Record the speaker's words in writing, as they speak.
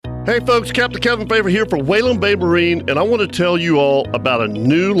Hey folks, Captain Kevin Favor here for Whalen Bay Marine, and I want to tell you all about a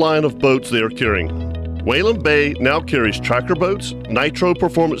new line of boats they are carrying. Whalen Bay now carries tracker boats, nitro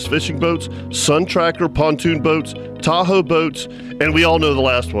performance fishing boats, sun tracker pontoon boats, Tahoe boats, and we all know the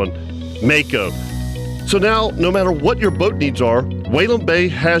last one, Mako. So now, no matter what your boat needs are, Whalen Bay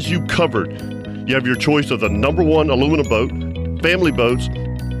has you covered. You have your choice of the #1 aluminum boat, family boats,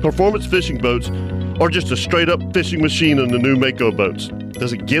 performance fishing boats, or just a straight-up fishing machine in the new Mako boats.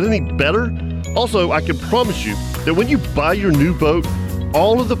 Does it get any better? Also, I can promise you that when you buy your new boat,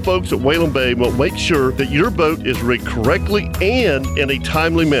 all of the folks at Whalen Bay will make sure that your boat is rigged correctly and in a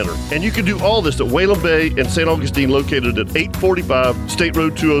timely manner. And you can do all this at Whalen Bay in St. Augustine, located at 845 State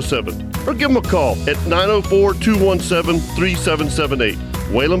Road 207. Or give them a call at 904-217-3778.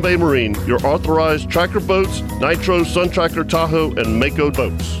 Whalen Bay Marine, your authorized tracker boats, Nitro, Sun Tracker, Tahoe, and Mako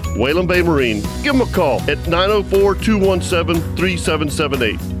boats. Whalen Bay Marine. Give them a call at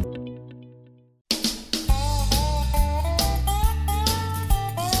 904-217-3778.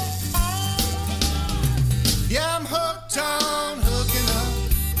 Yeah, I'm hooked on hooking up,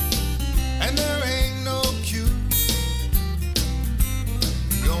 and there ain't no cure.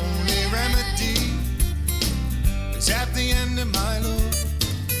 The only remedy is at the end of my loop.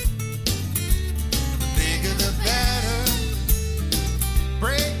 The bigger the better.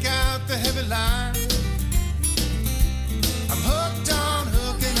 Break out the heavy line. I'm hooked on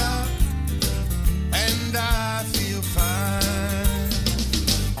hooking up, and I feel fine.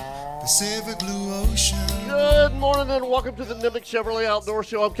 Pacific Blue Ocean. Good morning and welcome to the Nimnik Chevrolet Outdoor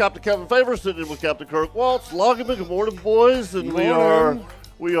Show. I'm Captain Kevin Favor, sitting in with Captain Kirk Waltz. Loggeman, good morning, boys. And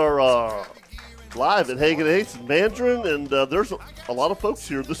we are live at Hagan Ace in Mandarin, and there's a lot of folks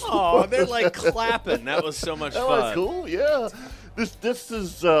here this morning. Oh, they're like clapping. That was so much That fun. was cool, yeah. This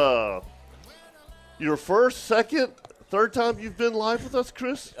is your first, second, third time you've been live with us,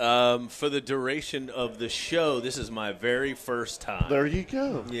 Chris? For the duration of the show, this is my very first time. There you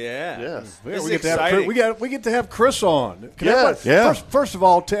go. Yeah. Yes. Yeah, This we is get to have exciting. we get to have Chris on. Can Yes. everybody- First of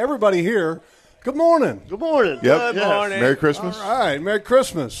all, to everybody here, good morning. Good morning. Yep. Good morning. Merry Christmas. All right, Merry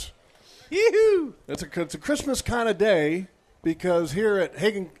Christmas. Yoo-hoo. It's a Christmas kind of day because here at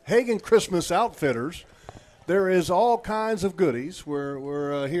Hagan Christmas Outfitters, there is all kinds of goodies.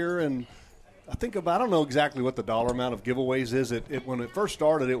 We're here, and I don't know exactly what the dollar amount of giveaways is. When it first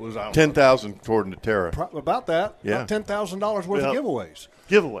started, it was 10,000 according to Tara. about that. Yeah. About $10,000 worth Yep. of giveaways.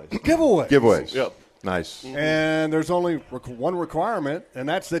 Giveaway. Giveaways. Yep. Nice. And there's only one requirement, and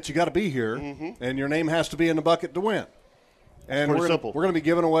that's that you got to be here, and your name has to be in the bucket to win. And Pretty we're simple. going to be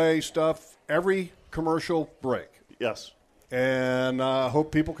giving away stuff every commercial break. Yes. And I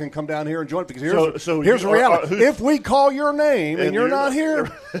hope people can come down here and join it because So here's the you- reality. If we call your name and you're not here,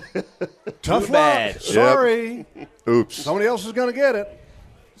 tough luck. bad. Sorry. Oops. Somebody else is going to get it.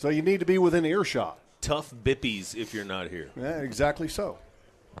 So you need to be within earshot. Tough bippies if you're not here. Yeah, exactly so.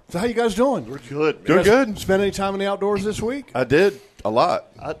 So how you guys doing? We're good, man. Doing good. Spend any time in the outdoors this week? I did a lot.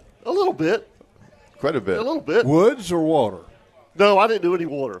 A little bit. Quite a bit. A little bit. Woods or water? No, I didn't do any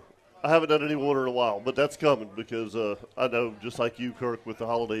water. I haven't done any water in a while, but that's coming because I know, just like you, Kirk, with the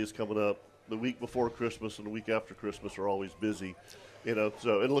holidays coming up, the week before Christmas and the week after Christmas are always busy.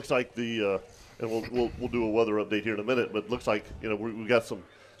 So it looks like and we'll do a weather update here in a minute, but it looks like we got some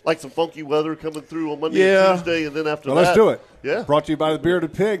funky weather coming through on Monday and Tuesday, and then after Well, that, let's do it. Yeah. Brought to you by the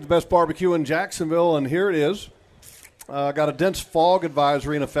Bearded Pig, the best barbecue in Jacksonville, and here it is. Got a dense fog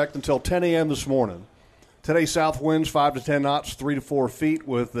advisory in effect until 10 a.m. this morning. Today, south winds 5 to 10 knots, 3 to 4 feet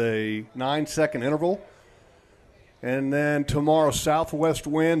with a 9-second interval. And then tomorrow, southwest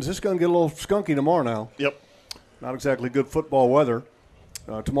winds. This is going to get a little skunky tomorrow now. Yep. Not exactly good football weather.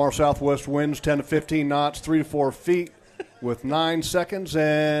 Tomorrow, southwest winds 10 to 15 knots, 3 to 4 feet with 9 seconds.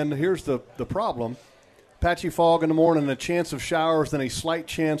 And here's the problem. Patchy fog in the morning and a chance of showers, then a slight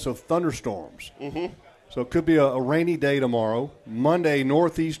chance of thunderstorms. Mm-hmm. So it could be a rainy day tomorrow. Monday,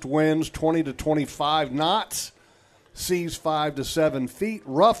 northeast winds 20 to 25 knots, seas 5 to 7 feet,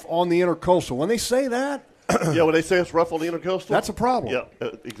 rough on the intercoastal. When they say that, Yeah, when they say it's rough on the intercoastal, that's a problem. Yeah,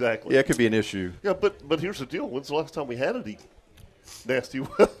 exactly. Yeah, it could be an issue. Yeah, but here's the deal. When's the last time we had any nasty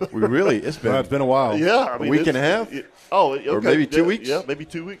weather? It's been, It's been a while. Yeah, I mean, a week and a it's- half? Okay. Or maybe 2 weeks? Yeah, maybe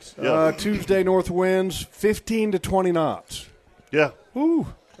 2 weeks. Yeah. Tuesday, north winds 15 to 20 knots. Yeah. Woo.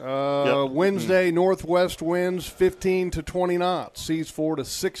 Yep. Wednesday, northwest winds 15 to 20 knots, seas 4 to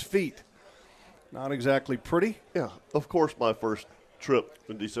 6 feet. Not exactly pretty. Yeah. Of course, my first trip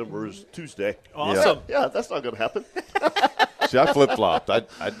in December is Tuesday. Awesome. Yeah, that's not going to happen. See, I flip-flopped.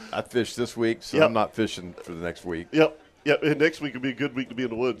 I fished this week, so Yep. I'm not fishing for the next week. Yep. And next week will be a good week to be in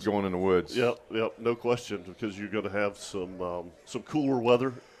the woods. Going in the woods. Yep. No question, because you're going to have some cooler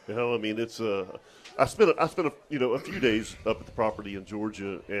weather, You know, I mean, it's I spent a few days up at the property in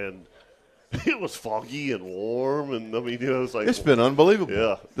Georgia, and it was foggy and warm, and I mean, it's like It's been unbelievable.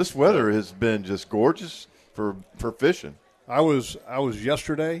 Yeah. This weather has been just gorgeous for fishing. I was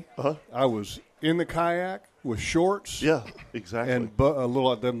yesterday. Uh-huh. I was in the kayak with shorts. Yeah, exactly. And the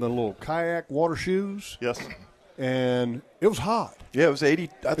little kayak water shoes. Yes. And it was hot. Yeah, it was 80.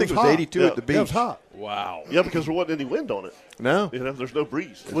 I think it was hot. 82 at the beach. It was hot. Wow. Yeah, because there wasn't any wind on it. No. There's no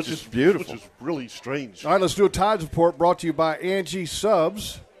breeze, which is just beautiful. Which is really strange. All right, let's do a Tides report brought to you by Angie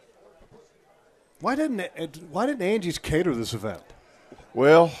Subs. Why didn't Angie's cater this event?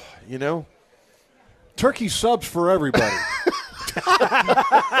 Well, Turkey subs for everybody.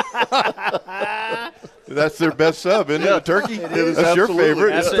 that's their best sub, isn't it? A turkey? is That's your absolutely.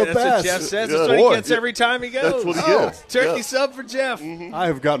 favorite. That's, the what, that's what best. Jeff says. Yeah. That's what Boy, he gets every time he goes. That's what he gets. Turkey Yeah. sub for Jeff. I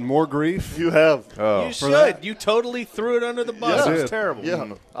have gotten more grief. You have. Oh. You For should. that? You totally threw it under the bus. Yeah. It I was did. terrible.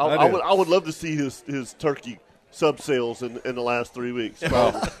 Yeah. I I would did. love to see his turkey sub sales in the last 3 weeks.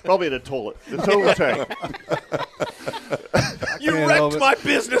 Probably in a toilet. The toilet tank. You can't help wrecked it. my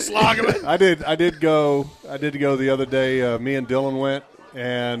business, Loggeman. I did go the other day. Me and Dylan went,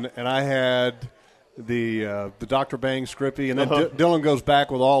 and I had the Dr. Bang Scrippy, and then Dylan goes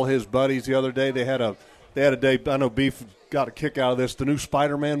back with all his buddies the other day. They had a day. I know Beef got a kick out of this. The new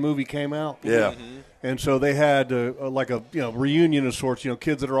Spider-Man movie came out. Yeah. And so they had like a reunion of sorts.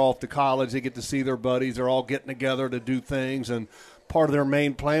 Kids that are off to college, they get to see their buddies. They're all getting together to do things, and part of their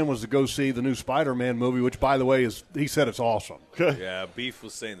main plan was to go see the new Spider-Man movie, which, by the way, he said it's awesome. Yeah, Beef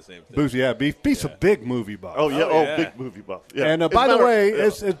was saying the same thing. Boozy, yeah, Beef's a big movie buff. Oh, yeah. Oh, yeah. Big movie buff. Yeah. And As by a the matter- way,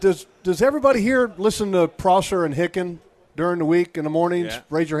 yeah. does everybody here listen to Prosser and Hicken during the week in the mornings? Yeah.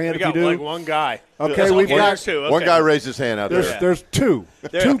 Raise your hand We if you got do. like one guy. Okay, we've Okay, got there's two. One Okay. guy raised his hand out there. there's two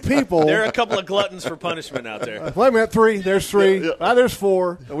people. There are a couple of gluttons for punishment out there. Wait a minute, three. There's three. There's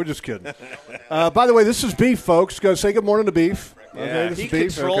four. No, we're just kidding. By the way, this is Beef, folks. Go say good morning to Beef. Yeah, this he is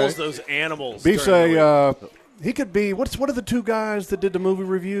Beef. controls Okay. those animals. Beef's during the week. he could be what are the two guys that did the movie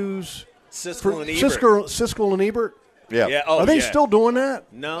reviews? Siskel and Ebert. Siskel and Ebert. Yeah. Yeah. Oh, Are they yeah. still doing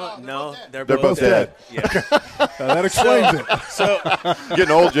that? No, they're They're both dead. Yeah. That explains it. So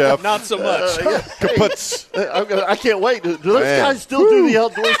Getting old, Jeff. not so much. Kaputs. I can't wait. Do those Man. guys still do the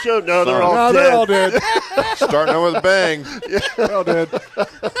outdoor show? No, they're all No, dead. they're all dead. Starting out with a bang. They're all dead.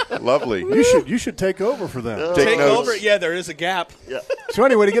 Lovely. You should take over for them. Take Take notes. over. Yeah, there is a gap. So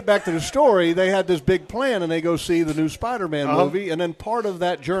anyway, to get back to the story, they had this big plan, and they go see the new Spider-Man movie, and then part of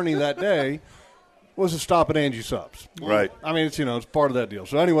that journey that day was to stop at Angie Subs. Right. I mean, it's part of that deal.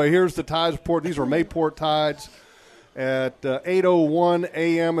 So anyway, here's the tides report. These are Mayport tides. At 8:01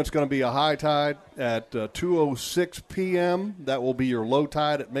 a.m., it's going to be a high tide. At 2:06 p.m., that will be your low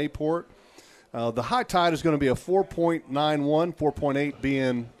tide at Mayport. The high tide is going to be a 4.91, 4.8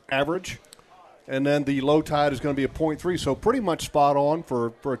 being average. And then the low tide is going to be a 0.3, so pretty much spot on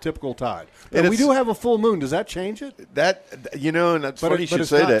for a typical tide. And And we it's- do have a full moon. Does that change it? And that's But funny it- you but should it's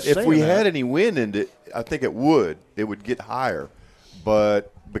say not that. If saying we that. had any wind in it, I think it would get higher.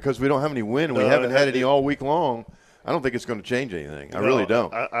 But because we don't have any wind and we No, haven't had it- any all week long, I don't think it's going to change anything. I really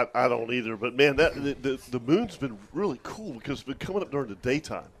don't. I don't either. But man, the moon's been really cool because it's been coming up during the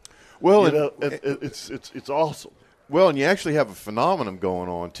daytime. Well, It's awesome. Well, and you actually have a phenomenon going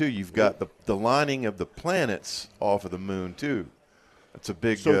on, too. You've got the lining of the planets off of the moon, too. That's a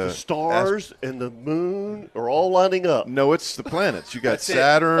big So the stars and the moon are all lining up. No, it's the planets. You got That's it.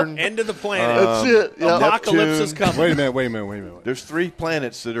 Saturn. End of the planet. That's it. Yeah. Apocalypse is Neptune. coming. Wait a minute. There's 3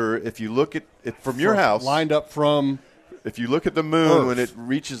 planets that are, if you look at it from your house, Lined up from if you look at the moon Earth. when it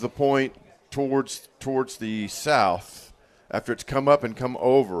reaches the point towards the south, after it's come up and come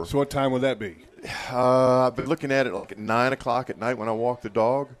over, So what time would that be? I've been looking at it like at 9 o'clock at night when I walk the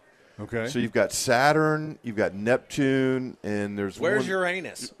dog. Okay. So you've got Saturn, you've got Neptune, and there's Where's one,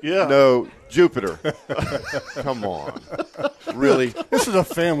 Uranus? Yeah. No, Jupiter. Come on. Really? This is a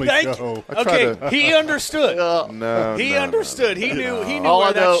family Thank show. you. Okay, he understood. No. He no, understood. He knew All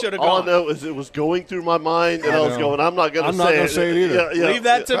where that should have all I gone. know is it was going through my mind, and I was know. going, I'm not going I'm not to gonna say say it either. Yeah, Leave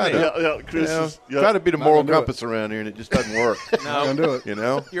that to yeah, me. Yeah, Chris No. is, yeah. Try to be the moral gonna do it. compass around here, and it just doesn't work. Not gonna do it. You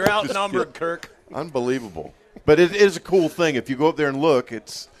know? You're outnumbered, Kirk. Unbelievable. But it is a cool thing. If you go up there and look,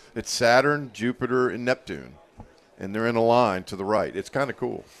 it's Saturn, Jupiter, and Neptune. And they're in a line to the right. It's kind of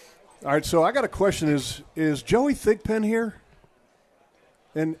cool. All right, so I got a question. Is Joey Thigpen here?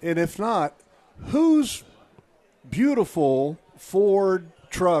 And if not, whose beautiful Ford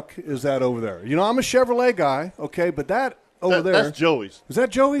truck is that over there? You know, I'm a Chevrolet guy, okay, but that over there. That's Joey's. Is that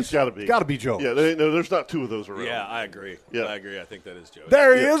Joey's? It's got to be. Got to be Joey's. Yeah, there's not 2 of those around. Yeah, I agree. Yeah. I agree. I think that is Joey.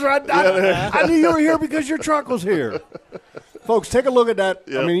 There he is. Right. I knew you were here because your truck was here. Folks, take a look at that.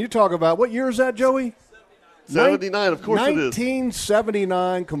 Yep. I mean, you talk about, what year is that, Joey? 79, of course it is.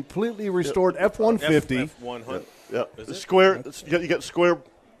 1979, completely restored F-150. F100. Yep. Is it? Square. You got square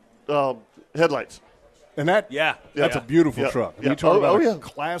headlights. And that's Yeah. a beautiful Yeah. truck. Yeah. You talk about yeah. a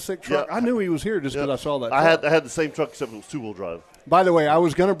classic truck. Yeah. I knew he was here just because I saw that. I truck. had the same truck except it was two-wheel drive. By the way, I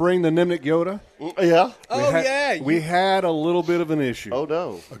was going to bring the Nimnik Yoda. Yeah. We had a little bit of an issue. Oh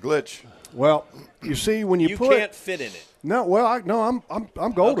no. A glitch. Well, you see, when you You put can't fit in it. no, well,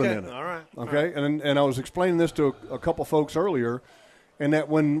 I'm golden Okay, in it. all right. Okay, and I was explaining this to a couple folks earlier, and that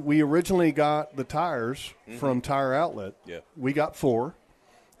when we originally got the tires from Tire Outlet, Yeah. we got 4,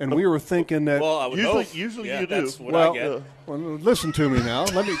 and we were thinking that. Well, I would Usually- hope. usually Yeah, you do. That's what well, I get. well, listen to me now.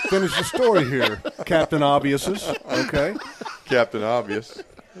 Let me finish the story here, Captain Obviouses. Okay, Captain Obvious.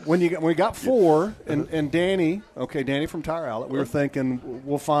 when we got 4, and Danny from Tire Outlet, we were thinking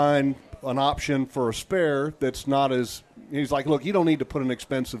we'll find an option for a spare that's not as. He's like, look, you don't need to put an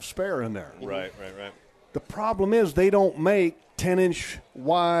expensive spare in there. Right. The problem is they don't make 10-inch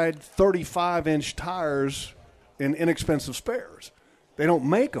wide, 35-inch tires in inexpensive spares. They don't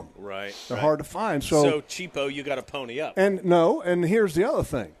make them. Right. They're right. hard to find. So cheapo, you got to pony up. And here's the other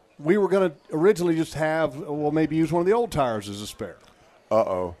thing. We were going to originally just maybe use one of the old tires as a spare.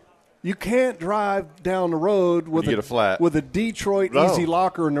 Uh-oh. You can't drive down the road with You get a flat. with a Detroit No. Easy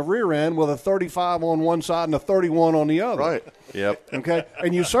Locker in the rear end with a 35 on one side and a 31 on the other. Right. Yep. Okay?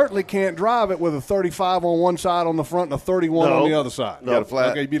 And you certainly can't drive it with a 35 on one side on the front and a 31 No. on the other side. Got a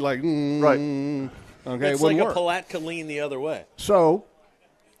flat. Okay, you'd be like, Right. Okay, It's it like wouldn't a work. Palatka lean the other way. So,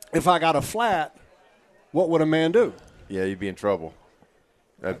 if I got a flat, what would a man do? Yeah, you'd be in trouble.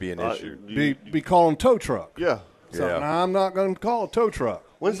 That'd be an issue. Be calling tow truck. Yeah. So, Yeah. now, I'm not going to call a tow truck.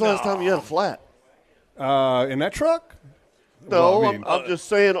 When's the last time you had a flat? In that truck? No, Well, I mean, I'm just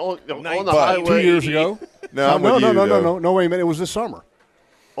saying on the 1980. highway. 2 years ago? No, I'm with you, though. No, wait a minute. It was this summer.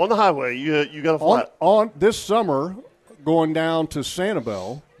 On the highway, you got a flat. On this summer, going down to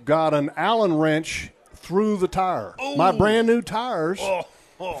Sanibel, got an Allen wrench through the tire. My brand new tires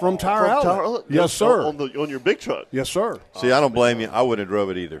from Tire From Outlet. Tire Outlet? Yes, sir. On your big truck. Yes, sir. See, I don't blame you. I wouldn't have drove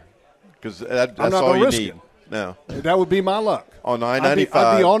it either. Because that's not all gonna you risk need. it. No. That would be my luck. On I'd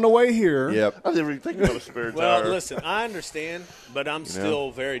I-95. be on the way here. Yep. I didn't even think about a spare Well, tire. listen, I understand, but I'm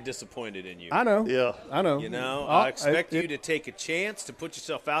still very disappointed in you. I know. Yeah. I know. You know, Oh, I expect you it- to take a chance to put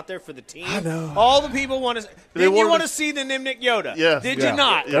yourself out there for the team. I know. All the people want to. They Didn't you wanted want to- to see the Nimnik Yoda? Yeah. Did Yeah. you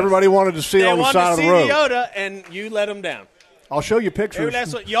not? Yeah. Everybody wanted to see They it on the wanted side to of see the road. the Yoda, and you let them down. I'll show you Maybe pictures.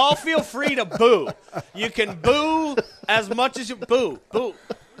 that's what y'all feel free to boo. You can boo as much as you boo. Wait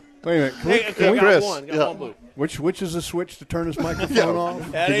a minute. Hey, Can we, got Chris. one. Got Yeah. one boo. which is the switch to turn this microphone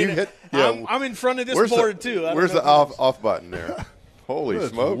off? That Can you ain't hit- it. yeah. I'm in front of this Where's board the, too. I don't Where's know the if off button there? Holy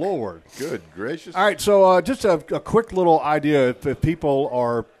Good smoke. Lord. Good gracious. All right, so just a quick little idea if people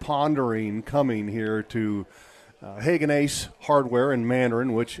are pondering coming here to Hagan Ace Hardware in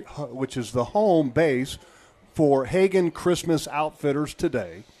Mandarin, which is the home base for Hagan Christmas Outfitters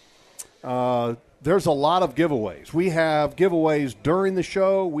today. There's a lot of giveaways. We have giveaways during the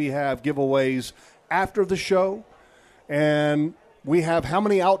show. We have giveaways after the show. And we have how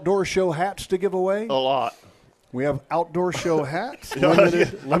many outdoor show hats to give away? A lot. We have outdoor show hats. Yeah,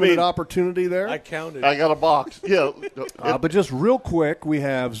 Limited I mean, opportunity there. I counted. I got a box. Yeah. But just real quick, we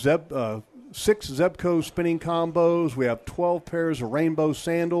have 6 Zebco spinning combos. We have 12 pairs of rainbow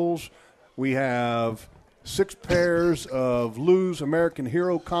sandals. We have 6 pairs of Lou's American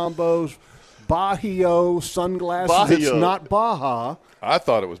Hero combos. Bahio sunglasses. It's Bahio. not Baja. I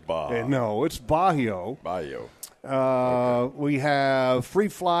thought it was Baja. No, it's Bahio. Bayo. We have Free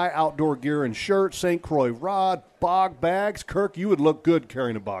Fly outdoor gear and shirts, St. Croix rod, bog bags. Kirk, you would look good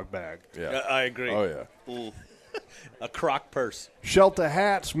carrying a bog bag. Yeah. I agree. Oh, yeah. A croc purse. Shelter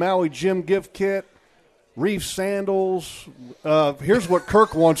hats, Maui Gym gift kit, Reef sandals. Here's what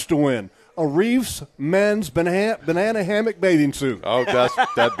Kirk wants to win. A Reef's men's banana hammock bathing suit. Oh,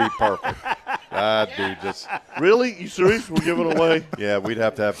 that'd be perfect. That'd be just, Really? You serious? We're giving away? yeah, we'd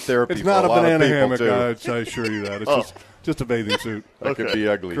have to have therapy It's for not a a lot of banana people, hammock, too. I assure you that. It's just a bathing suit. That could be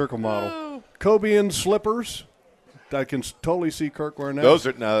ugly. Kirk will model. Cobian slippers. I can totally see Kirk wearing that.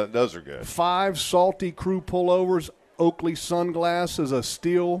 Those are good. 5 Salty Crew pullovers, Oakley sunglasses, a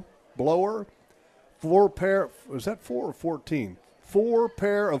steel blower, 4 pair. Was that 4 or 14? 4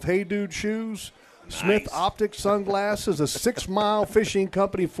 pair of Hey Dude shoes, Smith Optic sunglasses, a 6-mile fishing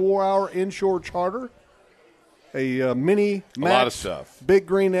company 4-hour inshore charter, a mini Max lot of stuff. Big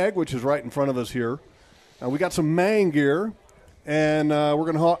Green Egg, which is right in front of us here. We got some Mang gear, and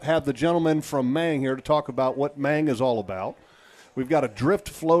we're going to have the gentleman from Mang here to talk about what Mang is all about. We've got a drift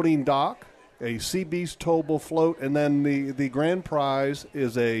floating dock, a Sea Beast towable float, and then the grand prize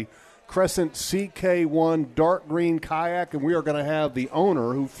is a Crescent CK1 dark green kayak, and we are going to have the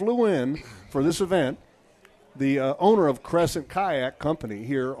owner who flew in for this event, the owner of Crescent Kayak Company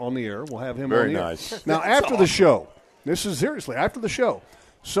here on the air. We'll have him Very on the nice. air. Now, after the show, this is seriously, after the show,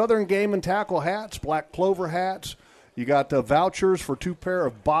 Southern Game and Tackle hats, Black Clover hats. You got vouchers for 2 pair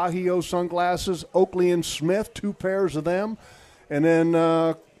of Bahio sunglasses, Oakley and Smith, 2 pairs of them. And then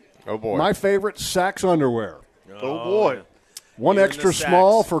Oh, boy. my favorite, Saks underwear. Oh, boy. One Even extra the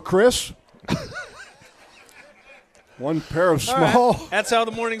small Saks. for Chris. One pair of All right. small. That's how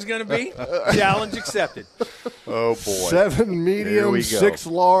the morning's going to be. Challenge accepted. Oh, boy. 7 Here medium, we go. 6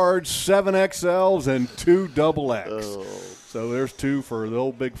 large, 7 XLs, and 2 double X. So there's 2 for the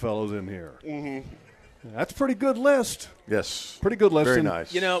old big fellows in here. Mm-hmm. That's a pretty good list. Yes. Pretty good list. Very And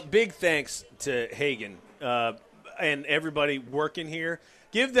nice. You know, big thanks to Hagan and everybody working here.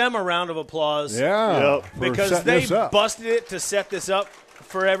 Give them a round of applause. Yeah. Yep. for Because setting they this up. busted it to set this up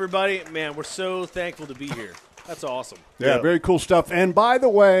for everybody. Man, we're so thankful to be here. That's awesome. Yeah, Yeah. very cool stuff. And by the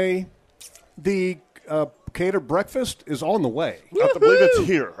way, the catered breakfast is on the way. I believe it's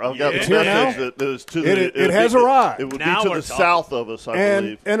here. I've got It's the here now? message that is to It the, has arrived. It would Now be to we're the talking. south of us, I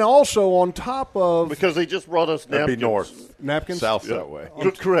believe. And also on top of Because they just brought us That'd napkins. be north. napkins. South Yeah. that way.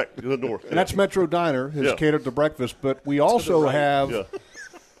 Correct. To the north. And that's Metro Diner has Yeah. catered the breakfast. But we also have Yeah.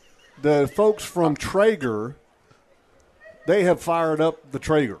 the folks from Traeger. They have fired up the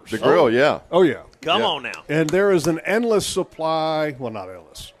Traegers. The grill, yeah. Oh, yeah. Come Yeah. on now. And there is an endless supply. Well, not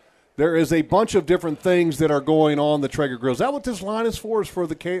endless. There is a bunch of different things that are going on the Traeger grill. Is that what this line is for? Is for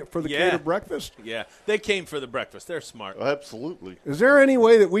the Yeah. catered breakfast? Yeah, they came for the breakfast. They're smart. Absolutely. Is there any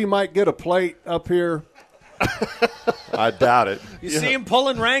way that we might get a plate up here? I doubt it. You see him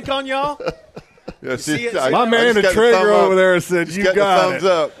pulling rank on y'all? Yeah, see it? I- My I man just at got the Traeger thumb up. over there said, Just "You got got the it." thumbs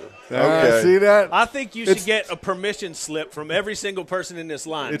up. Okay. See that? I think you should It's- get a permission slip from every single person in this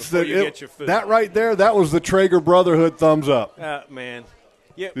line It's before the you get your food. that right there. That was the Traeger Brotherhood thumbs up. Man.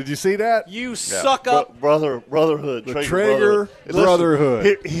 Yeah, Did you see that? you suck up. Brotherhood. The Traeger Traeger Listen,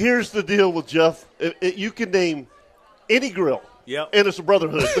 Brotherhood. here's the deal with Jeff. You can name any grill. Yep. And it's a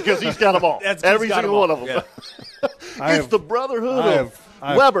brotherhood because he's got them all. That's- Every he's got single them one all. of them. I It's have- the brotherhood I of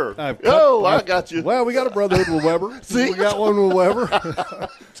have- Weber. I've I got you. Well, we got a brotherhood with Weber. See? We got one with Weber.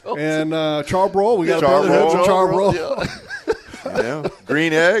 And Charbroil, we got a Charbroil. brotherhood with Charbroil. Yeah. Yeah.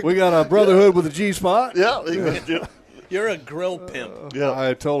 Green egg. We got a brotherhood with a G-spot. Yeah. You're a grill pimp. Yeah.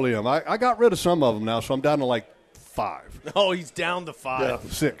 I totally am. I got rid of some of them now, so I'm down to like 5. Oh, he's down to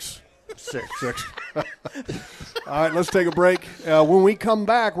 5. 6. All right, let's take a break. When we come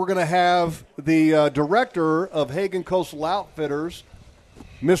back, we're going to have the director of Hagan Coastal Outfitters,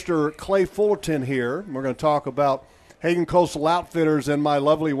 Mr. Clay Fullerton, here. We're going to talk about Hagan Coastal Outfitters and my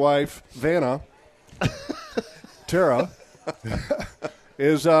lovely wife, Vanna, Tara,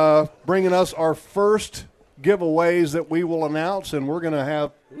 is bringing us our first giveaways that we will announce, and we're going to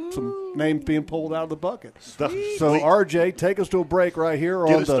have some names being pulled out of the bucket. So, RJ, take us to a break right here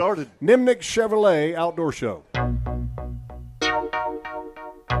Get on it the started. Nimnik Chevrolet Outdoor Show.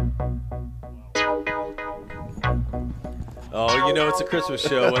 Oh, you know it's a Christmas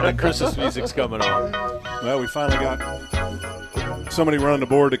show when the Christmas music's coming on. Well, we finally got somebody running the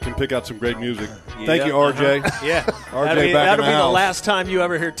board that can pick out some great music. Thank you, Yeah, RJ. Yeah. RJ that'll be, back in that'll the be the house. last time you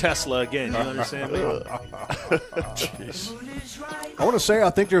ever hear Tesla again. You understand me? I want to say I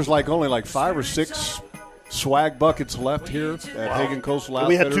think there's only 5 or 6 swag buckets left here at Hagan Coastal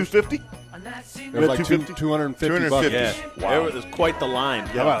We had Outfitters. 250. There's like 250? 250 250. buckets. Yeah. It was quite the line.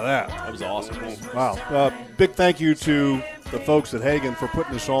 How about that? That was awesome. Wow. Big thank you to the folks at Hagan for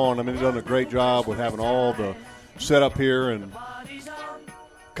putting this on. I mean, they've done a great job with having all the setup here and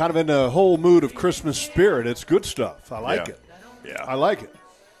kind of in the whole mood of Christmas spirit. It's good stuff. I like it. Yeah. I like it.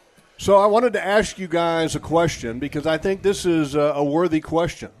 So I wanted to ask you guys a question because I think this is a worthy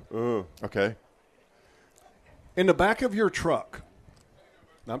question. Okay. In the back of your truck,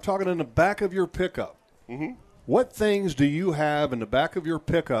 I'm talking in the back of your pickup, what things do you have in the back of your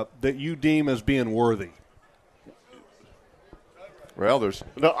pickup that you deem as being worthy? Well, there's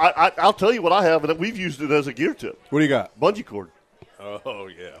No, I'll tell you what I have, and we've used it as a gear tip. What do you got? Bungee cord. Oh,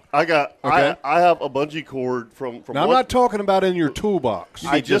 yeah. I got. Okay. I have a bungee cord from. Now, I'm one- not talking about in your toolbox.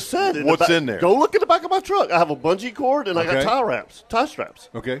 I just said what's the back, in there. Go look at the back of my truck. I have a bungee cord and I Okay. got tie straps.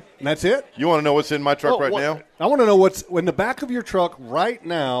 Okay, and that's it? You want to know what's in my truck Oh, right what- now? I want to know what's in the back of your truck right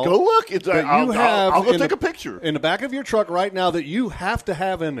now. Go look. It's that I'll, you have I'll go in take the- a picture. In the back of your truck right now that you have to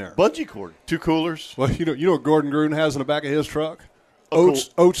have in there. Bungee cord. 2 coolers. Well, you know what Gordon Gruen has in the back of his truck? cool.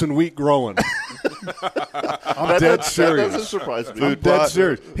 Oats and wheat growing. I'm dead serious. That doesn't surprise me. I'm dead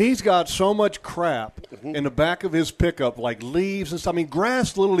serious. He's got so much crap in the back of his pickup, like leaves and stuff. I mean,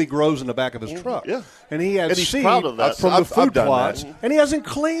 grass literally grows in the back of his truck. Yeah. And he has And he's seed proud of that. from the I've food done plots, that. and he hasn't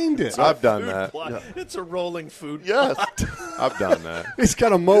cleaned it. I've done Food that. plot. It's a rolling food Yes. plot. I've done that. He's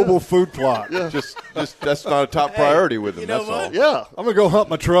got a mobile food plot. Just that's not a top priority with him. you know That's what? all. Yeah. I'm going to go hunt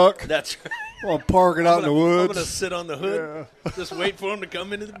my truck. That's right. I'm going to park it out in the I'm going to woods. sit on the hood, just wait for him to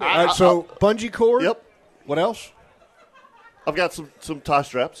come into the All bed. right, so bungee cord. Yep. What else? I've got some tie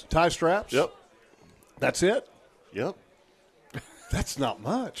straps. Tie straps. Yep. That's it? Yep. That's not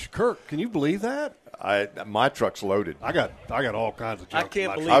much. Kirk, can you believe that? My truck's loaded. I got all kinds of junk. I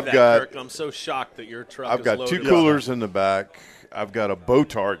can't believe I've that, got- Kirk. I'm so shocked that your truck I've is got loaded. two coolers in the back. I've got a bow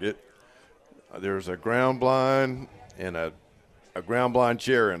target. There's a ground blind and a ground blind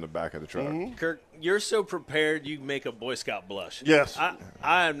chair in the back of the truck. Kirk, you're so prepared you make a Boy Scout blush. Yes.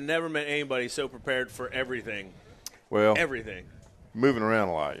 I have never met anybody so prepared for everything. Well, Everything. moving around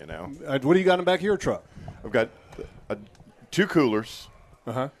a lot, you know. What do you got in the back of your truck? I've got two coolers,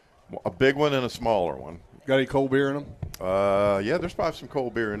 Uh-huh. a big one and a smaller one. Got any cold beer in them? Yeah, there's probably some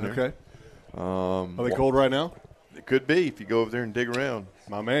cold beer in there. Okay. Are they cold right now? It could be if you go over there and dig around.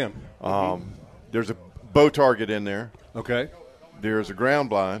 My man. There's a bow target in there. Okay. There's a ground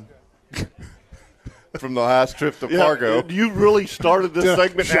blind from the last trip to Yeah, Fargo. You really started this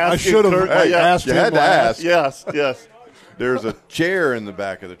segment I asking should have Kirk. asked you him had to last. ask. Yes, yes. There's a chair in the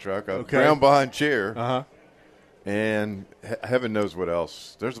back of the truck, a Okay. ground blind chair, Uh-huh. and heaven knows what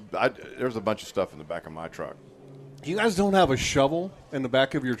else. There's a bunch of stuff in the back of my truck. You guys don't have a shovel in the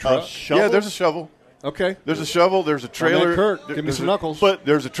back of your truck? Shovel? Yeah, there's a shovel. Okay. There's a shovel. There's a My trailer. man Kirk, give me there's some a- knuckles. But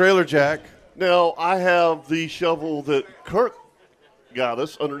There's a trailer jack. now I have the shovel that Kirk got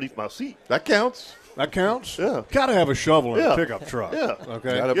us underneath my seat. That counts. That counts? Yeah. Got to have a shovel in Yeah. a pickup truck. Yeah.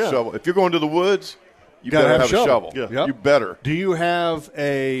 Okay. Gotta have Yeah. a shovel. If you're going to the woods, you Gotta better have have a shovel. shovel. Yeah. Yep. You better. Do you have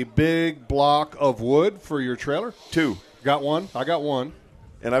a big block of wood for your trailer? Two. Got one? I got one.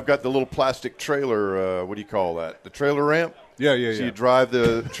 And I've got the little plastic trailer, what do you call that? The trailer ramp? Yeah, yeah, So yeah. you drive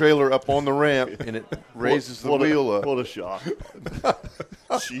the trailer up on the ramp, and it raises the wheel up. What a shot.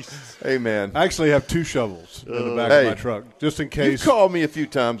 Jesus. Hey, man. I actually have two shovels in the back Hey. of my truck, just in You've case. called me a few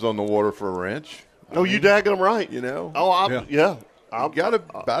times on the water for a wrench. Oh, you dagging them right. You know? Oh, yeah. You gotta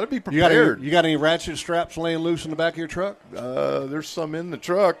be You got, prepared. any, you got any ratchet straps laying loose in the back of your truck? There's some in the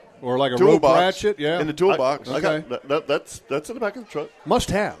truck. Or like a Toolbox. rope ratchet? Yeah. In the toolbox. I got that's in the back of the truck.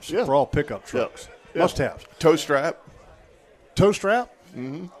 Must-haves Yeah. for all pickup trucks. Yeah. Must-haves. Toe strap. Toe strap?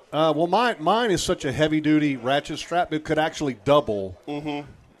 Mm-hmm. Well, mine is such a heavy-duty ratchet strap, it could actually double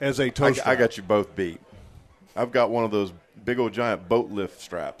as a toe strap. I got you both beat. I've got one of those big old giant boat lift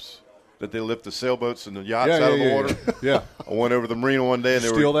straps that they lift the sailboats and the yachts out of the water. Yeah. I went over to the marina one day and they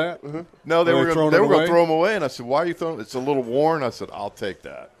Steal were that? No, they Were were they going throwing it to away? throw them away, and I said, "Why are you throwing? It's a little worn." I said, "I'll take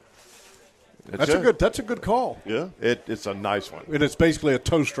that." That's a good call. Yeah. It's a nice one. And it's basically a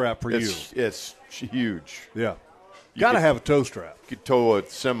toe strap for you. It's huge. Yeah. Got to could- have a toe strap. You could tow a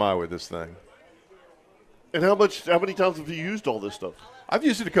semi with this thing. And how many times have you used all this stuff? I've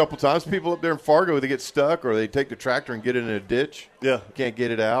used it a couple times. People up there in Fargo, they get stuck or they take the tractor and get it in a ditch. Yeah. Can't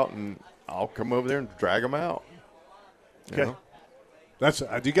get it out, and I'll come over there and drag them out. You Okay. know? That's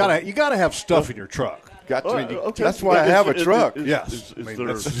you got to have stuff in your truck. Got to. All right, okay. That's why I have a truck. Yes. Is I mean, there,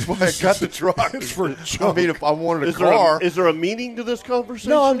 That's why I got the truck. It's for I junk. mean, if I wanted a is, there car, is there a meaning to this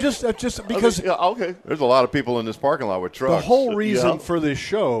conversation? No, I'm just because Okay, yeah, okay. there's a lot of people in this parking lot with the trucks. whole reason Yeah. for this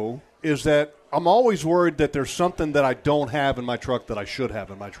show is that I'm always worried that there's something that I don't have in my truck that I should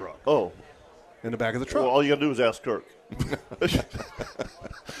have in my truck, Oh, in the back of the truck. well, all you got to do is ask Kirk.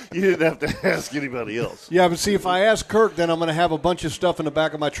 You didn't have to ask anybody else. Yeah, but see, if I ask Kirk, then I'm going to have a bunch of stuff in the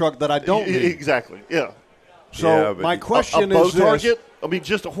back of my truck that I don't need. Exactly, yeah. So Yeah, but my a question a bow is this. target? I mean,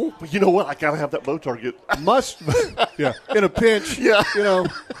 just you know what? I got to have that bow target. Must, yeah, in a pinch, Yeah. you know.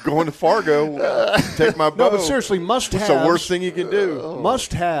 Going to Fargo, take my bow. No, but seriously, What's the worst thing you can do?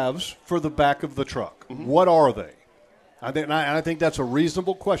 must-haves for the back of the truck. Mm-hmm. What are they? I think that's a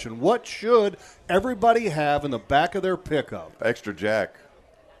reasonable question. What should everybody have in the back of their pickup Extra jack.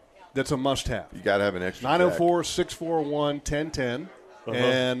 that's a must-have? You got to have an extra jack. 904-641-1010.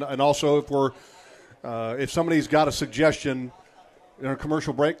 And also if somebody's got a suggestion in a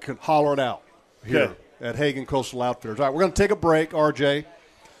commercial break, can holler it out here Okay. at Hagan Coastal Outfitters. All right, we're going to take a break, RJ.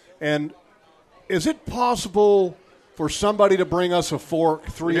 And is it possible for somebody to bring us a fork,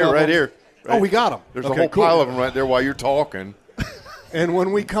 three Here, of right them? here. Oh, we got them. There's a whole pile of them right there while you're talking. And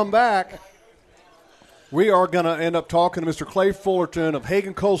when we come back, we are going to end up talking to Mr. Clay Fullerton of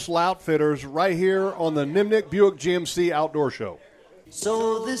Hagan Coastal Outfitters right here on the Nimnik Buick GMC Outdoor Show.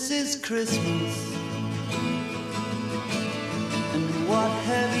 So this is Christmas, and what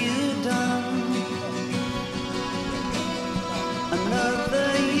have you done?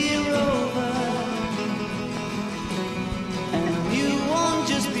 Another year over, and a new one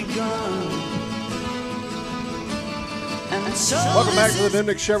just begun. And so Welcome back to the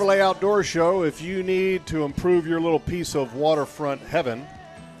Nimnik Chevrolet Outdoor Show. If you need to improve your little piece of waterfront heaven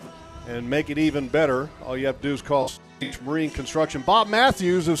and make it even better, all you have to do is call C&H Marine Construction. Bob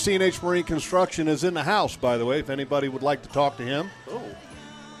Matthews of C&H Marine Construction is in the house, by the way, if anybody would like to talk to him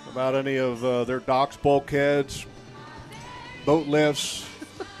about any of their docks, bulkheads, boat lifts,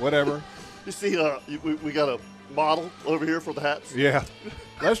 whatever. You see, we got a model over here for the hats. Yeah.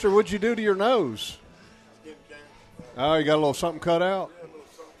 Lester, what'd you do to your nose? Oh, you got a little something cut out?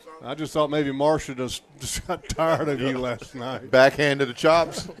 I just thought maybe Marcia just got tired of you last night. Backhanded the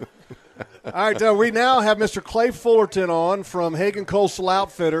chops. All right, we now have Mr. Clay Fullerton on from Hagan Coastal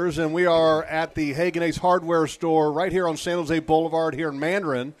Outfitters, and we are at the Hagan Ace Hardware store right here on San Jose Boulevard here in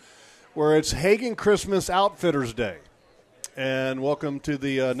Mandarin, where it's Hagan Christmas Outfitters Day. And welcome to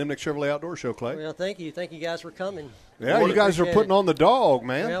the Nimnik Chevrolet Outdoor Show, Clay. Well, thank you. Thank you guys for coming. Yeah, you guys are putting on the dog,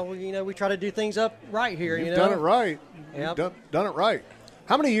 man. Well, we try to do things up right here. You've done it right. Yep. You've done it right.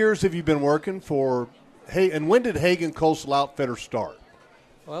 How many years have you been working for and when did Hagan Coastal Outfitters start?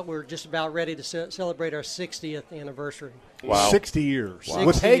 Well, we're just about ready to celebrate our 60th anniversary. Wow. 60 years. Wow.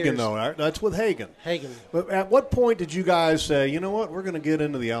 With 60 Hagan, years. though, right? That's with Hagan. Hagan. But at what point did you guys say, you know what, we're going to get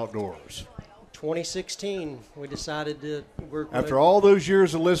into the outdoors? 2016, we decided to. After all those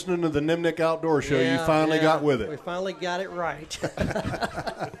years of listening to the Nimnik Outdoor Show, you finally got with it. We finally got it right.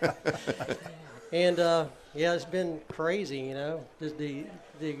 And it's been crazy.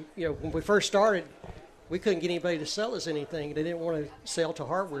 When we first started, we couldn't get anybody to sell us anything. They didn't want to sell to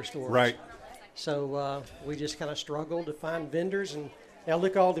hardware stores. Right. So we just kind of struggled to find vendors, and now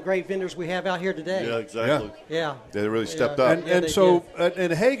look at all the great vendors we have out here today. Yeah, exactly. Yeah. They really stepped up. And so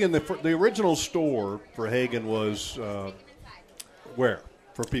at Hagan, the original store for Hagan was where,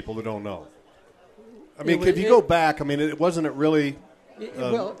 for people that don't know? I mean, if you go back, I mean, it wasn't it really?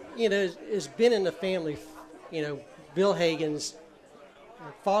 It's been in the family. Bill Hagan's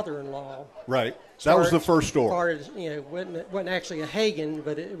father-in-law. Right. That was the first store. Wasn't actually a Hagan,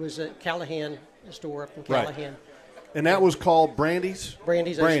 but it was a Callahan store up in Callahan. Right. And that was called Brandy's?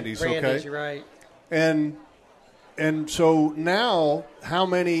 Brandy's, okay. You're right. And so now, how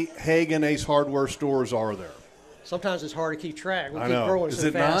many Hagan Ace Hardware stores are there? Sometimes it's hard to keep track. We I keep know. growing Is so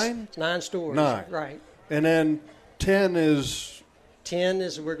it fast. 9? It's 9 stores. 9. Right. And then 10 is? 10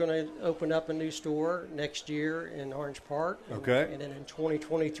 is we're going to open up a new store next year in Orange Park. Okay. And then in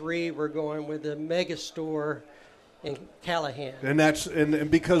 2023, we're going with a mega store in Callahan. And that's and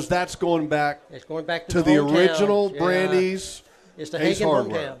because that's going back. It's going back to the hometown. original Brandy's. It's the Ace Hagan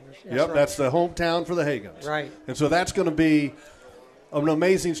Hardware. hometown. That's the hometown for the Hagans. Right. And so that's going to be an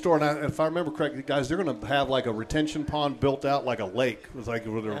amazing store. And if I remember correctly, guys, they're going to have like a retention pond built out like a lake. It's like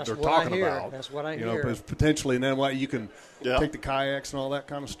what they're talking about. That's what I hear. Potentially, and then you can take the kayaks and all that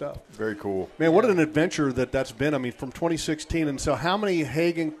kind of stuff. Very cool. Man, what an adventure that's been. I mean, from 2016. And so how many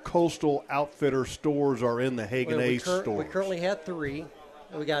Hagan Coastal Outfitter stores are in the Hagan Ace stores? We currently have 3.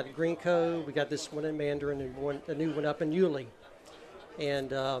 We got Green Cove, we got this one in Mandarin, and a new one up in Yulee.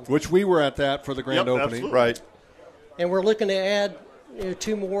 And which we were at that for the grand opening. Absolutely. Right. And we're looking to add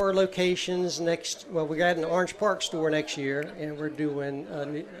 2 more locations next. Well, we got an Orange Park store next year, and we're doing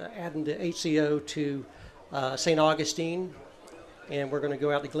adding the HCO to St. Augustine, and we're going to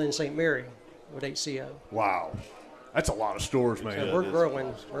go out to Glen St. Mary with HCO. Wow. That's a lot of stores, man. So we're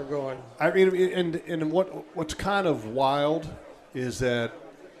growing. We're growing. I mean, and what's kind of wild is that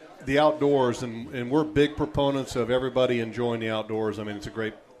the outdoors, and we're big proponents of everybody enjoying the outdoors. I mean, it's a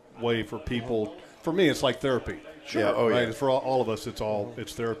great way for people. For me, it's like therapy. Sure. Yeah. Oh, right? yeah. For all of us, it's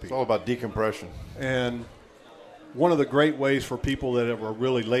therapy. It's all about decompression. And one of the great ways for people that are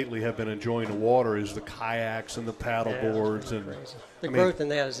really lately have been enjoying the water is the kayaks and the paddle boards and the growth in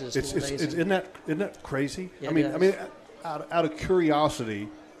that is amazing. Isn't that crazy? Yeah, I mean, out of curiosity,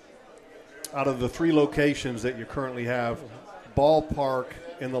 out of the 3 locations that you currently have, ballpark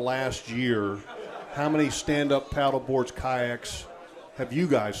in the last year, how many stand-up paddle boards, kayaks have you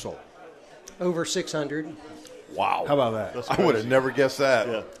guys sold? Over 600. Wow. How about that? I would have never guessed that.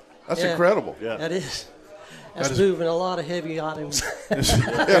 Yeah. That's incredible. Yeah. That is. That's moving a lot of heavy items.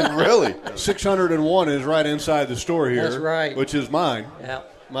 Yeah, really. 601 is right inside the store here. That's right. Which is mine. Yeah.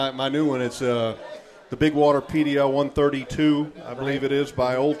 My new one, it's the Big Water PDL 132, I believe it is,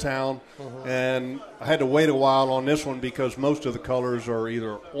 by Old Town. And I had to wait a while on this one because most of the colors are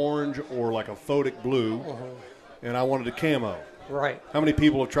either orange or like a photic blue. And I wanted a camo. Right. How many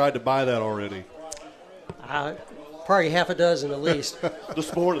people have tried to buy that already? Probably half a dozen at least.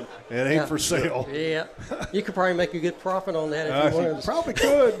 This morning. It ain't for sale. Yeah. You could probably make a good profit on that if you wanted to. Probably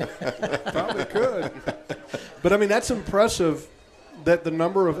could. Probably could. But, I mean, that's impressive that the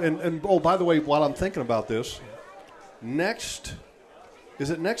number of – and oh, by the way, while I'm thinking about this, is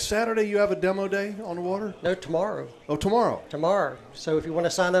it next Saturday you have a demo day on the water? No, tomorrow. Oh, tomorrow. Tomorrow. So if you want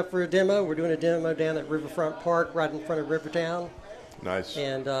to sign up for a demo, we're doing a demo down at Riverfront Park right in front of Rivertown. Nice.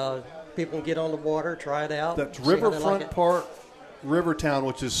 And people can get on the water, try it out. That's see how they Riverfront like it. Park, Rivertown,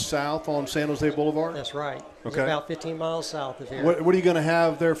 which is south on San Jose Boulevard? That's right. It's Okay. about 15 miles south of here. What are you going to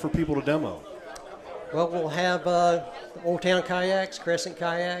have there for people to demo? Well, we'll have Old Town kayaks, Crescent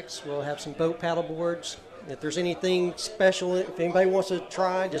kayaks. We'll have some boat paddle boards. If there's anything special, if anybody wants to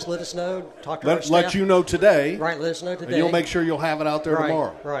try, just let us know. Talk to our staff. Let you know today. Right, let us know today. And you'll make sure you'll have it out there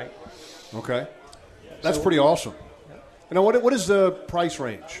tomorrow. Right. Okay. That's pretty awesome. You know, what is the price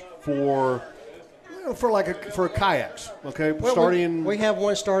range for kayaks? Okay, Well, starting. we have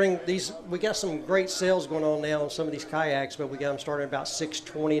one starting these. We got some great sales going on now on some of these kayaks, but we got them starting about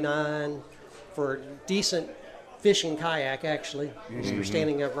 $629 for a decent fishing kayak. Actually, so we're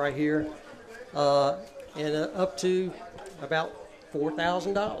standing up right here, and up to about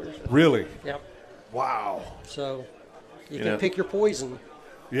 $4,000. Really? Yep. Wow. So you can pick your poison.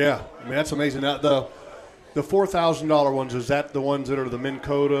 Yeah, I mean that's amazing. Now the $4,000 ones, is that the ones that are the Minn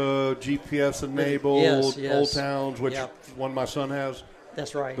Kota GPS enabled Yes. Old Towns, which Yep. one my son has?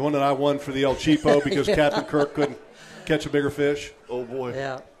 That's right. The one that I won for the El Cheapo because Captain Kirk couldn't catch a bigger fish. Oh, boy.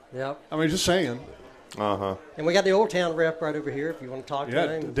 Yeah. Yep. I mean, just saying. Uh-huh. And we got the Old Town rep right over here if you want to talk to Yeah,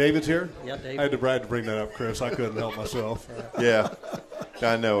 him. David's here? Yeah, David. I had to bring that up, Chris. I couldn't help myself. Yeah,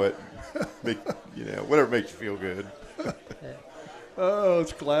 I know it. Whatever makes you feel good. Oh,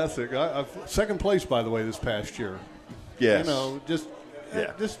 it's classic. I've second place, by the way, this past year. Yes. Just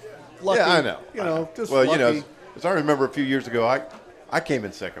lucky. Yeah, I know. Just well, lucky. as I remember a few years ago, I came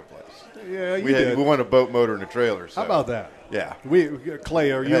in second place. Yeah, you We did. won a boat, motor, and a trailer. So. How about that? Yeah.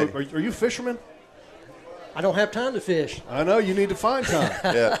 Clay, are you a fisherman? I don't have time to fish. I know you need to find time.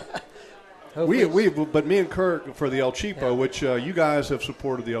 Yeah. But me and Kirk for the El Cheapo, which you guys have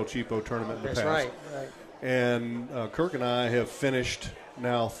supported the El Cheapo tournament in the That's past. right. And Kirk and I have finished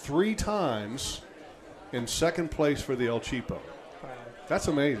now 3 times in second place for the El Cheapo. That's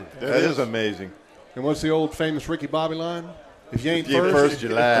amazing. That is amazing. And what's the old famous Ricky Bobby line? If you ain't You're first,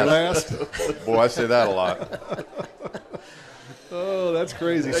 you're you're last. last. Boy, I say that a lot. Oh, that's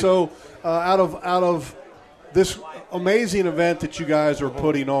crazy. So out of this amazing event that you guys are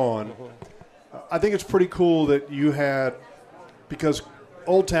putting on, I think it's pretty cool that you had, because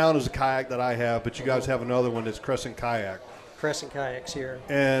Old Town is a kayak that I have, but you guys have another one that's Crescent Kayak. Crescent kayaks here.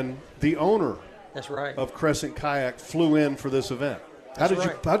 And the owner That's right. of Crescent Kayak flew in for this event. How That's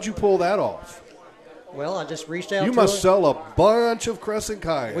did you pull that off? Well, I just reached out You to must him. sell a bunch of Crescent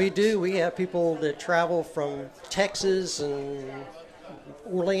Kayaks. We do. We have people that travel from Texas and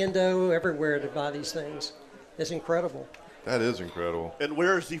Orlando, everywhere to buy these things. It's incredible. That is incredible. And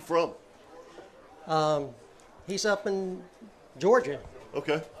where is he from? He's up in Georgia.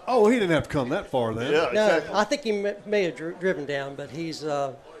 Okay. Oh, he didn't have to come that far then. Yeah, No, exactly. I think he may have driven down, but he's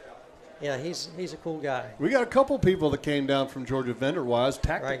a cool guy. We got a couple people that came down from Georgia vendor-wise.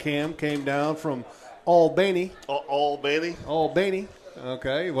 Tacticam Right. came down from Albany. Albany. Albany.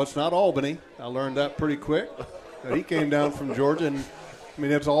 Okay, well, it's not Albany. I learned that pretty quick. He came down from Georgia, and I mean,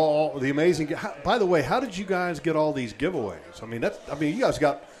 that's all the amazing. By the way, how did you guys get all these giveaways? I mean, you guys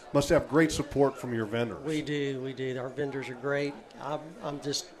must have great support from your vendors. We do. Our vendors are great. I'm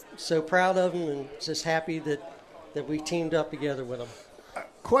just so proud of them and just happy that we teamed up together with them.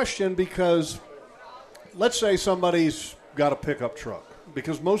 Question, because let's say somebody's got a pickup truck,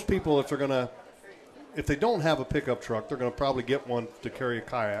 because most people, if they don't have a pickup truck, they're going to probably get one to carry a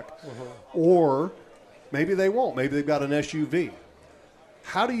kayak, or maybe they won't. Maybe they've got an SUV.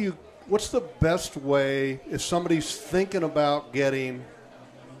 What's the best way if somebody's thinking about getting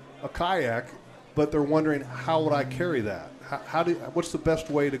a kayak, but they're wondering, how would I carry that? What's the best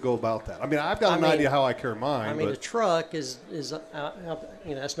way to go about that? I mean, I've got an idea how I carry mine. I mean, the truck is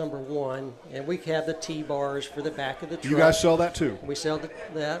that's number one, and we have the T-bars for the back of the truck. You guys sell that too? We sell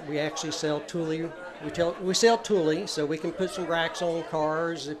that. We actually sell Thule. We sell Thule, so we can put some racks on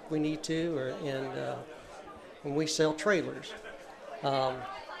cars if we need to, and we sell trailers.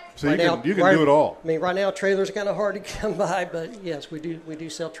 So right you can do it all. I mean, right now trailers are kind of hard to come by, but yes, we do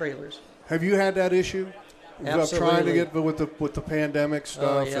sell trailers. Have you had that issue? Absolutely. Of trying to get with the pandemic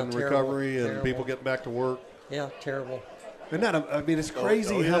stuff yeah, and terrible, recovery and terrible. people getting back to work? Yeah, terrible. And that, I mean, it's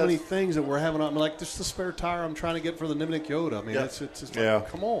crazy oh, how yes. many things that we're having on. Like, this is the spare tire I'm trying to get for the Nimnik Yoda. I mean, Yeah. it's just like,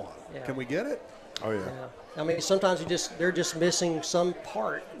 come on. Yeah. Can we get it? Oh, yeah. I mean, sometimes they're just missing some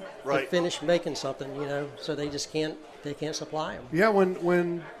part Right. to finish making something, so they just can't supply them. Yeah,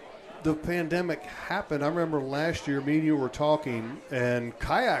 when the pandemic happened, I remember last year, me and you were talking, and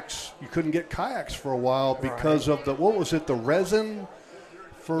kayaks, you couldn't get kayaks for a while because of the resin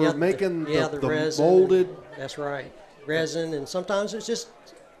for making the resin, molded. That's right, resin, and sometimes it's just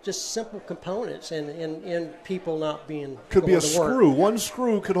simple components and people not being Could be going a to work. screw. One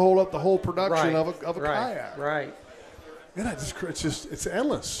screw could hold up the whole production Right, of a right, kayak. Right. Yeah, it's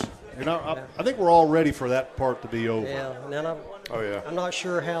endless. I think we're all ready for that part to be over. Yeah, and then I'm not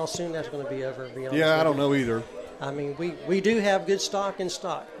sure how soon that's going to be over. To be honest Yeah, I with don't you. know either. I mean, we do have good stock in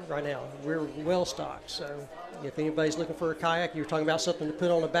stock right now. We're well stocked. So if anybody's looking for a kayak, you're talking about something to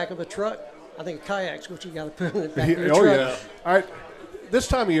put on the back of a truck. I think a kayak's what you got to put on the back of your Oh truck. yeah. All right. This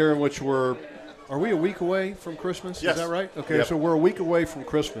time of year in which are we a week away from Christmas? Yes. Is that right? Okay, Yep. so we're a week away from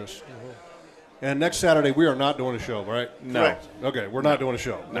Christmas. And next Saturday we are not doing a show, right? No. Correct. Okay, we're not doing a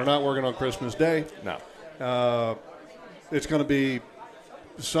show. We're not working on Christmas Day. No. It's going to be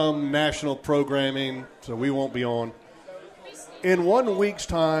some national programming, so we won't be on. In 1 week's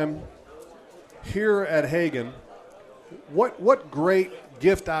time, here at Hagan, what great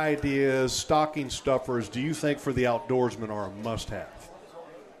gift ideas, stocking stuffers do you think for the outdoorsman are a must-have?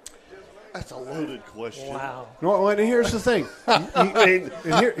 That's a loaded question. Wow. No, and here's the thing.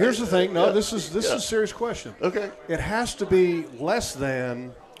 Here's the thing. No, this is Yeah. a serious question. Okay. It has to be less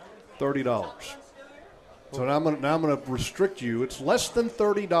than $30. So now I'm going to restrict you. It's less than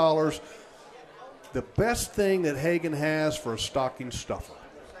 $30. The best thing that Hagan has for a stocking stuffer.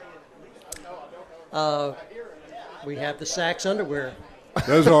 We have the Saks underwear.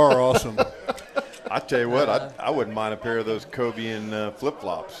 Those are awesome. I tell you what, I wouldn't mind a pair of those Cobian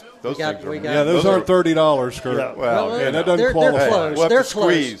flip-flops. Those got- things are we got- Yeah, those aren't $30, Kurt. Yeah. Well, yeah, that doesn't they're qualify. close. We'll have They're to close.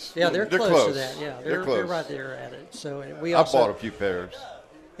 squeeze. Yeah, they're They're close, close. to that. Yeah, They're they're close. right there at it. So we I also bought a few pairs.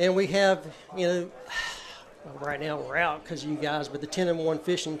 and we have well, right now we're out because you guys, but the 10-in-1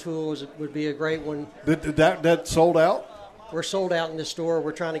 fishing tools would be a great one. That sold out? We're sold out in the store.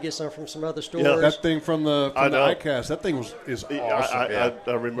 We're trying to get some from some other stores. That thing from the I know. iCast, that thing is awesome. I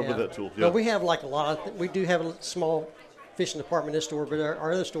remember Yeah. that tool. Yeah. But we have like a lot of. We do have a small fishing department in this store, but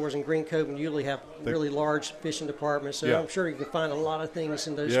our other stores in Green Cove and Yulee have really large fishing departments. So Yeah. I'm sure you can find a lot of things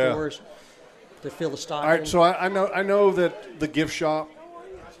in those Yeah. stores to fill the stock. All right, so I know that the gift shop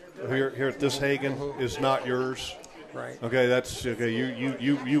here at this Hagan is not yours. right. Okay, that's okay.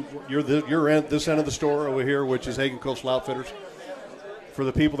 You're at this end of the store over here, which is Hagan Coastal Outfitters. For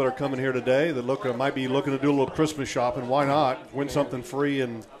the people that are coming here today that might be looking to do a little Christmas shopping, why not win something free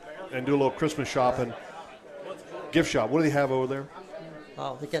and do a little Christmas shopping? Gift shop. What do they have over there?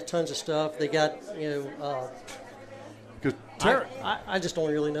 Oh, they got tons of stuff. They got Because Tara, I just don't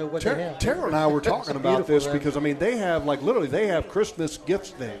really know what they have. Tara and I were talking about beautiful, this though. because they have literally they have Christmas gifts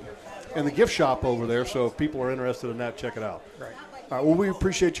thing in the gift shop over there. So if people are interested in that, check it out. Right. All right. Well, we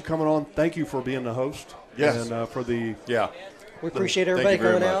appreciate you coming on. Thank you for being the host. Yes. And for the We appreciate Thank everybody you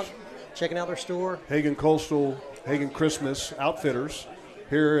very coming much. out, checking out their store. Hagan Christmas Outfitters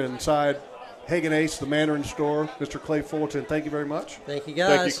here inside Hagan Ace, the Mandarin store. Mr. Clay Fullerton, thank you very much. Thank you,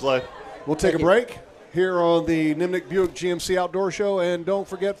 guys. Thank you, Clay. We'll take Thank a you. break here on the Nimnik Buick GMC Outdoor Show. And don't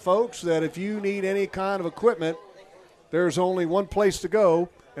forget, folks, that if you need any kind of equipment, there's only one place to go,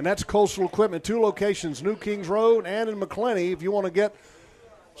 and that's Coastal Equipment. 2 locations, New Kings Road and in McClenny. If you want to get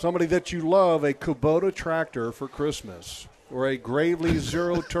somebody that you love a Kubota tractor for Christmas or a Gravely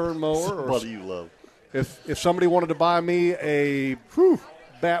zero-turn mower. Or Buddy, you love. if somebody wanted to buy me a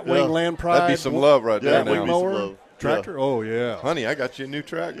Batwing Land Pride. That'd be some love right Yeah, there would now. be some mower, love. tractor, oh yeah. Honey, I got you a new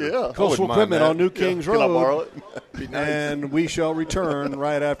tractor. Yeah. I wouldn't Coastal mind Equipment that. on New Kings Can I Road. borrow it? Be nice. And we shall return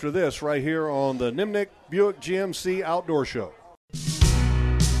right after this, right here on the Nimnik Buick GMC Outdoor Show.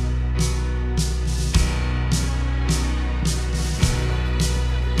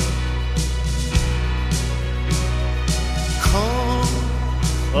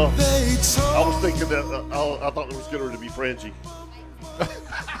 I was thinking that I thought it was going to be Frangie.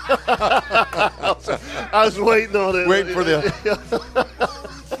 I was waiting on it. Waiting for the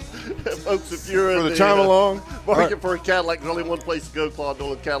Folks, if you're for in the chime along. market for a Cadillac, there's only one place to go, Claude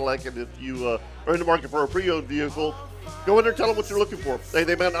Nolan Cadillac. And if you are in the market for a pre-owned vehicle, go in there and tell them what you're looking for.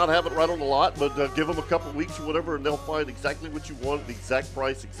 They might not have it right on the lot, but give them a couple of weeks or whatever, and they'll find exactly what you want, the exact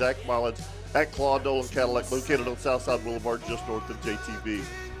price, exact mileage at Claude Nolan Cadillac, located on Southside Boulevard, just north of JTB.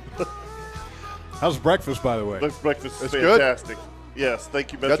 How's breakfast, by the way? Breakfast is It's good. fantastic. Yes,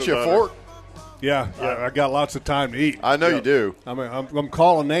 thank you, Metro Got you a Diner. fork? Yeah, I got lots of time to eat. I know you do. I mean, I'm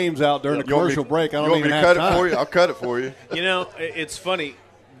calling names out during the You want me- commercial break. I don't you want even me to have cut time. it for you? I'll cut it for you. You know, it's funny.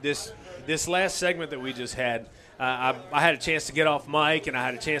 This last segment that we just had, I had a chance to get off mic, and I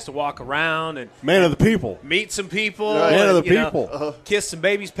had a chance to walk around and Man of the people. meet some people. Man of the you know, people. kiss some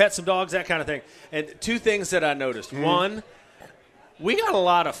babies, pet some dogs, that kind of thing. And two things that I noticed. One, we got a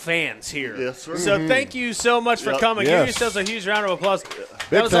lot of fans here. Yes, sir. So thank you so much for Yep. coming. Yes. Give yourselves a huge round of applause.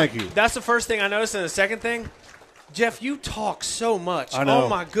 Big thank you. That's the first thing I noticed. And the second thing, Jeff, you talk so much. I know. Oh,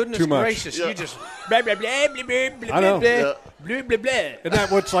 my goodness Too much. gracious. Yeah. You just blah, blah, blah, blah, blah, blah, I know. blah, Yeah. blah, blah, blah. Isn't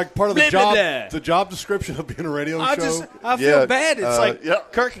that what's like part of the Blah, blah, job? blah. The job description of being a radio I show. feel Yeah, bad. It's like yeah.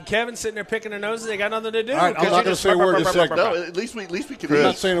 Kirk and Kevin sitting there picking their noses. They got nothing to do. All right, I'm 'cause not you gonna just say a word this segment. No, at least we can Chris. I'm hear.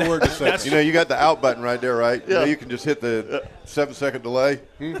 not saying a word to say. You know, you got the out button right there, right? You Yeah. know, you can just hit the 7-second delay.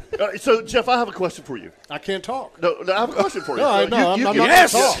 So, Jeff, I have a question for you. I can't talk. No, I have a question for you. No, I know. I'm not can- gonna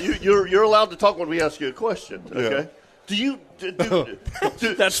talk. You're allowed to talk when we ask you a question. Okay. Do you? That's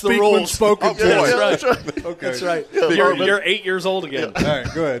the Speak when rules. spoken Oh, to. boy. that's right. Okay. That's right. Yeah, Marvin. You're 8 years old again. All right,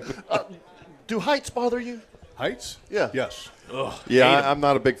 go ahead. Do heights bother you? Heights? Yeah. Yes. Yeah, Hate 'em. I'm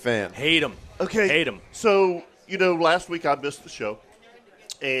not a big fan. Hate them. Okay. Hate 'em. So, last week I missed the show,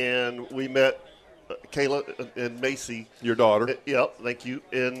 and we met Kayla and Macy. Your daughter. Yep, thank you.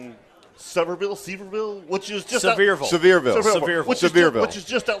 In Severville, which is just Sevierville. Sevierville. Sevierville. which is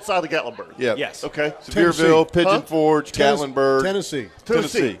just outside of Gatlinburg. Yeah. Yes. Okay. Sevierville, Tennessee. Pigeon Forge, Gatlinburg. Tennessee.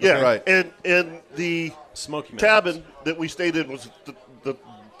 Tennessee. Yeah. Okay. Right. And the Smoky Mountains. cabin that we stayed in was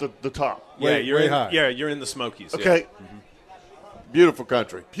the top. Yeah, Way- you're way in, high. yeah, you're in the Smokies. yeah. Okay. Beautiful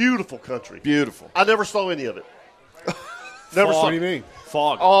country. Beautiful country. Beautiful. I never saw any of it. Never saw. What do you mean?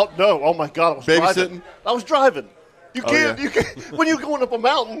 Fog. Oh no! Oh my God! I was Babysitting? driving. I was driving. You can't. yeah. You can't. When you're going up a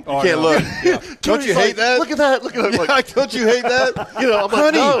mountain, Oh, I Can't know. look. Don't you He's hate like, that? Look at that! Look at that! Like, Don't you hate that? I'm like,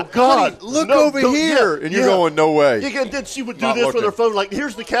 Honey, oh God! honey, look No, over don't- here. yeah, And you're yeah. going, no way. Yeah, and then she would do Not this with looking. her phone. Like,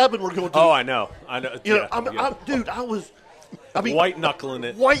 here's the cabin we're going to. Oh, I know. Yeah, Dude, I was. I mean, white knuckling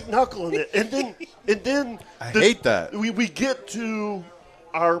it. white knuckling it, and then I hate that. We get to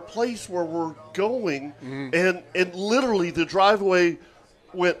our place where we're going, Mm-hmm. and literally the driveway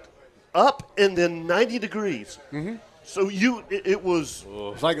went up and then 90 degrees. Mm-hmm. So it was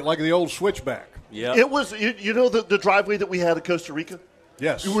It's like the old switchback. Yeah. it was the driveway that we had in Costa Rica.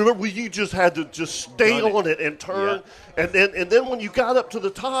 Yes. You remember you just had to just stay Run it. on it and turn, and then when you got up to the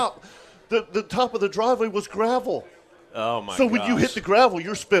top of the driveway was gravel. Oh my. So when you hit the gravel,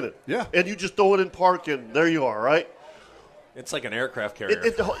 you're spinning. Yeah. And you just throw it in park, and there you are, right? it's like an aircraft carrier.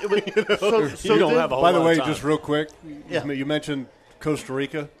 So you don't then- have a whole By the lot way, of time. just real quick, Yeah. you mentioned Costa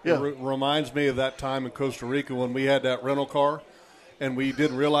Rica. Yeah. It reminds me of that time in Costa Rica when we had that rental car, and we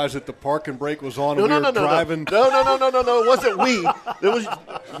didn't realize that the parking brake was on, and we were driving. No. It wasn't we. It was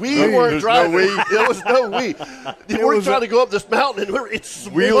we weren't There's driving. no we. There was no we. We're was trying a- to go up this mountain, and it's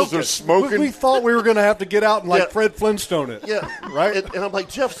smoking. Wheels are smoking. We thought we were going to have to get out and like Yeah. Fred Flintstone it. Yeah, Right? And I'm like,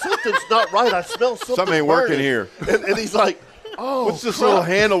 Jeff, something's not right. I smell something. Something ain't working burning. here. And he's like, oh, What's this crap. little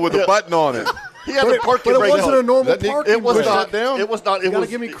handle with Yeah. a button on it? He had But the it, parking but it brake wasn't on. a normal That- parking It was brake. not. down? It was not. It You got to was.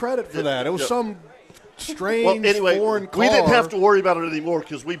 give me credit for that. It was yeah. some strange Well, anyway, foreign car. we didn't have to worry about it anymore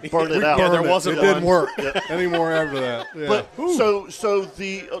because we burned it out. Yeah, there Burned it. wasn't It didn't one. work anymore after that. Yeah. But so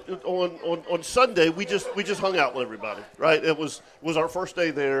the on Sunday we just hung out with everybody, right? It was our first day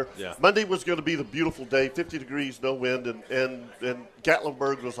there. Yeah. Monday was going to be the beautiful day, 50 degrees, no wind, and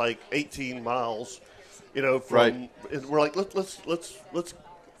Gatlinburg was like 18 miles, from. Right. And we're like, let's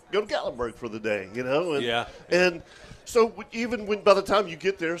go to Gatlinburg for the day, And, Yeah. And so even when by the time you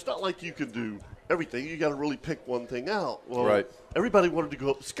get there, it's not like you can do everything. You got to really pick one thing out. Well, Right. Everybody wanted to go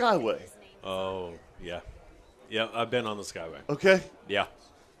up the Skyway. Oh yeah. Yeah, I've been on the Skyway. Okay. Yeah.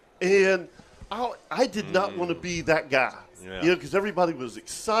 And I did not want to be that guy, Yeah. because everybody was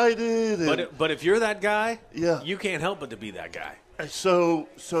excited. And But if you're that guy, Yeah. you can't help but to be that guy. so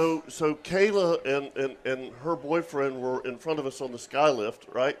Kayla and her boyfriend were in front of us on the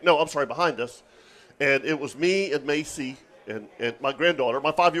skylift, right? No, I'm sorry, behind us. And it was me and Macy and my granddaughter,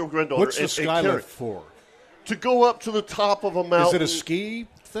 my 5-year-old granddaughter. What's the and Carrie, skylift for? to go up to the top of a Is mountain. it a ski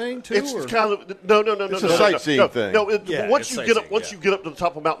thing too? It's or? kind of no. It's a sightseeing thing. No, Yeah, once it's you get up, sightseeing, once yeah. you get up to the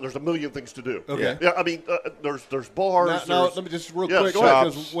top of a mountain, there's a million things to do. Okay. Yeah, I mean, there's bars. Now, there's- let me just real Yeah, quick go ahead.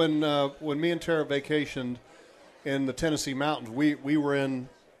 because when me and Tara vacationed in the Tennessee mountains, we were in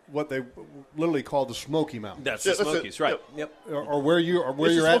what they literally call the Smoky Mountains, That's Yeah, the that's it. Smokies, right? Yep. or where you or where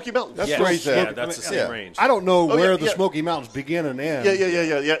It's the you're at. Smoky Mountains. That's Yes. where he's Yeah, at. that's the same Yeah. range. I don't know Oh, where yeah, the yeah. Smoky Mountains begin and end.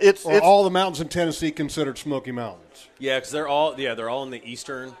 Yeah. It's Or all the mountains in Tennessee considered Smoky Mountains. Yeah, because they're all in the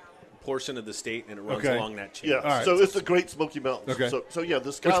eastern portion of the state, and it runs Okay. along that chain. yeah. All right. So it's the Great Smoky Mountains. Okay. So yeah, the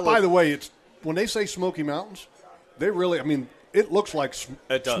Which, skylift. by the way, it's when they say Smoky Mountains, they really, I mean, it looks like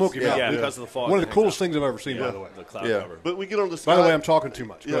It does. Smoky Mountains. Yeah, because of the fog. One of that the hangs coolest out. things I've ever seen, by the way. The cloud Yeah. cover. But we get on the sky. By the way, I'm talking too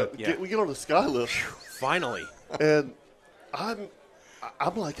much. Go Yeah, ahead. Yeah. we get on the sky lift, Finally. and I'm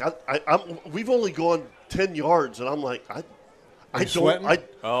like, we've only gone 10 yards, and I'm like, I don't, sweating?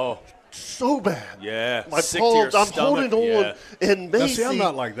 Oh, so bad. yeah. My Sick to your palms, I'm stomach. holding on, Yeah. and Now, Macy. see, I'm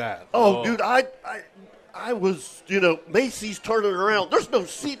not like that. Oh, dude, I was, Macy's turning around. There's no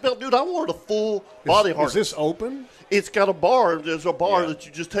seatbelt, dude. I wanted a full body harness. Is this open? It's got a bar. There's a bar Yeah. that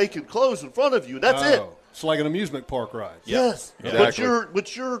you just take and close in front of you. That's it. Oh, it's like an amusement park ride. Yes, Exactly.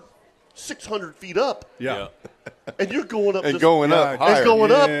 but you're 600 feet up, Yeah. and you're going up And this, going up Yeah, higher. and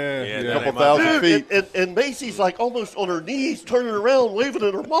going up. Yeah, Yeah, yeah. that couple ain't my thousand Dude, feet. and Macy's like almost on her knees, turning around, waving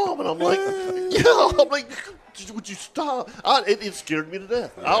at her mom, and I'm like, I'm like, would you stop? It scared me to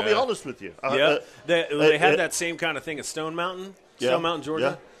death. I'll be Yeah. honest with you. Yeah, they have uh, that same kind of thing at Stone Mountain, Yeah, Stone Mountain,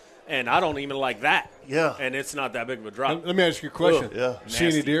 Georgia, and I don't even like that. Yeah. and it's not that big of a drop. Let me ask you a question. Ugh, yeah. See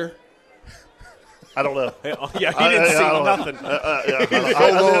any Nasty. deer? I don't know. Yeah, he didn't see I don't know. nothing.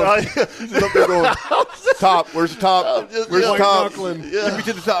 He's up there going, top. Where's the top? Where's the top? knuckling. Get me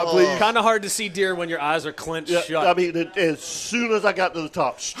to the top, please. Kind of hard to see deer when your eyes are clenched Yeah, shut. I mean, as soon as I got to the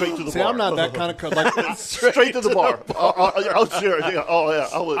top, straight to the See, bar. I'm not that kind of like. straight to the bar. Oh, sure. Yeah. Oh, yeah.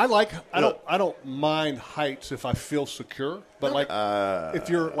 I would. I don't mind heights if I feel secure, but like if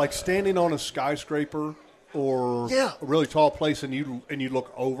you're like standing on a skyscraper or Yeah. a really tall place and you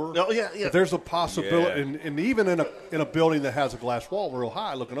look over. No, yeah. If there's a possibility, Yeah. and even in a building that has a glass wall real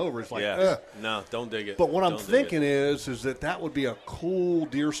high, looking over, it's like, yeah, no, don't dig it. But what I'm Don't dig thinking it. is that would be a cool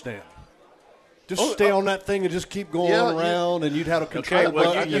deer stand. Just stay on that thing and just keep going Yeah, around, and you'd have a control Okay,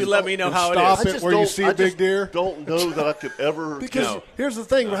 well, button you and- let me know and how it stop is. it where you see a big deer. Don't know that I could ever. Because No. here's the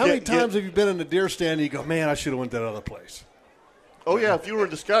thing: how many Yeah, times have you been in a deer stand and you go, "Man, I should have went that other place." Oh yeah, if you were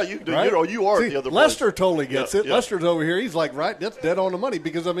in the sky, you do. Right? You are See, at the other. Lester place. totally gets Yeah, it. yeah. Lester's over here. He's like, right, that's dead on the money.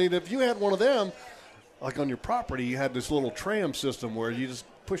 Because, I mean, if you had one of them, like on your property, you had this little tram system where you just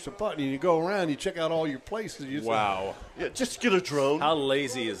push the button and you go around, you check out all your places. You just Wow, Yeah, just get a drone. how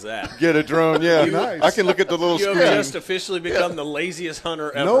lazy is that? Get a drone, yeah. Nice. I can look at the little You have screen. just officially become the laziest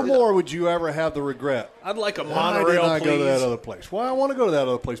hunter ever. No more would you ever have the regret. I'd like a Why monorail, didn't I please. go to that other place? Well, I want to go to that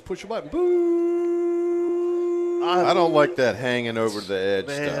other place. Push a button. Boo. I don't like that hanging over the edge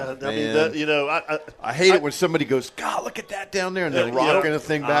Man, stuff. I mean, man. that, you know, I hate it when somebody goes, God, look at that down there, and they're Yeah, rocking yeah. the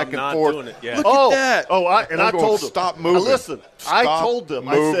thing back I'm and not forth. doing it, yeah. Look oh, at that. Oh, I I'm told going, them. stop moving. Listen, I Stop told them.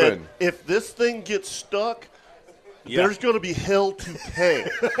 I said, moving. if this thing gets stuck, Yeah. there's going to be hell to pay.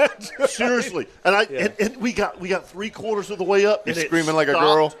 Seriously, and we got 3/4 of the way up. You're and it screaming like a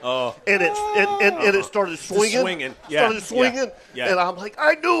stopped, girl. Oh. and it started swinging. swinging, yeah, Started swinging, yeah. and I'm like,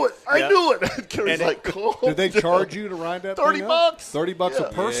 I knew it. I Yeah. knew it. And Carrie's And like, calm Did they down. charge you to ride that 30 thing bucks. $30 Yeah.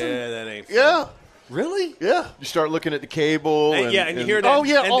 a person? Yeah, that ain't fun. Yeah, Really? yeah. You start looking at the cable. And, And, you hear that. Oh,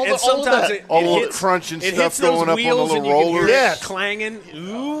 yeah, and, all and the- all of sometimes that. it, All it of the hits, crunch and it stuff hits those going up on the wheels little and you can hear rollers. it Yes. clanging.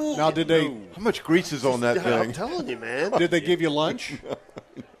 Ooh. Now, did they How much grease is on that Yeah, I'm thing? telling you, man. did they give you lunch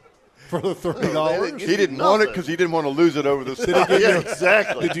for the $30? He didn't want it because he didn't want to lose it over the side. Yeah,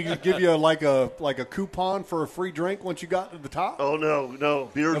 exactly. Did you give you like a coupon for a free drink once you got to the top? Oh no,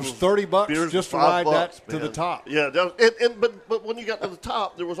 beer It was $30 just to ride that to the top. Yeah, but when you got to the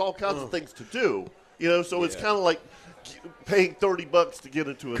top, there was all kinds of things to do. You know, so it's kind of like paying $30 to get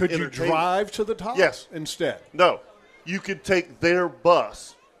into an Could you entertainment. drive to the top? Yes. Instead, No, you could take their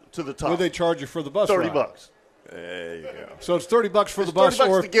bus to the top. what do they charge you for the bus? $30. ride? There you go. So it's $30 for the It's bus, $30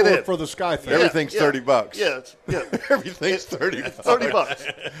 or to get in. for the sky thing. Everything's $30. Yeah, yeah. Everything's $30. $30.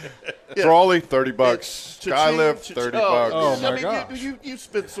 Yeah. Trolley, $30. Cha-ching, Skylift, cha-ching. $30. Oh, my I mean, gosh. you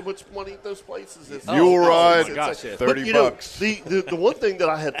spend so much money at those places. It's- Mule ride, it's gosh, yeah. But, $30. you know, the one thing that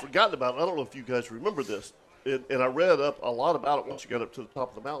I had forgotten about, I don't know if you guys remember this, and I read up a lot about it once you got up to the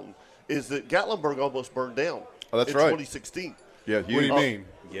top of the mountain, is that Gatlinburg almost burned down. Oh, that's in right. 2016. Yeah, What do you mean?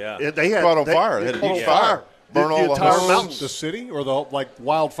 Yeah. And they had Caught on they- fire. They They had a caught on huge fire. fire. Burn all the entire homes. mountain. The city or the like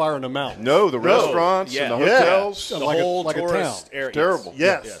wildfire in the mountains? No, the restaurants Yeah. and the Yeah. hotels. The like a- whole like a tourist town. area. Terrible.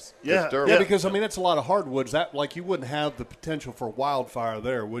 Yes. Yes. Yeah. It's terrible. Yeah, because I mean that's a lot of hardwoods. That like you wouldn't have the potential for wildfire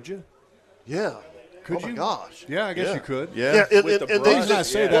there, would you? Yeah. Could oh my you? gosh. Yeah, I guess Yeah. you could. Yeah. Yeah, and, With and, the and The they reason I brush,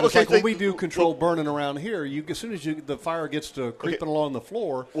 say yeah. that is Okay, like when they- we do controlled burning around here, as soon as the fire gets to creeping along the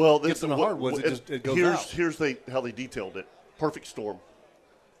floor, Well, gets in the hardwoods, it goes out. Here's how they detailed it. Perfect storm.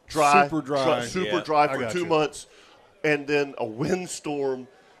 Dry. Super dry. Super Yeah. dry I for got 2 you. months. And then a windstorm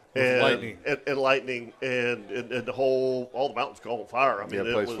and lightning. and lightning and the all the mountains caught on fire. I mean,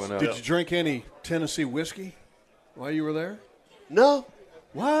 Yeah, it place was. went up. Did you drink any Tennessee whiskey while you were there? No,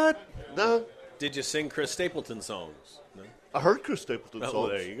 What? no. Did you sing Chris Stapleton songs? No? I heard Chris Stapleton Oh, songs.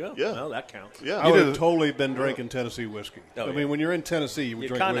 there you go. Yeah. Well, that counts. Yeah. I would have totally been drinking Tennessee whiskey. Oh, I yeah. mean, when you're in Tennessee, you would You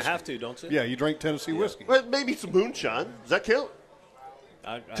drink kind of whiskey. have to, don't you? Yeah, you drink Tennessee whiskey. Well, maybe some moonshine. Does that count?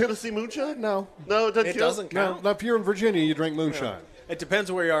 I- Tennessee moonshine? No. No, it doesn't It count. doesn't No, count. now, if you're in Virginia, you drink moonshine. It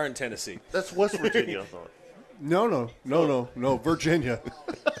depends where you are in Tennessee. That's West Virginia, I thought. No, Virginia.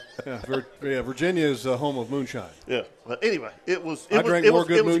 Virginia is the home of moonshine. Yeah. But anyway, it was I drank more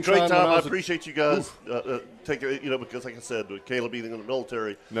good it was a great moonshine when time. I I was a- appreciate you guys taking it, because like I said, with Caleb being in the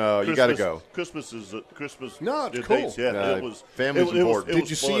military. No, you gotta go. Christmas is Christmas. No, it's dates, cool. Yeah, No, it was. family's it was- important. it Did was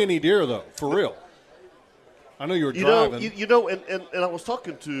you fun. see any deer, though, for real? I know you were You know, driving. and I was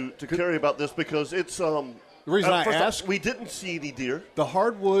talking to Kerry about this because it's the reason I first off, asked, we didn't see any deer. the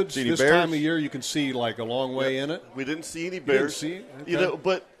hardwoods See any this bears? time of year, you can see like a long way in it. We didn't see any didn't bears. see it? You Okay. know,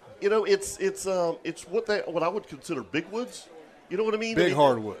 but it's what I would consider big woods. You know what I mean? Big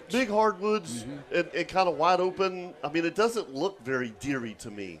hardwoods. Big hardwoods and kind of wide open. I mean, it doesn't look very deery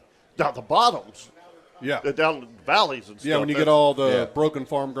to me. Now the bottoms, Yeah. down the valleys and stuff. Yeah, when you get that's- all the Yeah. broken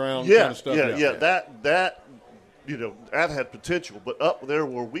farm ground yeah, kind of stuff. yeah, that had potential. But up there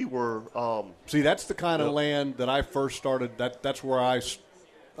where we were, See, that's the kind of Yep. land that I first started. That's where I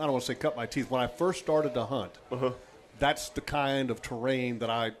don't want to say cut my teeth. When I first started to hunt, that's the kind of terrain that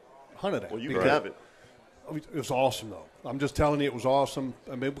I hunted at. well, you because- can have it. I mean, it was awesome, though. I'm just telling you, it was awesome.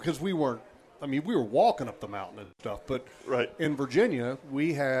 I mean, because we were walking up the mountain and stuff. But Right. in Virginia,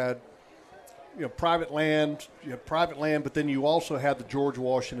 we had private land. You had private land, but then you also had the George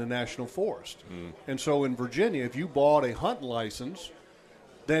Washington National Forest. And so in Virginia, if you bought a hunting license,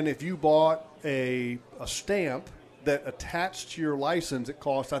 then if you bought a stamp that attached to your license, it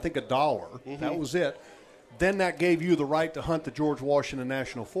cost, I think, $1. That was it. Then that gave you the right to hunt the George Washington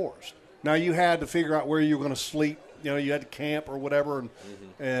National Forest. Now you had to figure out where you were going to sleep. You had to camp or whatever,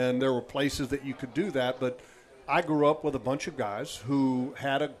 and there were places that you could do that. But I grew up with a bunch of guys who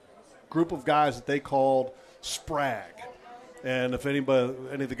had a group of guys that they called Sprag. And if any of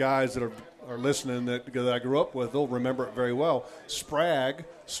the guys that are listening that I grew up with, they'll remember it very well. Sprag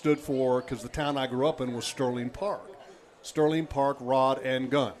stood for, because the town I grew up in was Sterling Park. Sterling Park Rod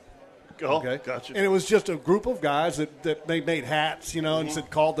and Gun. Oh, Okay, gotcha. And it was just a group of guys that they made hats, and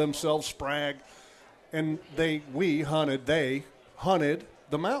called themselves Sprag. And they hunted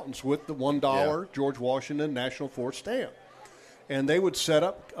the mountains with the $1 George Washington National Forest stamp. And they would set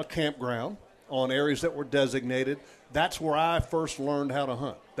up a campground on areas that were designated. That's where I first learned how to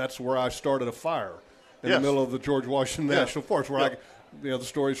hunt. That's where I started a fire in the Yes. middle of the George Washington Yeah. National Forest, where Yeah. the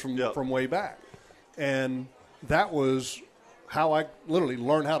stories from Yeah. from way back. And that was how I literally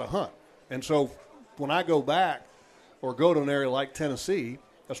learned how to hunt. And so when I go back or go to an area like Tennessee,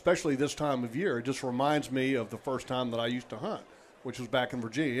 especially this time of year, it just reminds me of the first time that I used to hunt, which was back in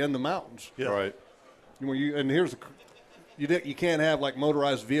Virginia in the mountains. Yeah. Right. And here's you can't have like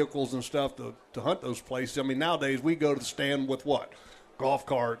motorized vehicles and stuff to hunt those places. I mean, nowadays we go to the stand with what? Golf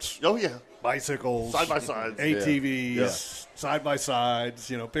carts, Oh yeah, bicycles, Side-by-sides. ATVs, Yeah. side by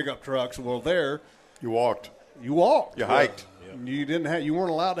sides, pickup trucks. Well, there You walked. you walked, You hiked. You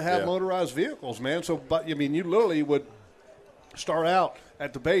weren't allowed to have Yeah. motorized vehicles, man. So, but you literally would start out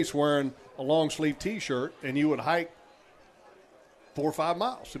at the base wearing a long sleeve T-shirt, and you would hike 4 or 5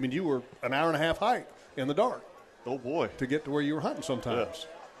 miles. I mean, you were an hour and a half hike in the dark Oh boy. to get to where you were hunting sometimes.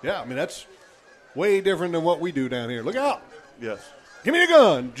 Yeah, I mean, that's way different than what we do down here. Look out. Yes. Give me the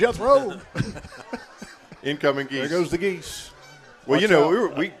gun, Jethro. Incoming geese. There goes the geese. Well, Watch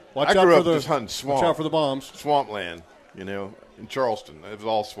out. Watch I out grew for up the- just hunting swamp. Watch out for the bombs. Swampland, in Charleston. It was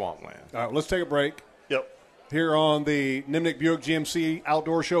all swampland. All right, let's take a break. Yep. Here on the Nimnik Buick GMC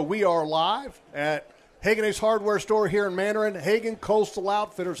Outdoor Show. We are live at Hagan Ace Hardware Store here in Mandarin, Hagan Coastal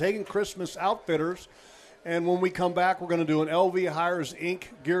Outfitters, Hagan Christmas Outfitters. And when we come back, we're going to do an LV Hires Inc.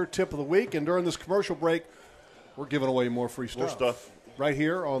 Gear Tip of the Week. And during this commercial break, we're giving away more free stuff. More stuff. Right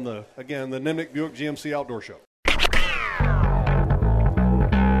here on the Nimnik Buick GMC Outdoor Show.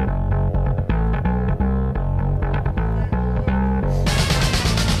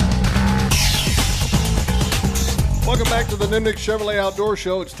 Welcome back to the Nimnik Chevrolet Outdoor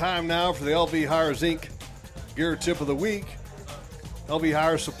Show. It's time now for the LV Hires Inc. Gear Tip of the Week. LV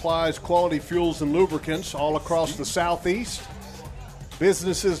Hires supplies quality fuels and lubricants all across the Southeast.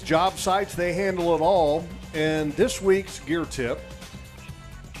 Businesses, job sites, they handle it all. And this week's gear tip,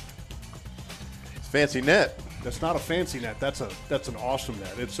 Fancy net. that's not a fancy net. That's an awesome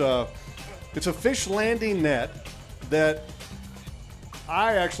net. It's a fish landing net that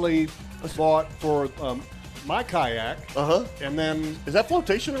I actually bought for my kayak. Uh huh. And then Is that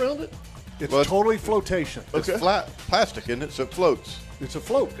flotation around it? It's Well, totally flotation. It's flat plastic, isn't it? So it floats. It's a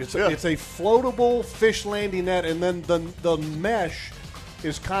float. It's Yeah. a floatable fish landing net, and then the mesh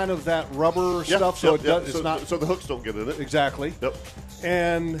is kind of that rubber stuff, so it does, it's not so the hooks don't get in it. exactly. Yep.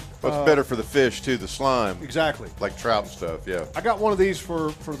 And Well, it's better for the fish too. The slime, exactly. like trout and stuff. Yeah. I got one of these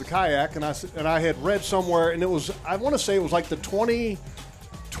for the kayak, and I had read somewhere, and it was, I want to say it was like the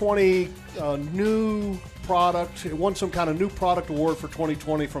 2020 new product. It won some kind of new product award for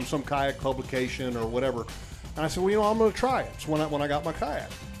 2020 from some kayak publication or whatever. And I said, well, I'm going to try it. So when I got my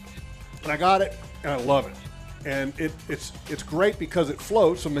kayak, and I got it, and I love it. And it's great because it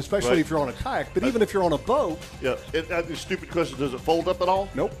floats, especially Right. if you're on a kayak. But even if you're on a boat, Yeah. A stupid question: does it fold up at all?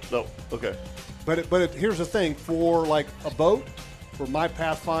 Nope. No. Okay. but here's the thing: for like a boat, for my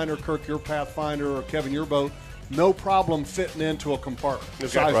Pathfinder, Kirk, your Pathfinder, or Kevin, your boat, no problem fitting into a compartment Okay.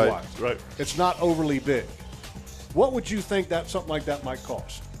 size-wise. Right. It's not overly big. What would you think that something like that might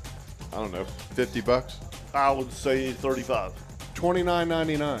cost? I don't know. $50. I would say 35.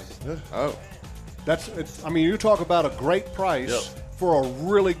 $29.99. Oh. I mean, you talk about a great price Yep. for a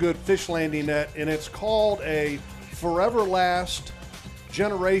really good fish landing net, and it's called a Forever Last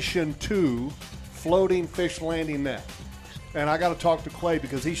Generation 2 floating fish landing net. And I got to talk to Clay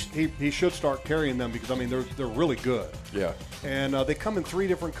because he should start carrying them because, I mean, they're really good. Yeah. And they come in 3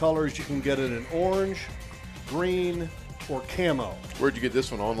 different colors. You can get it in orange, green, or camo. Where'd you get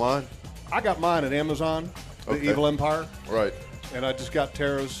this one online? I got mine at Amazon, the Okay. Evil Empire. Right. And I just got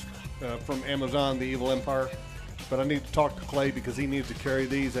Tara's from Amazon, the Evil Empire. But I need to talk to Clay because he needs to carry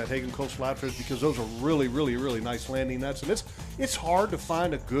these at Hagan Coastal Outfitters because those are really, really, really nice landing nets. And it's hard to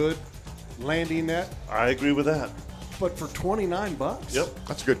find a good landing net, I agree with that. but for $29, Yep.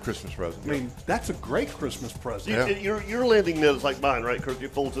 That's a good Christmas present. I mean, that's a great Christmas present. Yeah. Your landing net is like mine, right, Kirk?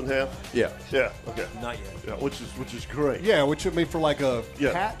 It folds in half. Yeah. Yeah. Okay. Not yet. Yeah, which is great. Yeah, which would be for like a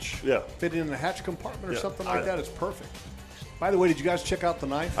Yeah. hatch, Yeah. fit in a hatch compartment or Yeah. something like that. It's perfect. By the way, did you guys check out the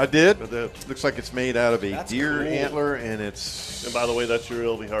knife? I did. I did. Looks like it's made out of a That's deer cool. antler, and it's. And by the way, that's your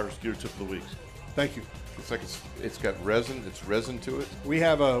LV Harvest Gear Tip of the Week. Thank you. Looks like it's got resin. It's resin to it. We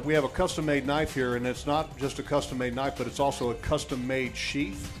have a custom made knife here, and it's not just a custom made knife, but it's also a custom made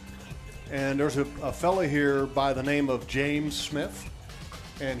sheath. And there's a fella here by the name of James Smith,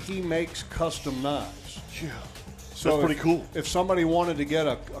 and he makes custom knives. Yeah. So That's pretty cool. If somebody wanted to get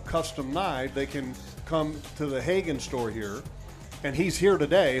a custom knife, they can come to the Hagan store here, and he's here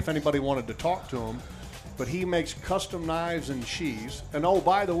today. If anybody wanted to talk to him, but he makes custom knives and sheaths. And oh,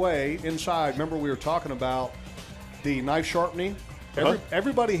 by the way, inside, remember we were talking about the knife sharpening.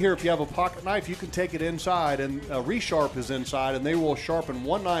 Everybody here, if you have a pocket knife, you can take it inside, and Resharp is inside, and they will sharpen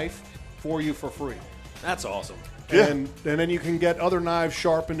one knife for you for free. That's awesome. Yeah. And then you can get other knives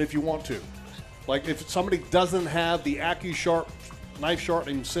sharpened if you want to. Like if somebody doesn't have the AccuSharp knife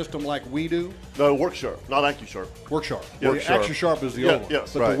sharpening system like we do, No, Work Sharp, not AccuSharp. WorkSharp. Yeah, Well, WorkSharp. AccuSharp is the Yeah, old one.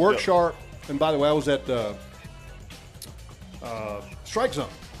 yes, But right, the WorkSharp, and by the way, I was at Strike Zone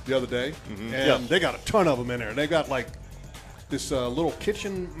the other day, and Yeah. they got a ton of them in there. They got like this little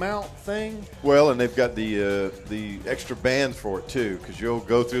kitchen mount thing. Well, and they've got the extra bands for it too, because you'll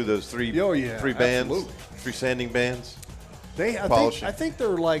go through those three Oh, yeah, three bands, absolutely. 3 sanding bands. I think they're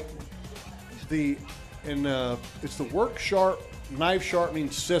like it's the WorkSharp knife sharpening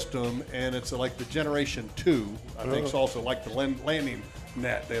system, and it's like the Generation 2. I think it's also like the landing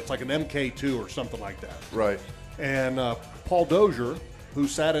net. It's like an MK2 or something like that. Right. And Paul Dozier, who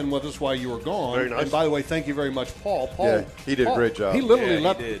sat in with us while you were gone. Very nice. And by the way, thank you very much, Paul. Yeah, he did a great job. He literally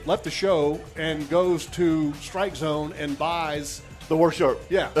Yeah, he did. left the show and goes to Strike Zone and buys. The Work Sharp.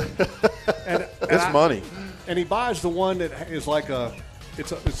 Yeah, and It's money. And he buys the one that is like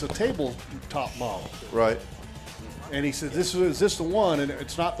it's a tabletop model. Right. And he said, "Is this the one?" And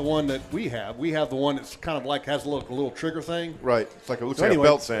it's not the one that we have. We have the one that's kind of like has a little trigger thing. Right. It's like it looks So like anyway, a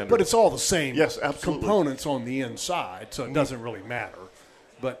belt sander. but it's all the same Yes, absolutely. components on the inside, so it doesn't really matter.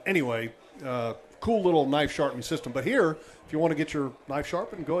 But anyway, cool little knife sharpening system. But here, if you want to get your knife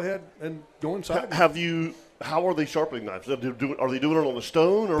sharpened, go ahead and go inside. How are they sharpening knives? Are they doing it on the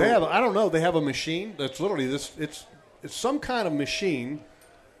stone? Or They have, I don't know, they have a machine that's literally this. It's some kind of machine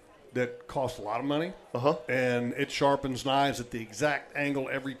that costs a lot of money, and it sharpens knives at the exact angle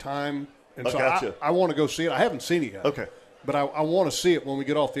every time. And I so gotcha. I want to go see it. I haven't seen it yet. Okay. But I want to see it when we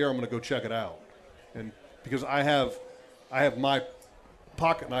get off the air. I'm going to go check it out, and because I have my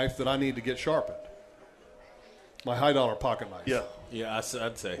pocket knife that I need to get sharpened. My $high pocket knife. Yeah. Yeah,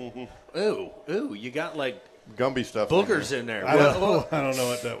 I'd say. Ooh, you got like Gumby stuff. boogers in there. I don't know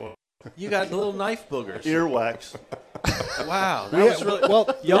what that was. You got little knife boogers. Earwax. Wow, that was really.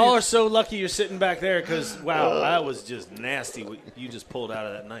 Well, Y'all are so lucky you're sitting back there because wow, that was just nasty. What you just pulled out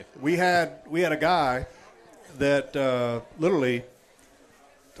of that knife. we had a guy that literally,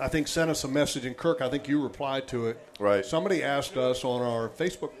 I think, sent us a message, and Kirk, I think you replied to it. Right. Somebody asked us on our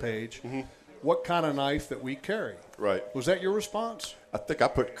Facebook page what kind of knife that we carry. Right. Was that your response? I think I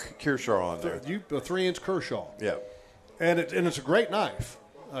put Kershaw on there. A 3-inch Kershaw. Yeah. And it's a great knife.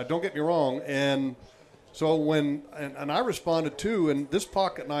 Don't get me wrong. And so when I responded too, and this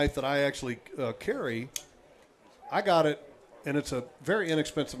pocket knife that I actually carry, I got it, and it's a very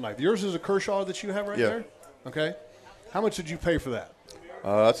inexpensive knife. Yours is a Kershaw that you have right Yeah. there? Okay. How much did you pay for that?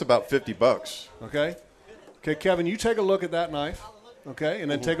 That's about $50. Okay. Okay, Kevin, you take a look at that knife, okay, and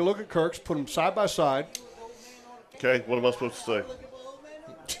then take a look at Kirk's, put them side by side, Okay, what am I supposed to say?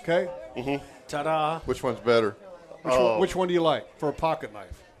 okay? Ta-da! Which one's better? Which one do you like for a pocket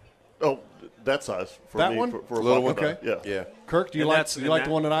knife? Oh, that size. For That me, one? For a Little pocket one? knife. Yeah. Yeah. Kirk, do you And like that's- you and like that-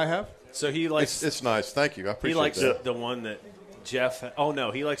 the one that I have? So he likes It's nice. Thank you. I he appreciate likes that. the one that Jeff. Oh no,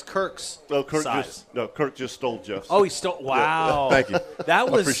 he likes Kirk's No, Kirk size. just stole Jeff's. Oh, he stole. Wow. Thank you. That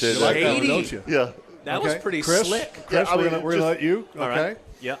was appreciate You that. like that one, shady. don't you? Yeah. That was Okay. pretty Chris, slick. Chris, Yeah, I we're mean, gonna let you. All Okay. right.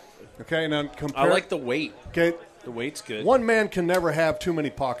 Yeah. Okay, now I compare. like the weight. Okay, The weight's good. one man can never have too many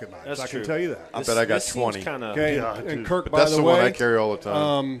pocket knives. That's I true. can tell you that. I bet I got This seems 20. Kinda, Okay, Yeah, and dude. Kirk, But by that's the the way, one I carry all the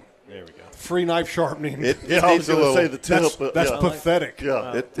time. There we go. free knife sharpening. It Yeah, I was needs a going to little. say the tip, that's but that's yeah. pathetic. Yeah.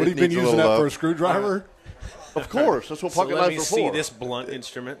 What have you been needs a using little that for a love. screwdriver? Of course. That's what So pocket let me knives are see for. this blunt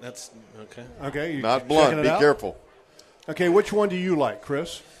instrument. That's okay. Okay, you Not checking blunt. it Be out? careful. Okay, which one do you like,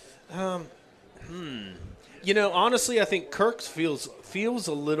 Chris? You know, honestly, I think Kirk's feels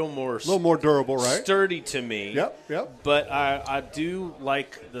a little more A little more durable, right? sturdy to me. Yep. But I do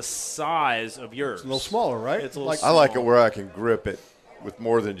like the size of yours. A little smaller, right? It's a little I like it where I can grip it with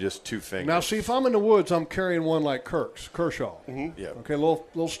more than just 2 fingers. Now, see, if I'm in the woods, I'm carrying one like Kirk's, Kershaw. Yeah. Okay, a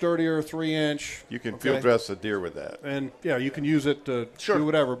little sturdier, 3-inch. You can okay? field dress a deer with that. And, yeah, you can use it to Sure. do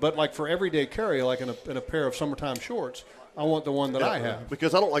whatever. But, like, for everyday carry, like in a pair of summertime shorts, I want the one that I have.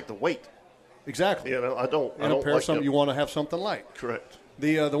 Because I don't like the weight. Exactly. You know, I don't. I In don't a pair like of something them. you want to have something light. Correct.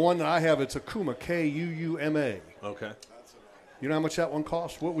 The one that I have, it's a Kuma, Kuuma. Okay. You know how much that one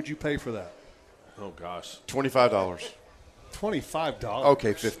costs? What would you pay for that? Oh gosh. $25. $25.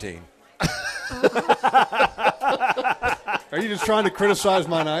 Okay, 15. Are you just trying to criticize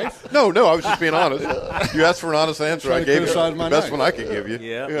my knife? No, I was just being honest. You asked for an honest answer. Trying I to gave you criticize the my best knife. one I could give you.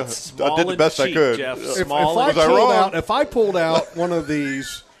 Yeah. I Small did the and best I cheap, could. Jeff. If Small Was and I wrong? If I pulled out one of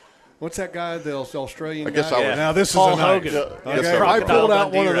these, what's that guy, the Australian I guess guy? I was- Now this Paul is a knife. Hogan. Yeah. Okay, Yes, if I sir. pulled out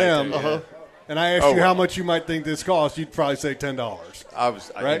Dundee one of right them, there, yeah. and I asked Oh, you how well. much you might think this costs, you'd probably say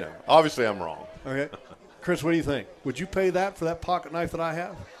 $10. Right? Obviously, I'm wrong. Okay, Chris, what do you think? Would you pay that for that pocket knife that I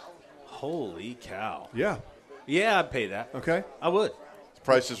have? Holy cow. Yeah. Yeah, I'd pay that. Okay. I would. The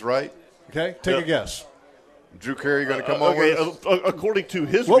price is right. Okay. Take a guess. Drew Carey going to come Okay, over? according to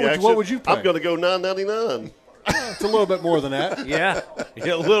his What would- reaction, what would you pay? I'm going to go $9.99. It's a little bit more than that. Yeah.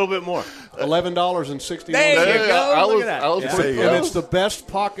 A little bit more. $11.61. There you Yeah, go. I Look was- at that. I was Yeah. pretty And close. it's the best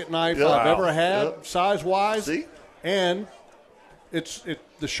pocket knife Yeah. I've Wow. ever had, Yeah. size-wise. See? And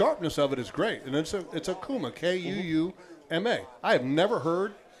the sharpness of it is great. And it's a Kuma, Kuuma. I have never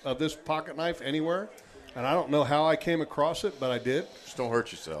heard of this pocket knife anywhere, and I don't know how I came across it, but I did. Just don't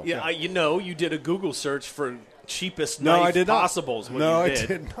hurt yourself. Yeah, you did a Google search for cheapest No, knife I did not. possible. Is what No, you I did.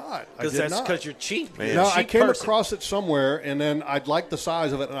 did not. I Because did that's not. because you're cheap. Man. You're No, a I cheap came person. across it somewhere, and then I liked the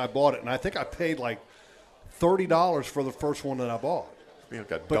size of it, and I bought it. And I think I paid like $30 for the first one that I bought. You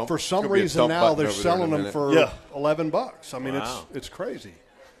got But dump- for some could be a reason dump now button they're over there in a selling them minute. for Yeah. $11. I mean, Wow. it's crazy.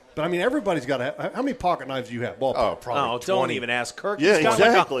 But I mean, everybody's got to have. How many pocket knives do you have? Ballpark. Oh, probably Oh, 20. don't even ask Kirk. Yeah, He's got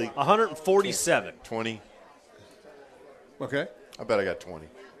exactly. Like 147. 20. Okay. I bet I got 20.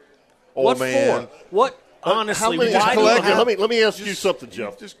 Old What man. for? What? Honestly, how many, why do you collect, have- let me ask you something,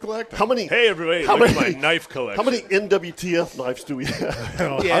 Jeff. Just collect. How many? Hey, everybody, How look at many- my knife collection. How many NWTF knives do we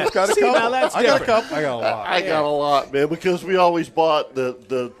have? Yeah. I've got a See, couple. now that's I got a different. couple. I got a lot. I got a lot, man, because we always bought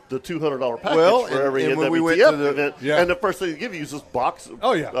the $200 package Well, for every and when NWTF we went to the- event, Yeah. and the first thing they give you is this box.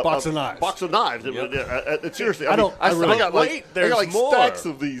 Oh, yeah, box of knives. Box of knives. Seriously, I don't- I really- got Wait, I there's got like more. stacks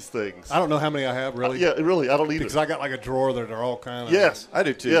of these things. I don't know how many I have really. Yeah, really, I don't either. Because I got like a drawer that are all kind of. Yes, I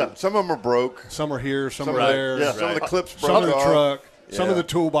do too. Yeah. Some of them are broke. Some are here, some Some are are there. Yeah. Some of the clips broke Some in the off. truck. Some in Yeah. the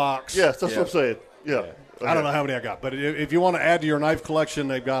toolbox. yes, that's Yeah. what I'm saying. Yeah. I don't know how many I got, but if you want to add to your knife collection,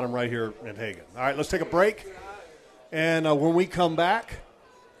 they've got them right here in Hagan. All right, let's take a break. And when we come back,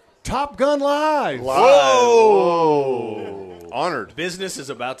 Top Gun Live. Whoa! Honored. Business is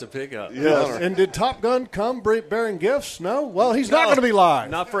about to pick up. Yes. And did Top Gun come bearing gifts? No? Well, he's not going to be live.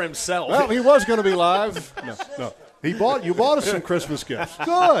 Not for himself. Well, he was going to be live. No. You bought us some Christmas gifts. Good.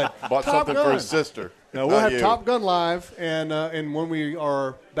 Bought Top something Gun. for his sister. No, we'll Not have you. Top Gun live, and when we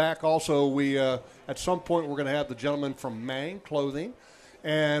are back, also we at some point we're going to have the gentleman from Mang Clothing,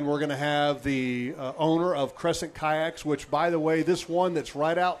 and we're going to have the owner of Crescent Kayaks. Which, by the way, this one that's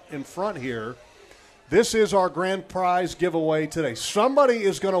right out in front here, this is our grand prize giveaway today. Somebody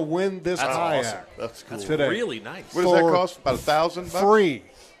is going to win this kayak. awesome. That's cool. Today. Really nice. What does that For cost? About $1,000? Free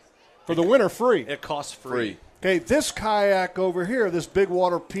for the winner. Free. It costs free. Okay, this kayak over here, this Big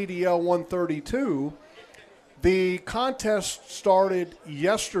Water PDL 132, the contest started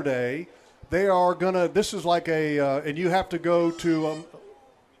yesterday. They are going to, this is like and you have to go to,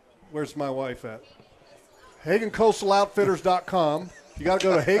 where's my wife at? HaganCoastalOutfitters.com. You got to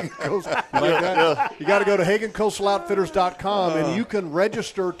go to Hagan Coastal. You got to go to HaganCoastalOutfitters.com, and you can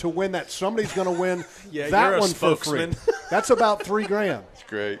register to win that. Somebody's going to win Yeah, that you're a one for free. spokesman. That's about $3,000 It's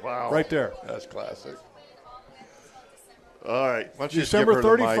great. Wow. right there. That's classic. All right. Why don't you just December give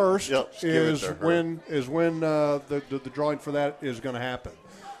her the mic? 31st Yep. Just give it is to her. when the drawing for that is going to happen.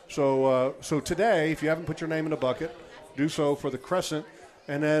 So today, if you haven't put your name in a bucket, do so for the Crescent,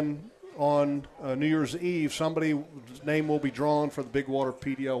 and then on New Year's Eve, somebody's name will be drawn for the Big Water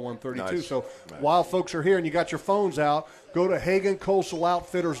PDL 132. Nice. So while folks are here and you got your phones out, go to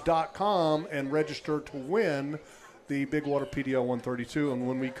HaganCoastalOutfitters.com and register to win the Big Water PDL 132. And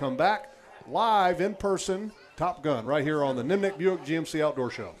when we come back, live in person, Top Gun, right here on the Nimnik Buick GMC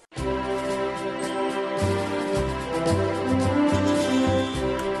Outdoor Show.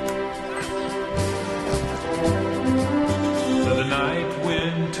 The night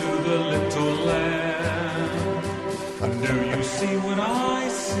wind to the little land. Do you see what I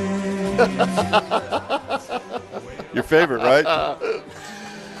see? Your favorite, right?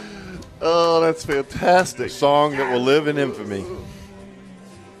 Oh, that's fantastic. Song that will live in infamy.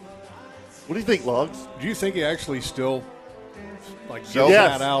 What do you think, Logs? Do you think he actually still gives Sells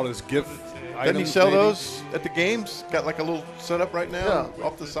Yes. that out as gift Doesn't he items, sell maybe? those at the games? Got like a little setup right now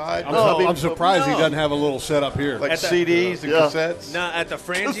off the side? I'm surprised he doesn't have a little setup here. Like At the- CDs and Yeah. cassettes? Now, at the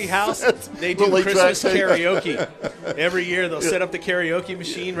Frangie house, they do Little Christmas eight-track tape. karaoke. Every year, they'll set up the karaoke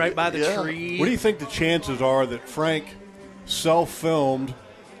machine right by the Yeah. tree. What do you think the chances are that Frank self-filmed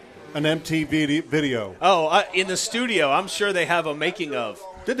an MTV video? Oh, in the studio, I'm sure they have a making of.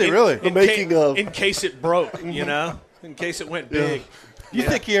 Did they really? The making of. In case it broke, in case it went big. You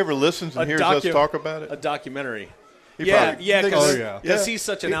think he ever listens and hears us talk about A it? documentary. He Yeah, probably- yeah, thinks- because Oh, yeah. he's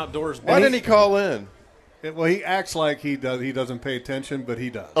such an outdoors Why boy. didn't he call in? Well, he acts like he does. He doesn't pay attention, but he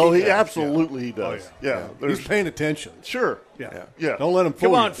does. Oh, he absolutely he does. Oh, yeah. There's, He's paying attention. sure. Yeah. Yeah. Don't let him fool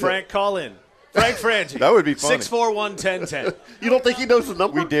Come on, you. Frank, call in. Frank Frangie. That would be funny. 641-1010. You don't think he knows the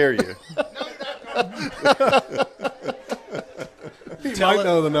number? We dare you. He Tell might it-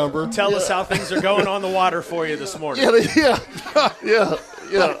 know the number. Tell us how things are going on the water for you this morning. Yeah.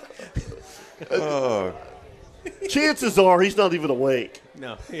 Oh, Chances are he's not even awake.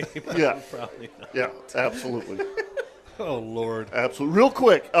 No, Yeah. probably not. Yeah, absolutely. Oh, Lord. Absolutely. Real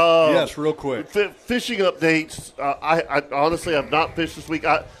quick. Yes, real quick. Fishing updates. I honestly have not fished this week.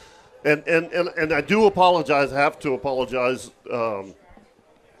 And I do apologize. I have to apologize.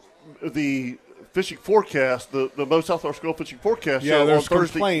 The fishing forecast, the Mo South North School fishing forecast Yeah, show there's on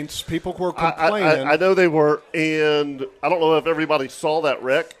Thursday. complaints. People were complaining. I know they were, and I don't know if everybody saw that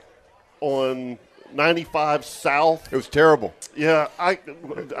wreck on 95 South. it was terrible. Yeah, I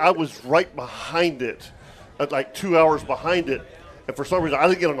was right behind it, like 2 hours behind it, and for some reason I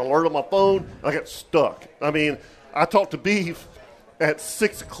didn't get an alert on my phone. I got stuck. I mean, I talked to Beef at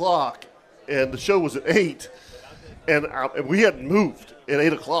 6 o'clock, and the show was at 8, and we hadn't moved at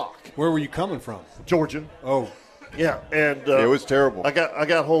 8 o'clock. Where were you coming from? Georgia. Oh, Yeah, and It was terrible. I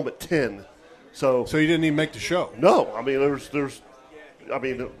got home at 10, so so you didn't even make the show. no. I mean,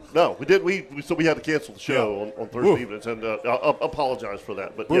 no, we did. We had to cancel the show on Thursday Ooh. evenings, and I apologize for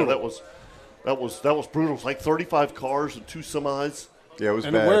that. But Brutal. yeah, that was brutal. It was like 35 cars and 2 semis. Yeah, it was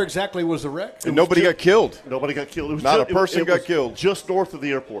And bad. where exactly was the wreck? and nobody got killed. Nobody got killed. It was Not ju- a person it got was killed. Just north of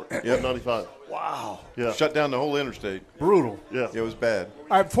the airport, on 95. Wow. Yeah, Shut down the whole interstate. Brutal. yeah. It was bad.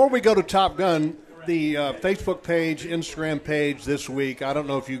 All right, before we go to Top Gun, the Facebook page, Instagram page this week, I don't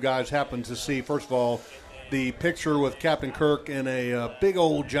know if you guys happen to see, first of all, the picture with Captain Kirk in a big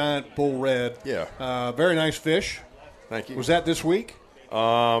old giant bull red. Yeah. Very nice fish. Thank you. Was that this week?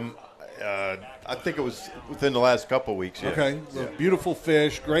 I think it was within the last couple of weeks. Yeah. Okay. Yeah. Beautiful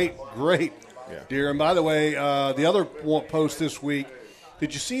fish. Great Yeah. deer. And by the way, the other post this week,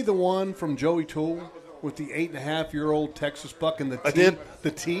 did you see the one from Joey Toole? with the 8.5-year-old Texas buck and the teeth? I did.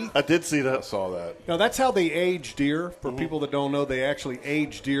 The teeth? I did see I that. saw that. Now, that's how they age deer. Mm-hmm. For people that don't know, they actually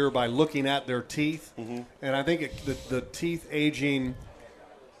age deer by looking at their teeth. Mm-hmm. And I think the teeth aging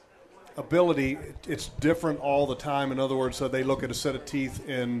ability, it's different all the time. In other words, so they look at a set of teeth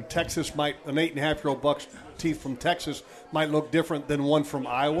in Texas, an 8.5-year-old buck's teeth from Texas might look different than one from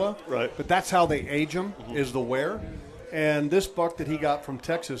Iowa. Right. But that's how they age them, is the wear. And this buck that he got from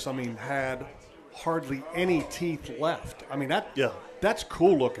Texas, I mean, had hardly any teeth left. I mean, that's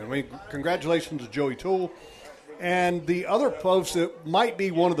cool looking. I mean, congratulations to Joey Toole. And the other post that might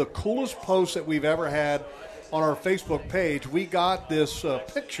be one of the coolest posts that we've ever had on our Facebook page, we got this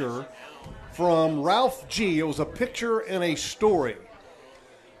picture from Ralph G. It was a picture and a story.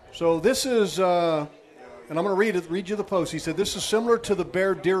 So this is, and I'm going to read you the post. He said, this is similar to the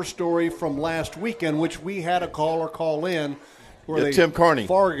bear deer story from last weekend, which we had a caller call in. Where Tim Carney.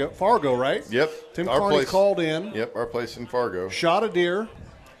 Fargo, right? Yep. Tim Our Carney place. called in. Yep, our place in Fargo. Shot a deer.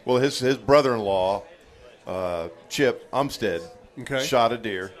 Well, his brother-in-law, Chip Umstead, Okay. shot a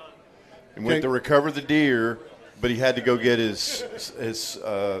deer and went Okay. to recover the deer, but he had to go get his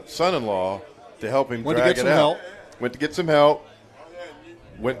son-in-law to help him Went to drag get it some out. help. Went to get some help.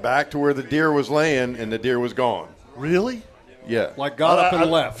 Went back to where the deer was laying, and the deer was gone. Really? Yeah. Like got up and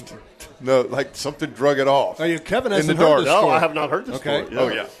left. No, like something drug it off. Now, Kevin in hasn't the heard dark. this No, story. I have not heard this Okay. story. Oh,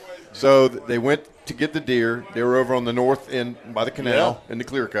 yeah. So they went to get the deer. They were over on the north end by the canal in the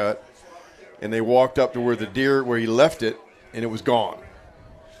clear cut. And they walked up to where he left it, and it was gone.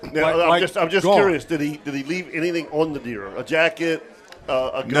 Now, Like I'm just gone. curious. Did he leave anything on the deer? A jacket,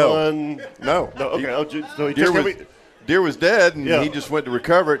 a No. gun? No. No. Okay. So he Deer took was, deer was dead, and Yeah. he just went to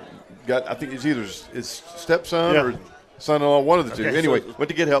recover it. I think it's either his stepson Yeah. or son-in-law, one of the two. Okay, Anyway, so- went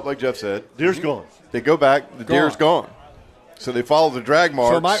to get help, like Jeff said. deer's gone. They go back, the deer's gone. So they follow the drag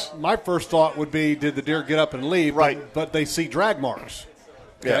marks. So my first thought would be, did the deer get up and leave? Right. But they see drag marks.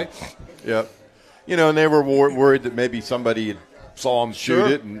 Okay. Yeah. And they were worried that maybe somebody had saw him shoot Sure.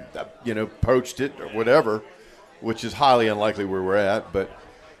 it and, poached it or whatever, which is highly unlikely where we're at. But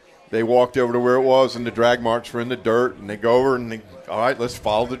they walked over to where it was, and the drag marks were in the dirt, and they go over and all right, let's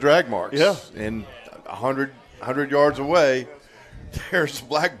follow the drag marks. Yeah. And 100 yards away, there's a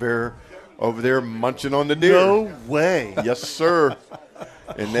black bear over there munching on the deer. No way. Yes, sir.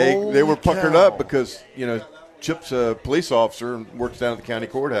 And they were puckered cow. up because, Chip's a police officer and works down at the county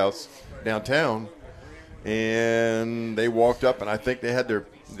courthouse downtown. And they walked up, and I think they had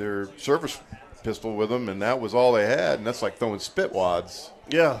their service pistol with them, and that was all they had. And that's like throwing spit wads,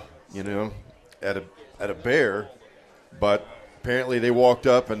 Yeah. at a bear. But apparently they walked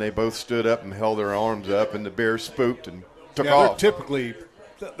up, and they both stood up and held their arms up, and the bear spooked and took Yeah, off. they're typically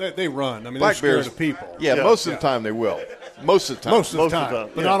they run. I mean, Black they're scared bears of people. Yeah, Yeah. most of the time they will. Most of the time. Most of the Most of time, the time,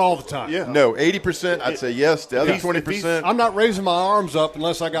 but yeah. not all the time. Yeah. No, 80%, I'd say yes. The other he's- 20%. I'm not raising my arms up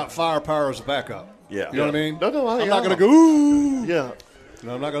unless I got firepower as a backup. Yeah. You know what I mean? No, I'm not going to go, ooh. Yeah.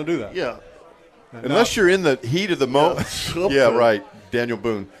 No, I'm not going to do that. Yeah. Unless you're in the heat of the moment. something. Yeah, right. Daniel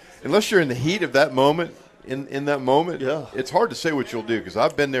Boone. Unless you're in the heat of that moment, in that moment, Yeah. it's hard to say what you'll do because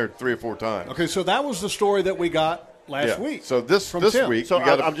I've been there 3 or 4 times. Okay, so that was the story that we got last Yeah. week. So this from this Tim. week, So we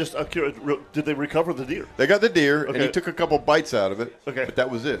got I'm curious. Did they recover the deer? they got the deer, and Okay. he took a couple bites out of it. Okay. But that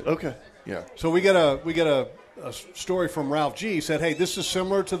was it. Okay. Yeah. So we get a story from Ralph G. He said, hey, this is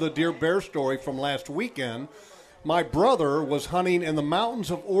similar to the deer bear story from last weekend. My brother was hunting in the mountains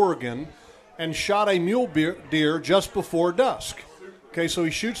of Oregon and shot a mule deer just before dusk. Okay, so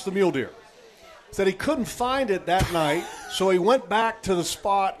he shoots the mule deer. Said he couldn't find it that night, so he went back to the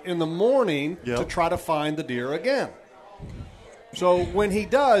spot in the morning Yep. to try to find the deer again. So when he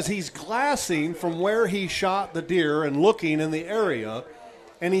does, he's glassing from where he shot the deer and looking in the area,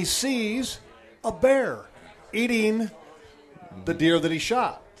 and he sees a bear eating the deer that he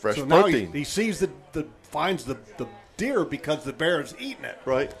shot. Fresh so now protein. he sees finds the deer because the bear is eating it.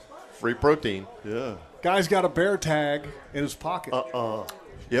 Right. Free protein. Yeah. Guy's got a bear tag in his pocket.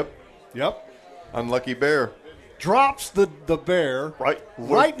 Yep. Yep. Unlucky bear. Drops the bear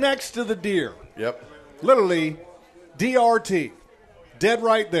Right. next to the deer. Yep. Literally, DRT. Dead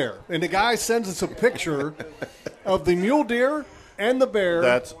right there. And the guy sends us a picture of the mule deer and the bear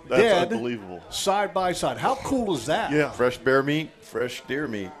That's dead unbelievable. side by side. How cool is that? Yeah. Fresh bear meat, fresh deer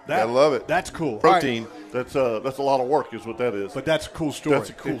meat. That- I love it. That's cool. Protein. All right, That's a lot of work, is what that is. but that's a cool story. That's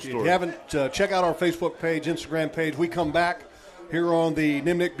a cool If story. you haven't, check out our Facebook page, Instagram page. We come back here on the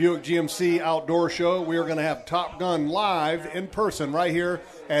Nimnik Buick GMC Outdoor Show. We are going to have Top Gun live in person right here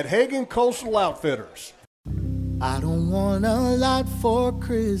at Hagan Coastal Outfitters. I don't want a lot for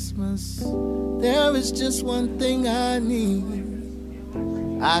Christmas. There is just one thing I need.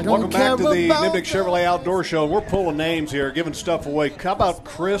 I don't Welcome care back to the about Nimnik Chevrolet Outdoor Show. We're pulling names here, giving stuff away. How about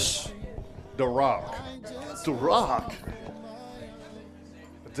Chris DeRock? DeRock.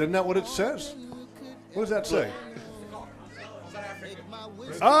 Isn't that what it says? What does that say?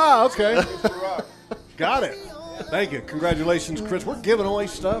 Ah, okay. Got it. Thank you. Congratulations, Chris. We're giving away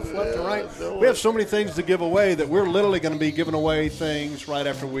stuff left and right. We have so many things to give away that we're literally going to be giving away things right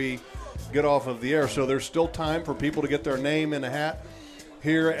after we get off of the air. So there's still time for people to get their name in a hat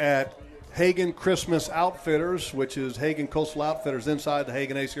here at Hagan Christmas Outfitters, which is Hagan Coastal Outfitters inside the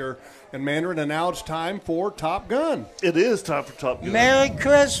Hagan Acer and Mandarin. And now it's time for Top Gun. It is time for Top Gun. Merry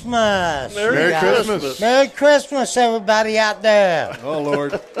Christmas. Merry Christmas. Merry Christmas, everybody out there. Oh,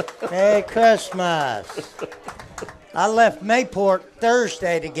 Lord. Merry Christmas. I left Mayport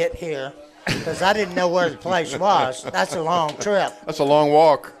Thursday to get here because I didn't know where the place was. That's a long trip. That's a long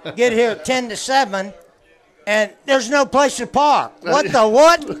walk. Get here at 10 to 7, and there's no place to park. What the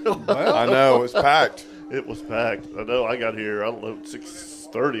what? I know. It was packed. It was packed. I know. I got here, I don't know,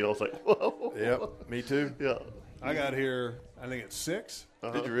 6:30. I was like, whoa. Yep. Me too. Yeah. I got here, I think at 6.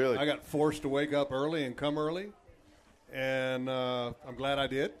 Did you really? I got forced to wake up early and come early, and I'm glad I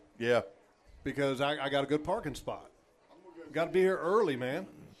did Yeah. because I got a good parking spot. Got to be here early, man.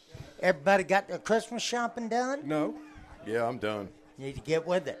 Everybody got their Christmas shopping done? No, Yeah, I'm done. You need to get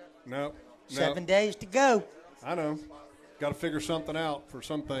with it. no. 7 days to go. I know. Got to figure something out for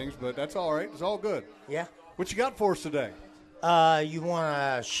some things, but that's all right. It's all good. Yeah. What you got for us today? You want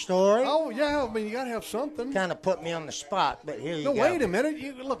a story? Oh, yeah. I mean, you got to have something. Kind of put me on the spot, but here you No, go. wait a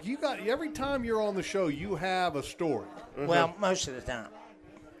minute. Look, you got every time you're on the show, you have a story. Well, most of the time.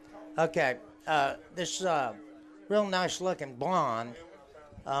 Okay. This real nice-looking blonde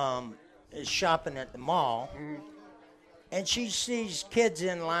is shopping at the mall, and she sees kids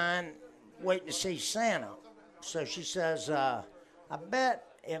in line waiting to see Santa. So she says, I bet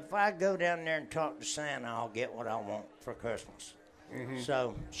if I go down there and talk to Santa, I'll get what I want for Christmas.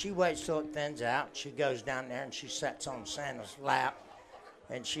 So she waits till it thins out. She goes down there and she sits on Santa's lap,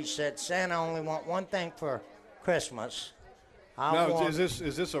 and she said, Santa only want one thing for Christmas. Now, is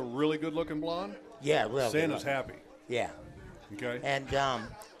this a really good-looking blonde? Yeah, really. Santa's happy. Yeah. Okay. And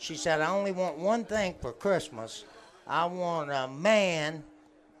she said, I only want one thing for Christmas. I want a man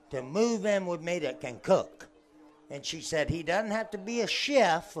to move in with me that can cook. And she said, he doesn't have to be a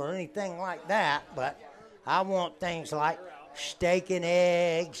chef or anything like that, but I want things like steak and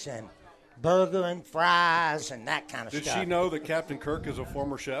eggs and burger and fries and that kind of Did stuff. she know that Captain Kirk is a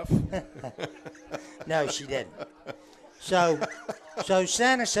former chef? No, she didn't. So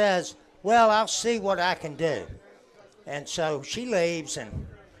Santa says, well, I'll see what I can do. And so she leaves, and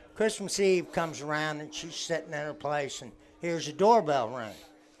Christmas Eve comes around, and she's sitting in her place, and hears a doorbell ring.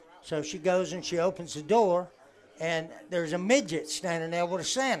 So she goes and she opens the door, and there's a midget standing there with a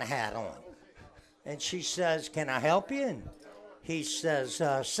Santa hat on. And she says, can I help you? And he says,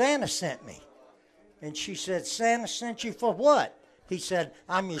 Santa sent me. And she said, Santa sent you for what? He said,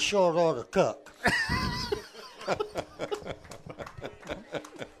 I'm your short order cook.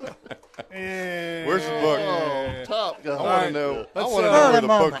 Where's the book? Oh, Top Gun. I want to know. I Let's, want to uh, know where Wait a the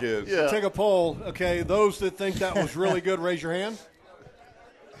moment. book is. Yeah. Take a poll. Okay, those that think that was really good, raise your hand.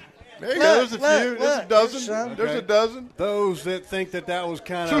 There you go. There's a Look, few. There's a look, dozen. son. There's a Okay. dozen. Those that think that was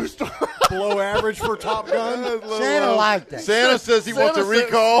kind of below average for Top Gun. Santa liked it. Santa says he wants a Santa said-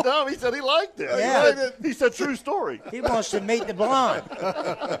 recall. No, he said he liked it. Yeah. He liked it. He said true story. He wants to meet the blonde.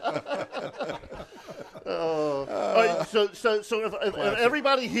 All right, so if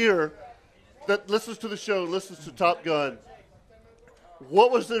everybody here that listens to the show, listens to Top Gun,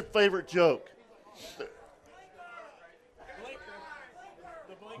 what was their favorite joke?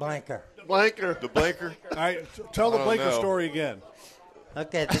 Blanker. Blanker. The blinker. All right, tell the I don't blinker know. story again.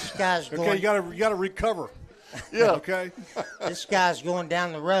 Okay, this guy's going. Okay, you got to recover. Yeah. Okay. This guy's going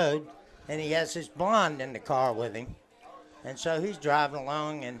down the road, and he has this blonde in the car with him, and so he's driving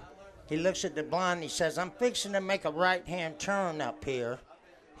along, and he looks at the blonde. And he says, "I'm fixing to make a right-hand turn up here."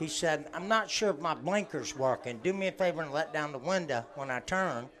 He said, "I'm not sure if my blinker's working. Do me a favor and let down the window when I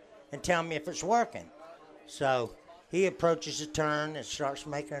turn, and tell me if it's working." So he approaches the turn and starts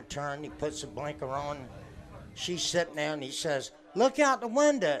making a turn. He puts the blinker on. She's sitting there, and he says, "Look out the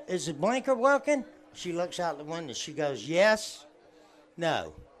window. Is the blinker working?" She looks out the window. She goes, "Yes,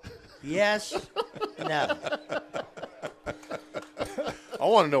 no, yes, no." I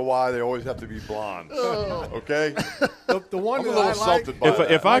want to know why they always have to be blonde. Okay? The one I'm a that little I like. insulted by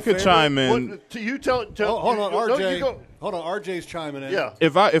that. If I could favorite- chime in, What, to you tell. Oh, hold on, no, RJ. you go. Hold on, RJ's chiming in. Yeah.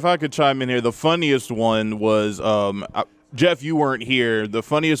 if I could chime in here, the funniest one was Jeff. You weren't here. The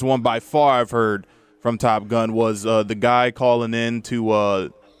funniest one by far I've heard from Top Gun was the guy calling in to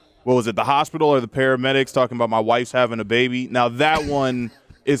what was it, the hospital or the paramedics, talking about my wife's having a baby. Now that one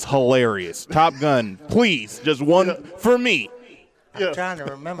is hilarious. Top Gun, please, just one for me. I'm trying to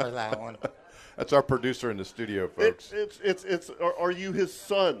remember that one. That's our producer in the studio, folks. Are you his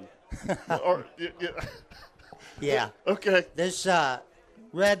son? Yeah. Okay. This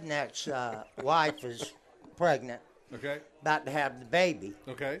redneck's wife is pregnant. Okay. About to have the baby.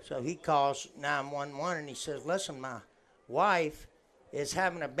 Okay. So he calls 911 and he says, "Listen, my wife is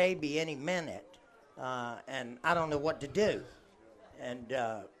having a baby any minute, and I don't know what to do." And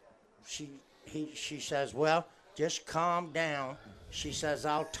she says, "Well, just calm down." She says,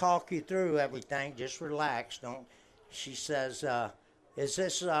 "I'll talk you through everything. Just relax. Don't." She says, "Is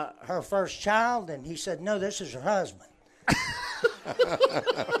this her first child?" And he said, "No, this is her husband."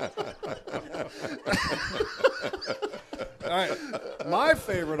 All right. My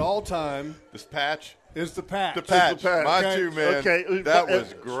favorite all time This patch. is the patch. The patch. patch. Mine Okay. too, man. Okay, That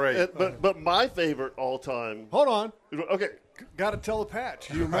was great. But my favorite all time. Hold on. Okay, Got to tell the patch.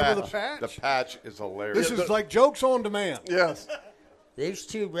 Do you remember the patch? The patch is hilarious. This is like jokes on demand. yes. These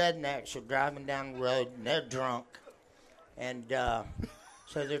two rednecks are driving down the road, and they're drunk. And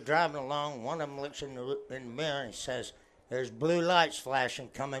so they're driving along. One of them looks in the mirror and says, "There's blue lights flashing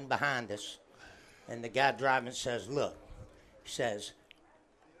coming behind us." And the guy driving says, "Look," he says,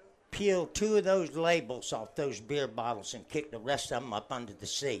 "peel 2 of those labels off those beer bottles and kick the rest of them up under the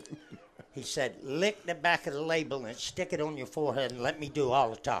seat." He said, "Lick the back of the label and stick it on your forehead and let me do all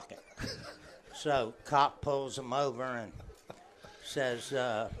the talking." So cop pulls them over and says,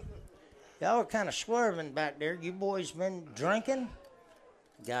 "Y'all are kind of swerving back there. You boys been drinking?"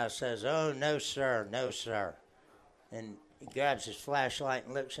 The guy says, "Oh, no, sir, no, sir." And he grabs his flashlight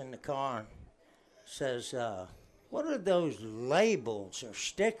and looks in the car and says, "What are those labels or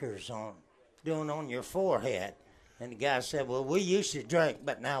stickers doing on your forehead?" And the guy said, "Well, we used to drink,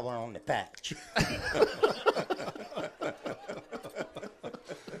 but now we're on the patch."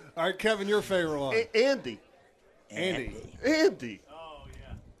 All right, Kevin, your favorite one. Andy. Andy.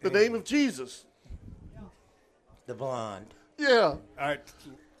 The name of Jesus. The blonde. Yeah. All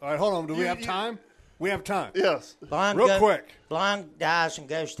right, hold on. Do we have time? We have time. Yes. Blonde Real quick. Blonde dies and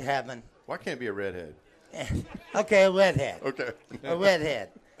goes to heaven. Why can't it be a redhead? Okay, a redhead. Okay. A redhead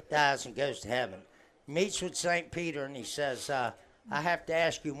dies and goes to heaven. Meets with St. Peter and he says, "I have to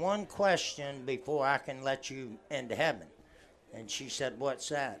ask you one question before I can let you into heaven." And she said, "What's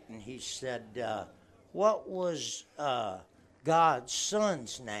that?" And he said, "What was God's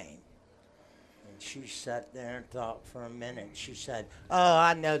son's name?" And she sat there and thought for a minute. She said, "Oh,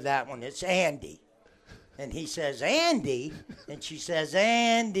 I know that one. It's Andy." And he says, "Andy?" And she says,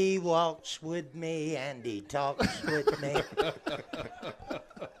 "Andy walks with me, Andy talks with me."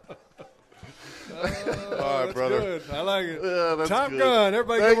 All right, That's brother. good. I like it. Yeah, that's Top good. Gun.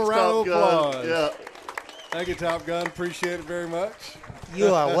 Everybody Thanks, give a round of Top Gun. applause. Yeah. Thank you, Top Gun. Appreciate it very much.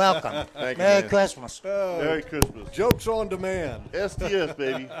 You are welcome. Thank you, Merry man. Christmas. Merry Christmas. Jokes on demand. SDS,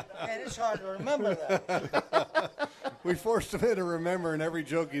 baby. Man, it's hard to remember that. We forced him into remembering every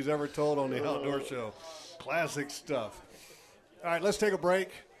joke he's ever told on the Outdoor Show. Classic stuff. All right, let's take a break,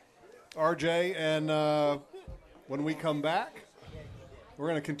 RJ, and when we come back, we're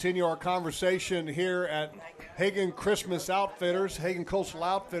going to continue our conversation here at Hagan Christmas Outfitters, Hagan Coastal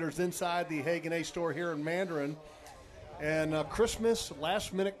Outfitters, inside the Hagan A store here in Mandarin, and Christmas,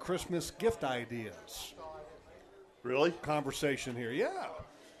 last-minute Christmas gift ideas. Really? Conversation here, yeah.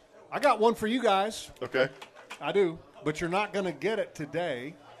 I got one for you guys. Okay. I do, but you're not going to get it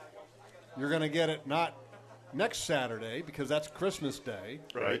today. You're going to get it not next Saturday because that's Christmas Day.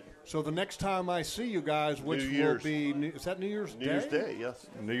 Right. So the next time I see you guys, which will be, is that New Year's Day? New Year's Day, yes.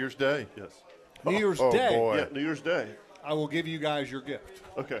 New Year's Day. Yes. New Year's Oh, Day. boy. Yeah, New Year's Day. I will give you guys your gift.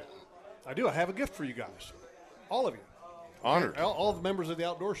 Okay. I do. I have a gift for you guys. All of you. Honored. All the members of the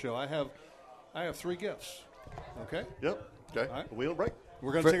Outdoor Show. I have 3 gifts. Okay? Yep. Okay. All right. We don't break.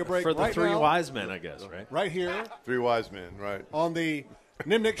 We're going to take a break for the right three now, wise men, I guess, right? right here 3 wise men, right. on the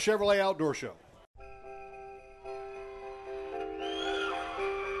Nimnik Chevrolet Outdoor Show.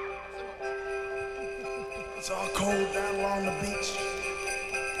 It's all cold down along the beach.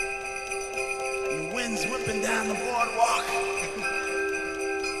 And the wind's whipping down the boardwalk.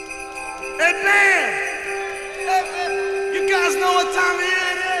 Hey, man! Hey, man! You guys know what time of year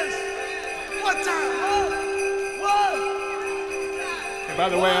it is? What time? What? And by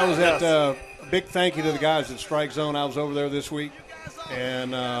the way, I was at a big thank you to the guys at Strike Zone. I was over there this week,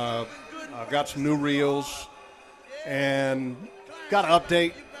 and I've got some new reels and got an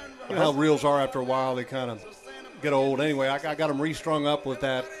update. You know how reels are after a while. They kind of get old. Anyway, I got them restrung up with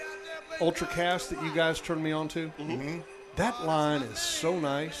that Ultracast that you guys turned me on to. Mm-hmm. That line is so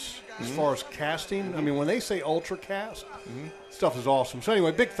nice as far as casting. I mean, when they say Ultracast, stuff is awesome. So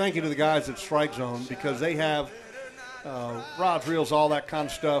anyway, big thank you to the guys at Strike Zone because they have rods, reels, all that kind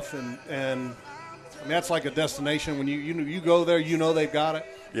of stuff, and I mean that's like a destination. When you go there, you know they've got it.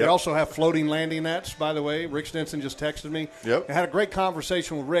 They also have floating landing nets, by the way. Rick Stinson just texted me. Yep. I had a great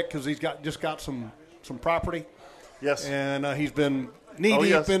conversation with Rick because he's just got some property. Yes. And he's been knee-deep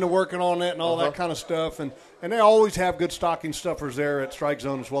yes. into working on that and all that kind of stuff. And they always have good stocking stuffers there at Strike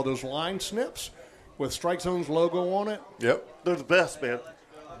Zone as well. Those line snips with Strike Zone's logo on it. Yep. They're the best, man.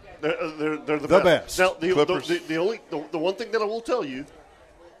 They're the best. Now, the one thing that I will tell you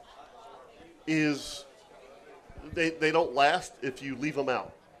is they don't last if you leave them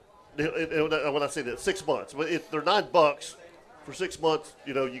out. When I say that, 6 months, but if they're $9 for 6 months,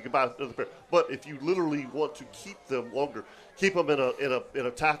 you can buy another pair. But if you literally want to keep them longer, keep them in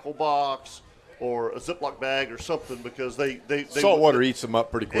a tackle box or a Ziploc bag or something because they saltwater eats them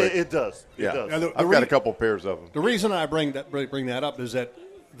up pretty quick. It does. Yeah, it does. Now, I've got a couple pairs of them. The reason I bring that up is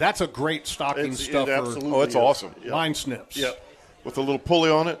that's a great stocking stuffer. Oh, it's awesome. Yep. Line snips. Yep. With a little pulley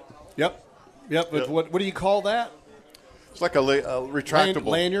on it. Yep. But what do you call that? It's like a retractable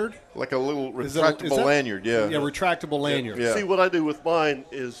lanyard, like a little retractable lanyard. Yeah, retractable lanyard. Yeah. See, what I do with mine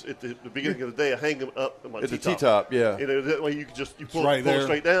is at the beginning of the day, I hang them up in my It's T-top. a T-top, yeah. That way you can just pull right it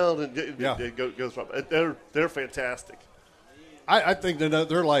straight down and it goes from. They're fantastic. I think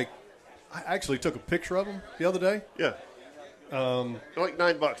they're like. I actually took a picture of them the other day. Yeah. They're like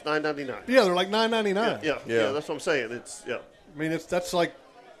 $9, $9.99. Yeah, they're like $9.99. Yeah. That's what I'm saying. I mean, that's like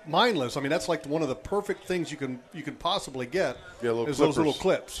mindless. I mean, that's like one of the perfect things you can possibly get. Yeah, is those little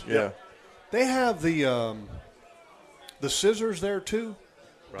clips. Yeah. They have the scissors there too.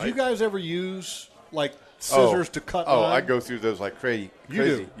 Right. Do you guys ever use like scissors to cut? line? I go through those like crazy. You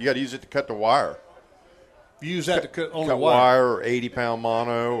do. You got to use it to cut the wire. You use that to cut only Cut wire. wire or 80-pound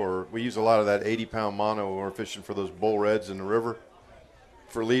mono, or we use a lot of that 80-pound mono when we're fishing for those bull reds in the river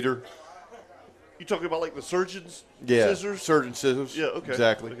for leader. You talking about like the surgeon's Yeah, scissors? surgeon scissors. Yeah. Okay.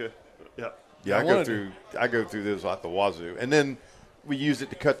 Exactly. Okay. Yeah. Yeah, I go through those at the wazoo, and then we use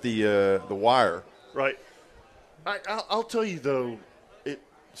it to cut the wire. Right. I'll tell you though,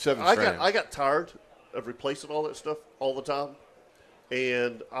 7 I strand. got tired of replacing all that stuff all the time,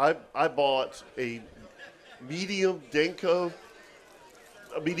 and I bought a medium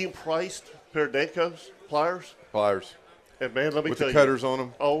priced pair of Dankos pliers. And man, let me with tell the you, cutters on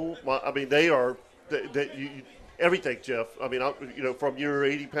them. Oh my! I mean, they are everything, Jeff. I mean, from your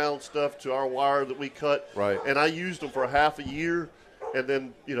 80-pound stuff to our wire that we cut. Right. And I used them for half a year, and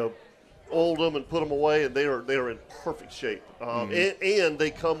then oiled them and put them away, and they are in perfect shape. And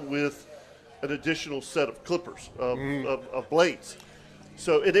they come with an additional set of clippers of blades.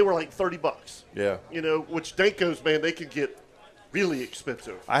 So and they were like $30. Yeah. Which Dankos, man, they could get really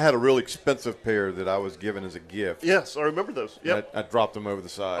expensive. I had a really expensive pair that I was given as a gift. Yes, I remember those. Yep. I dropped them over the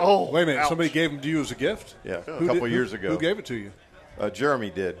side. Oh, wait a minute! ouch. Somebody gave them to you as a gift? Yeah, a couple of years ago. Who gave it to you? Jeremy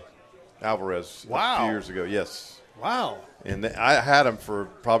did. Alvarez. Wow. A few years ago. Yes. Wow. And I had them for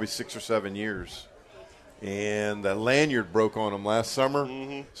probably 6 or 7 years. And the lanyard broke on them last summer,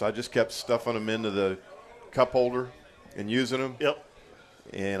 so I just kept stuffing them into the cup holder and using them. Yep.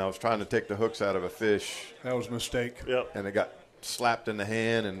 And I was trying to take the hooks out of a fish. That was a mistake. Yep. And they got slapped in the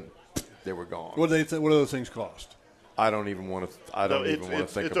hand, and they were gone. What do those things cost? I don't even want to. I don't even want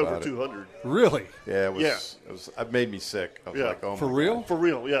to think it's about over it. $200. Really? Yeah, it was. It made me sick. I was like, oh for my real? God. For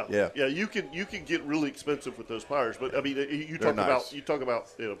real, yeah. Yeah. You can get really expensive with those pliers, but I mean, you talk nice. about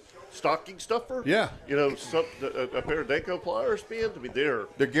stocking stuffer. Yeah. A pair of Danko pliers, man. I mean, They're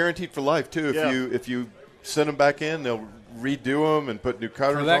guaranteed for life too. Yeah. If you send them back in, they'll redo them and put new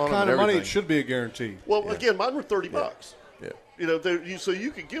cutters For on that them. kind and of money, everything. it should be a guarantee. Well, again, mine were $30. Yeah. So you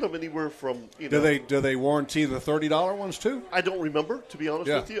could get them anywhere from. Do they warranty the $30 ones too? I don't remember, to be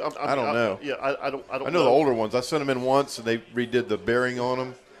honest with you. I don't know. I don't. I know the older ones. I sent them in once, and they redid the bearing on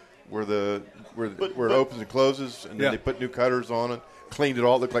them, where it opens and closes, and then they put new cutters on it, cleaned it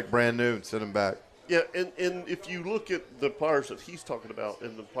all, looked like brand new, and sent them back. Yeah, and if you look at the pliers that he's talking about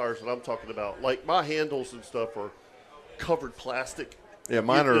and the pliers that I'm talking about, like my handles and stuff are covered plastic. Yeah,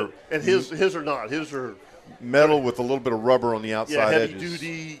 mine are. And his are not. His are metal with a little bit of rubber on the outside heavy edges.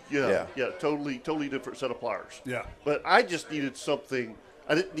 duty. Yeah, totally different set of pliers. Yeah. But I just needed something.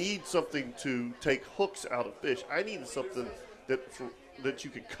 I didn't need something to take hooks out of fish. I needed something that you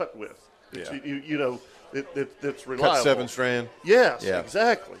could cut with. That's reliable. Cut 7 strand. Yes, Yeah.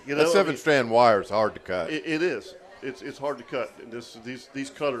 exactly. That 7 strand wire is hard to cut. It is. it's hard to cut. And these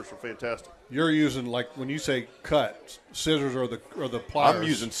cutters are fantastic. You're using, like, when you say cut, scissors or the pliers. I'm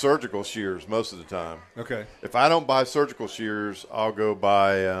using surgical shears most of the time. Okay. If I don't buy surgical shears, I'll go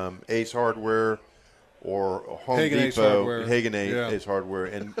buy Ace Hardware or Home Hagan Depot, Ace Hardware. Hagan Yeah. Ace Hardware,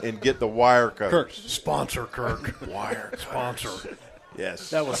 and get the wire cutters. Kirk, sponsor Kirk. Wire sponsor. Yes.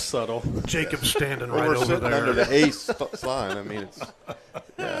 That was subtle. Jacob's standing Well, right we're over sitting there. under the Ace sign. I mean,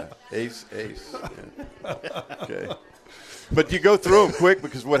 it's Ace. Yeah. Okay. But you go through them quick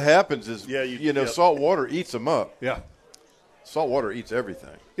because what happens is, salt water eats them up. Yeah. Salt water eats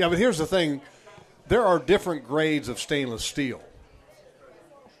everything. Yeah, but here's the thing. There are different grades of stainless steel.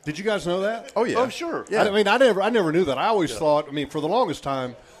 Did you guys know that? Oh, yeah. Oh, sure. Yeah. I mean, I never knew that. I always thought, for the longest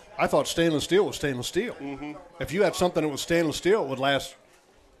time, I thought stainless steel was stainless steel. Mm-hmm. If you had something that was stainless steel, it would last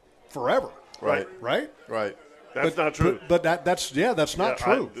forever. Right. Right? Right. That's not true. But that's not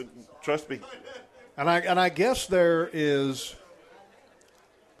true. Trust me. And I guess there is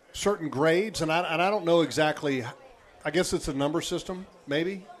certain grades, and I don't know exactly. I guess it's a number system,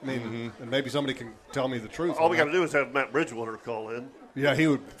 maybe. I mean, and maybe somebody can tell me the truth. All we got to do is have Matt Bridgewater call in. Yeah, he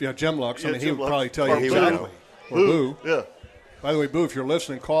would. Yeah, Jim Lux. Yeah, he Jim would Lux. probably tell you Or exactly. Or Boo. Boo. Yeah. By the way, Boo, if you're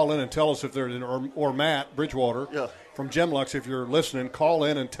listening, call in and tell us if there's or Matt Bridgewater from Gemlux, if you're listening, call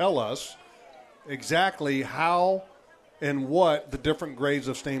in and tell us exactly how and what the different grades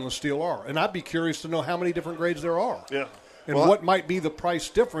of stainless steel are. And I'd be curious to know how many different grades there are. Yeah. And what might be the price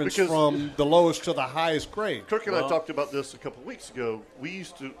difference from the lowest to the highest grade. Kirk and I talked about this a couple of weeks ago. We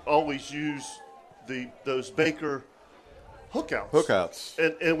used to always use those Baker hookouts.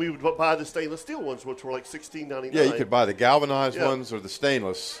 And we would buy the stainless steel ones, which were like $16.99. Yeah, you could buy the galvanized ones or the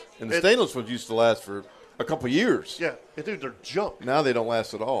stainless. And the stainless ones used to last for a couple of years. Yeah, and dude, they're junk. Now they don't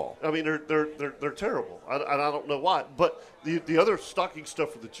last at all. I mean, they're terrible. I don't know why. But the other stocking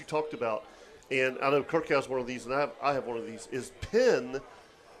stuffer that you talked about, and I know Kirk has one of these, and I have one of these, is Penn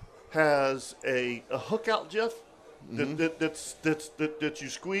has a hookout, Jeff, that you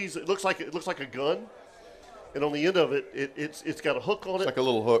squeeze. It looks like a gun. And on the end of it, it's got a hook on it. It's like a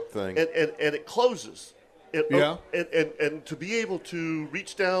little hook thing. And it closes. Yeah. And to be able to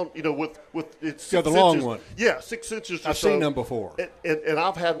reach down, with it's 6 the inches. long one. Yeah, 6 inches or I've so. seen them before. And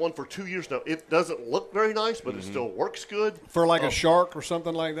I've had one for 2 years now. It doesn't look very nice, but it still works good. For like a shark or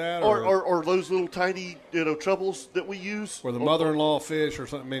something like that? Or those little tiny, trebles that we use. Or the mother-in-law fish or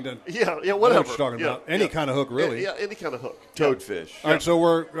something. I mean, yeah, whatever. I know what you're talking about. Any kind of hook, really. Yeah, any kind of hook. Toadfish. All right, so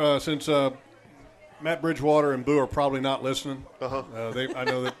we're since Matt Bridgewater and Boo are probably not listening. I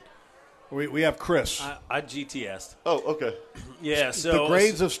know that we have Chris. I GTS'd. Oh, okay. Yeah, so the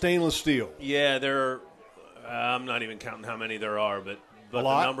grades of stainless steel. Yeah, there. I'm not even counting how many there are, but a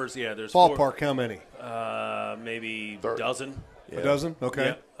lot? the numbers. Yeah, there's ballpark. How many? Maybe a dozen. A dozen.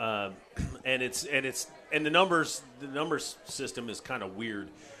 Okay. Yeah. And the numbers system is kind of weird.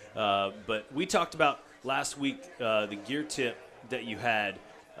 But we talked about last week the gear tip that you had.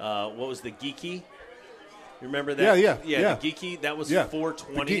 What was the Geeky? You remember that? Yeah. The Geeky, that was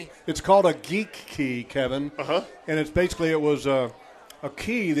 420. It's called a geek key, Kevin. And it's basically it was a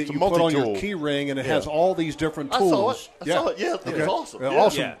key that you put on your key ring, and it has all these different tools. I saw it. Yeah, it was awesome.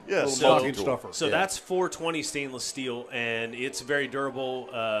 Awesome. Yeah. Stocking stuffer. So that's 420 stainless steel, and it's very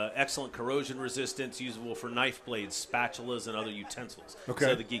durable, excellent corrosion resistance, usable for knife blades, spatulas, and other utensils. Okay.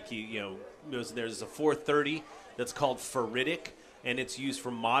 So the Geeky, there's a 430 that's called ferritic, and it's used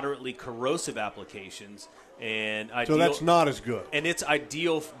for moderately corrosive applications. And so that's not as good. And it's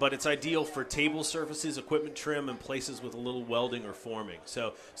ideal, but it's ideal for table surfaces, equipment trim, and places with a little welding or forming.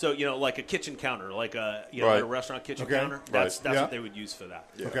 So like a kitchen counter, like a like a restaurant kitchen counter. That's what they would use for that.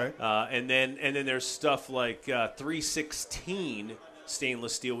 Yeah. Okay. And then there's stuff like 316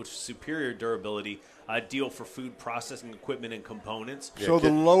 stainless steel, which is superior durability, ideal for food processing equipment and components. So the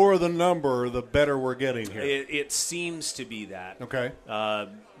lower the number, the better we're getting here. It seems to be that. Okay.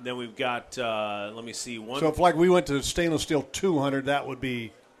 Then we've got, let me see. So if we went to stainless steel 200, that would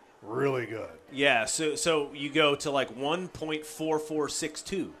be really good. Yeah, so you go to like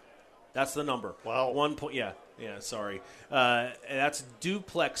 1.4462. That's the number. Wow. Sorry. That's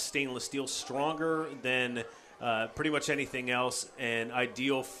duplex stainless steel, stronger than pretty much anything else, and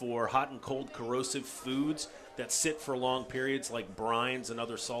ideal for hot and cold corrosive foods that sit for long periods, like brines and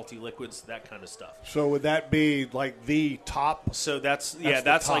other salty liquids, that kind of stuff. So would that be like the top? So that's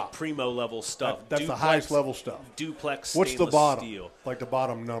like primo level stuff. That's the highest level stuff. Duplex. What's the bottom? Steel. Like the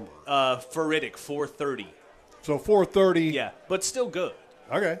bottom number? Ferritic 430. So 430. Yeah, but still good.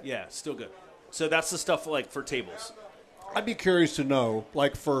 Okay. Yeah, still good. So that's the stuff like for tables. I'd be curious to know,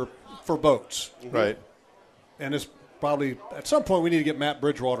 like for boats, right? And it's probably at some point we need to get Matt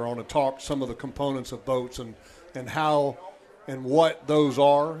Bridgewater on to talk some of the components of boats and and how and what those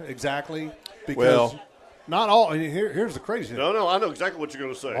are exactly? Because Well, not all. Here's the crazy thing. No, I know exactly what you're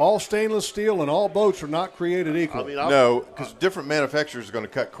going to say. All stainless steel and all boats are not created equal. I mean, no, because different manufacturers are going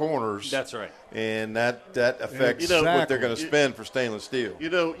to cut corners. That's right. And that affects You know, what they're going to spend for stainless steel. You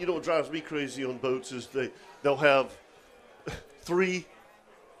know what drives me crazy on boats is they'll have 3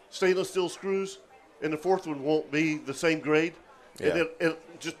 stainless steel screws, and the 4th one won't be the same grade, and it'll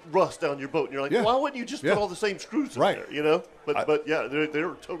just rust down your boat. And you're like, why wouldn't you just put all the same screws in there? You know, but yeah,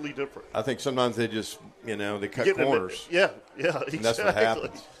 they're totally different. I think sometimes they just they cut corners. Yeah, exactly. And that's what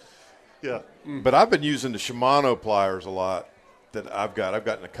happens. Yeah. But I've been using the Shimano pliers a lot. That I've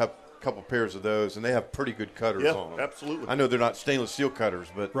gotten a couple pairs of those, and they have pretty good cutters on them. Absolutely. I know they're not stainless steel cutters,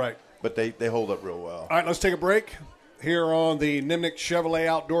 but they hold up real well. All right, let's take a break here on the Nimnick Chevrolet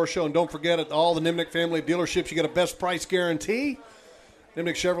Outdoor Show. And don't forget, at all the Nimnick family dealerships, you get a best price guarantee.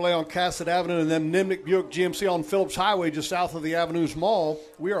 Nimnick Chevrolet on Cassett Avenue, and then Nimnick Buick GMC on Phillips Highway just south of the Avenues Mall.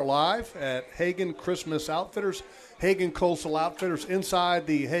 We are live at Hagan Christmas Outfitters, Hagan Coastal Outfitters, inside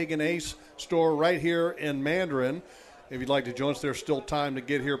the Hagan Ace store right here in Mandarin. If you'd like to join us, there's still time to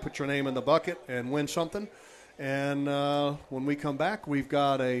get here, put your name in the bucket, and win something. And when we come back, we've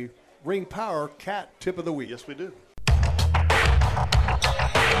got a Ring Power Cat Tip of the Week. Yes, we do.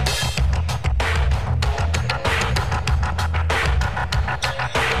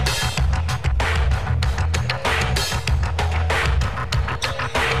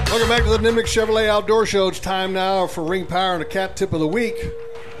 Welcome back to the Nimnick Chevrolet Outdoor Show. It's time now for Ring Power and a Cat Tip of the Week.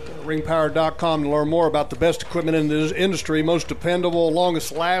 Ringpower.com to learn more about the best equipment in the industry, most dependable,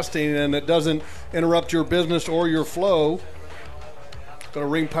 longest lasting, and it doesn't interrupt your business or your flow. Go to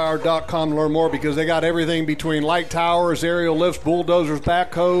ringpower.com to learn more because they got everything between light towers, aerial lifts, bulldozers,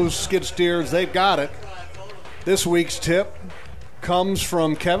 backhoes, skid steers. They've got it. This week's tip comes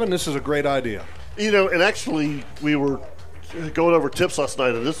from Kevin. This is a great idea. You know, and actually we were going over tips last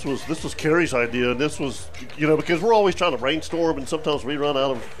night, and this was Carrie's idea, and this was, because we're always trying to brainstorm, and sometimes we run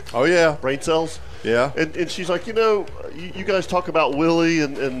out of brain cells. Yeah. And she's like, you guys talk about Willie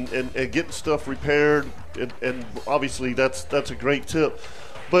and getting stuff repaired, and obviously that's a great tip.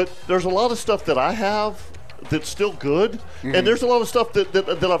 But there's a lot of stuff that I have that's still good, and there's a lot of stuff that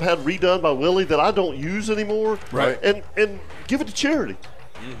I've had redone by Willie that I don't use anymore. Right. And give it to charity.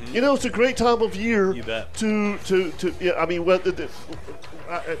 Mm-hmm. It's a great time of year. You bet. I mean,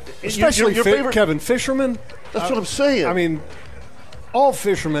 especially your favorite, Kevin, fishermen. That's what I'm saying. I mean, all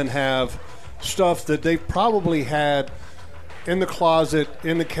fishermen have stuff that they've probably had in the closet,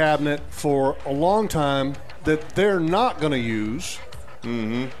 in the cabinet for a long time that they're not going to use.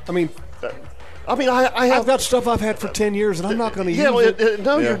 Mm-hmm. I mean, I've got stuff I've had for 10 years and I'm not going to use it.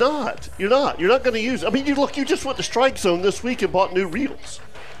 No, you're not. You're not going to use it. I mean, you just went to Strike Zone this week and bought new reels.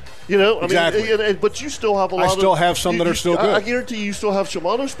 Exactly. I mean, but you still have a lot. I still have some that are still good. I guarantee you still have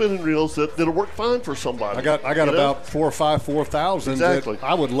Shimano spinning reels that'll work fine for somebody. I got about 4,000 exactly. that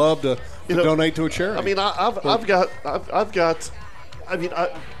I would love to donate to a charity. I mean, I've got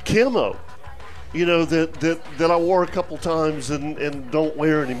camo, that I wore a couple times and don't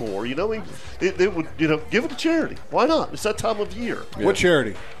wear anymore. It would give it to charity. Why not? It's that time of year. Yeah. What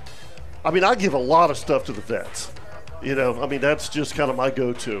charity? I mean, I give a lot of stuff to the vets. I mean, that's just kind of my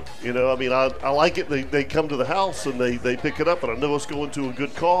go-to. I mean, I like it. They come to the house and they pick it up, and I know it's going to a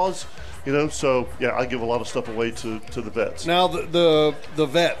good cause. So yeah, I give a lot of stuff away to the vets. Now the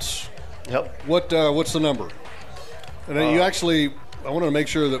vets. Yep. What's the number? And you actually, I wanted to make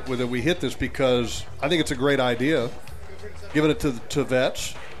sure that we hit this because I think it's a great idea, giving it to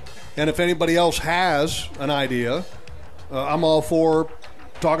vets. And if anybody else has an idea, I'm all for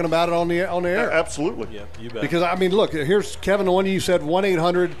talking about it on the air. Absolutely. Yeah, you bet. Because, I mean, look, here's Kevin, the one you said,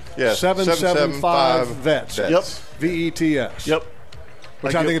 1-800-775-VETS. Yep. VETS. Yep.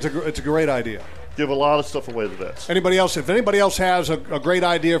 Which I think it's a great idea. Give a lot of stuff away to vets. Anybody else? If anybody else has a great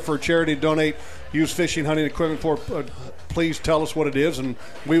idea for a charity to donate used fishing, hunting equipment for, please tell us what it is, and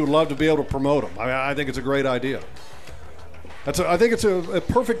we would love to be able to promote them. I think it's a great idea. I think it's a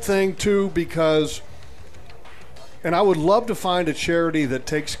perfect thing, too, because – and I would love to find a charity that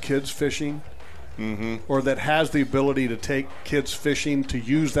takes kids fishing or that has the ability to take kids fishing, to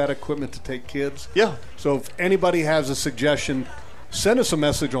use that equipment to take kids. Yeah. So if anybody has a suggestion, send us a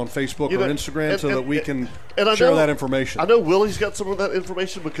message on Facebook or Instagram so that we can share that information. I know Willie's got some of that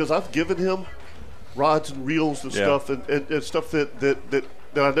information because I've given him rods and reels and stuff and stuff that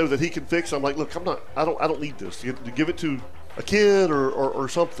I know that he can fix. I'm like, look, I don't need this. You give it to a kid or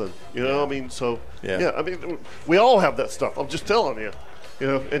something, I mean, so yeah, I mean, we all have that stuff. I'm just telling you,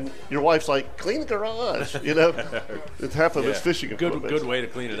 and your wife's like, clean the garage, it's half of it's fishing equipment. Good way to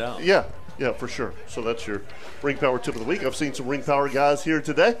clean it out. Yeah, Yeah, for sure. So that's your Ring Power tip of the week. I've seen some Ring Power guys here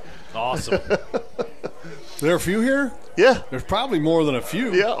today. Awesome. There are a few here? Yeah. There's probably more than a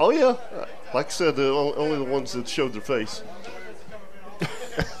few. Yeah, oh yeah. Like I said, only the ones that showed their face.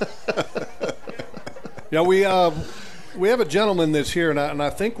 Yeah, we have a gentleman that's here, and I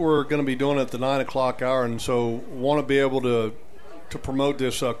think we're going to be doing it at the 9 o'clock hour, and so want to be able to promote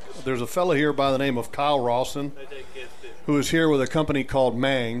this. There's a fellow here by the name of Kyle Rawson who is here with a company called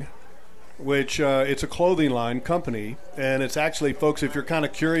Mang, which it's a clothing line company, and it's actually, folks, if you're kind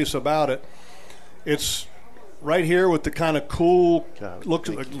of curious about it, it's right here with the kind of cool look.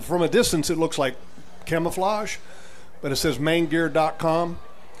 From a distance, it looks like camouflage, but it says manggear.com.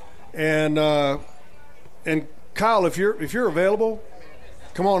 And Kyle, if you're available,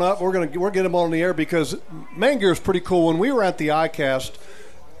 come on up. We're getting him on the air because Mang Gear is pretty cool. When we were at the ICAST,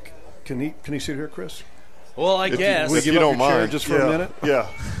 can he sit here, Chris? Well, I guess. If you don't mind, just for a minute. Yeah.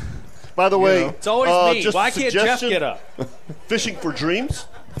 By the way, it's always me. just Why a can't Jeff suggestion, get up? Fishing for Dreams.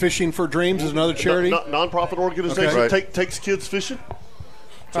 Fishing for Dreams is another charity. Non-profit organization. Okay. Takes kids fishing.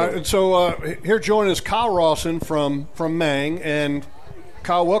 And so here joining us Kyle Rawson from Mang. And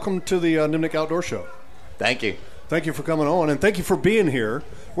Kyle, welcome to the Nimnik Outdoor Show. Thank you. Thank you for coming on, and thank you for being here.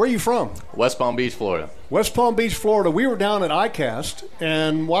 Where are you from? West Palm Beach, Florida. West Palm Beach, Florida. We were down at ICAST,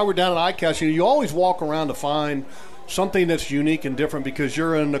 and while we're down at ICAST, you always walk around to find something that's unique and different because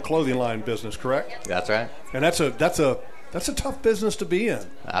you're in the clothing line business, correct? That's right. And that's a tough business to be in.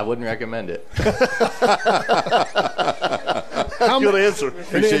 I wouldn't recommend it. Good answer.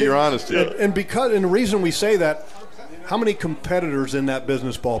 Appreciate your honesty. And the reason we say that, how many competitors in that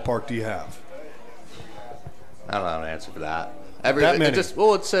business ballpark do you have? I don't have an answer for that. That many? It's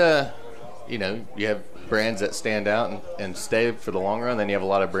you have brands that stand out and stay for the long run. Then you have a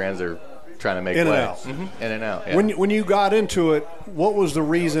lot of brands that are trying to make in waves. and out. In and out. Yeah. When you got into it, what was the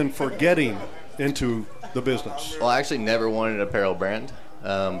reason for getting into the business? Well, I actually never wanted an apparel brand,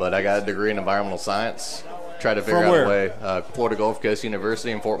 but I got a degree in environmental science. Tried to figure out a way. Florida Gulf Coast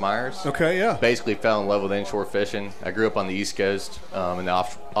University in Fort Myers. Okay, yeah. Basically fell in love with inshore fishing. I grew up on the East Coast in the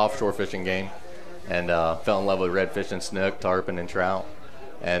offshore fishing game, and fell in love with redfish and snook, tarpon, and trout.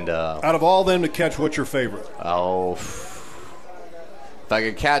 And out of all them to catch, what's your favorite? Oh, if I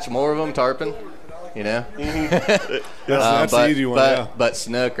could catch more of them, tarpon. You know, that's the easy one. But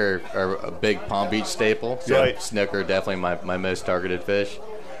snook are a big Palm Beach staple. So snook are definitely my most targeted fish.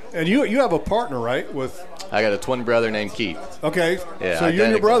 And you have a partner, right? With I got a twin brother named Keith. Okay. Yeah, so you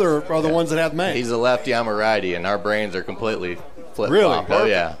and your brother are the ones that have Mang. He's a lefty, I'm a righty, and our brains are completely flip-flop.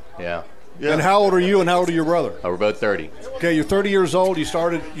 Really? Oh, yeah. And how old are you and how old are your brother? We're both 30. Okay, you're 30 years old. You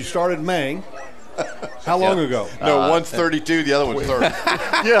started Mang. How long ago? No, one's 32, the other one's 30.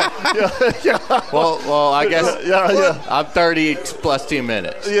 yeah. Well, I guess yeah. I'm 30 plus 2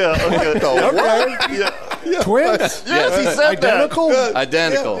 minutes. Yeah, okay. Okay. Yeah. Twins? Yes, he said Identical? that.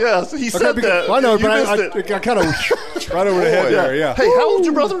 Identical. Yeah, he said that. I know, You but missed it. I kind of right over the head there, yeah. Hey, how old's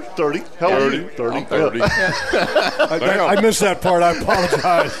your brother? 30. How old are you? 30. I'm 30. I missed that part. I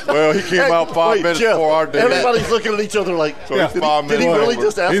apologize. Well, he came out 5 minutes Jeff, before our day. Everybody's looking at each other like, Yeah. did he really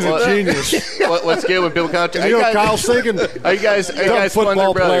just ask He's a that? genius. What's good when people come to You know, Kyle's thinking, Are you guys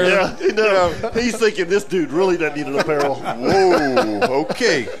football player. Yeah, he's thinking this dude really doesn't need an apparel. Whoa,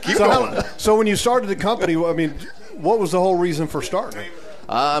 okay. Keep going. So when you started the company, I mean, what was the whole reason for starting it?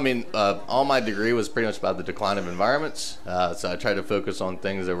 All my degree was pretty much about the decline of environments. So I tried to focus on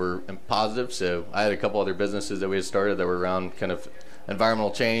things that were positive. So I had a couple other businesses that we had started that were around kind of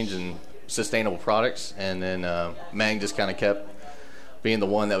environmental change and sustainable products. And then Mang just kind of kept being the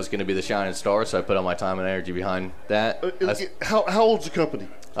one that was going to be the shining star. So I put all my time and energy behind that. How old's the company?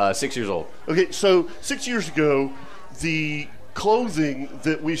 6 years old. Okay, so 6 years ago, the clothing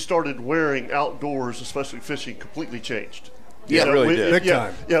that we started wearing outdoors, especially fishing, completely changed. Yeah, it really did. Big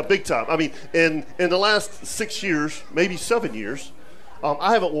time. Yeah, big time. I mean, in the last 6 years, maybe 7 years,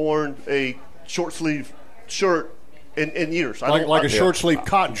 I haven't worn a short sleeve shirt in years. Like a short sleeve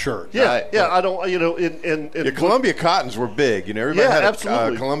cotton shirt. Yeah, I don't. In Columbia cottons were big. Everybody had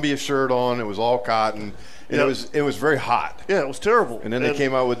absolutely. a Columbia shirt on. It was all cotton. And it was very hot. Yeah, it was terrible. And then they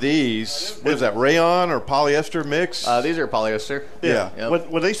came out with these. What is that, rayon or polyester mix? These are polyester. Yeah. Yep.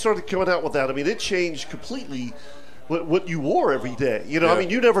 When they started coming out with that, I mean, it changed completely what you wore every day. I mean,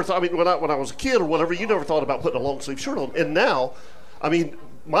 you never thought. I mean, when I was a kid or whatever, you never thought about putting a long sleeve shirt on. And now, I mean,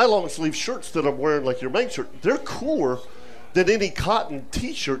 my long sleeve shirts that I'm wearing, like your Mang shirt, they're cooler than any cotton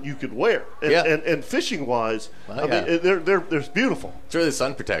T-shirt you could wear. And, Yeah. and fishing wise, Well, I mean, they're beautiful. It's really the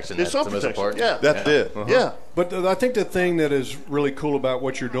sun protection. It's That's sun the most protection. important. Yeah, That's it. yeah. But I think the thing that is really cool about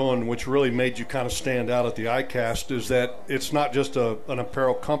what you're doing, which really made you kind of stand out at the ICAST, is that it's not just an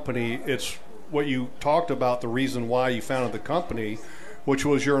apparel company. It's what you talked about, the reason why you founded the company, which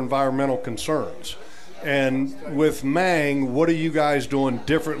was your environmental concerns. And with Mang, what are you guys doing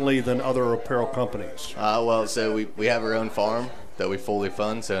differently than other apparel companies? Well, so we have our own farm that we fully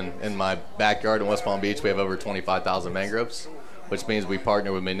fund. So in my backyard in West Palm Beach, we have over 25,000 mangroves, which means we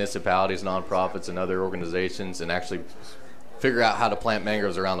partner with municipalities, nonprofits, and other organizations and actually figure out how to plant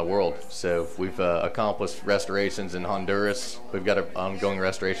mangroves around the world. So we've accomplished restorations in Honduras. We've got an ongoing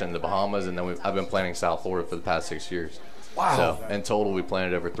restoration in the Bahamas, and then I've been planting South Florida for the past 6 years. Wow. So in total, we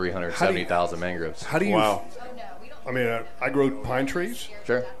planted over 370,000 mangroves. How do you? Wow. I mean, I grow pine trees.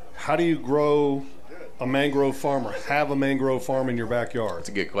 Sure. How do you grow a mangrove farm or have a mangrove farm in your backyard? That's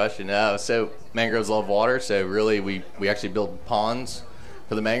a good question. So mangroves love water, so really we actually build ponds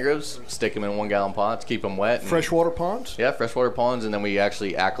for the mangroves, stick them in 1 gallon pots, keep them wet. Freshwater ponds? Yeah, freshwater ponds, and then we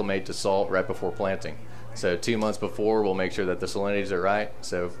actually acclimate to salt right before planting. So 2 months before, we'll make sure that the salinities are right,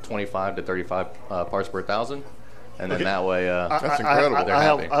 so 25 to 35 parts per thousand. And then that way, That's incredible. they're I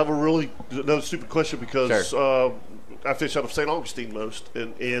happy. have a really another stupid question because I fish out of St. Augustine most,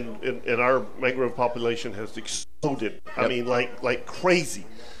 and our mangrove population has exploded. I mean, like crazy.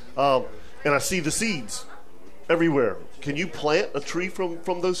 And I see the seeds everywhere. Can you plant a tree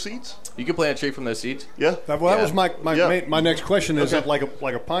from those seeds? You can plant a tree from those seeds. Yeah. Well, that was my next question. Is it like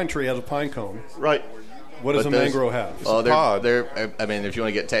a pine tree has a pine cone? Right. What does a mangrove have? Oh, they're, I mean, if you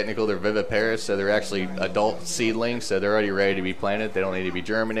want to get technical, they're viviparous, so they're actually adult seedlings, so they're already ready to be planted. They don't need to be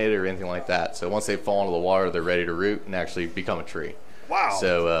germinated or anything like that. So once they fall into the water, they're ready to root and actually become a tree. Wow.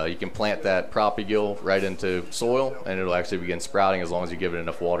 So you can plant that propagule right into soil, and it'll actually begin sprouting as long as you give it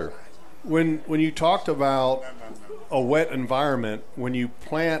enough water. When you talked about a wet environment, when you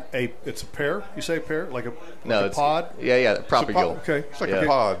plant it's a pear. You say pear, like a pod. Yeah, propagule. Okay, it's like a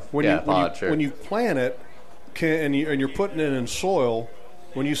pod. When you plant it, and you're putting it in soil.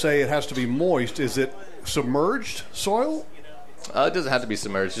 When you say it has to be moist, is it submerged soil? It doesn't have to be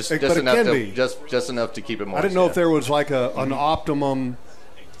submerged. Just But enough it can to be. just enough to keep it moist. I didn't know if there was like an optimum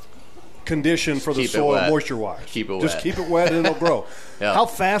condition for the keep it soil wet. moisture-wise. Keep it Just wet. keep it wet and it'll grow. Yeah. How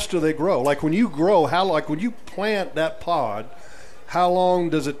fast do they grow? Like when you grow, when you plant that pod, how long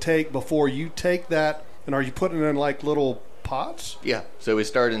does it take before you take that, and are you putting it in like little pots? Yeah. So we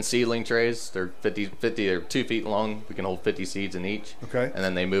start in seedling trays. They're 50 or 2 feet long. We can hold 50 seeds in each. Okay. And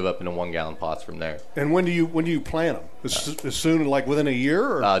then they move up into 1 gallon pots from there. And when do you plant them? As soon, like within a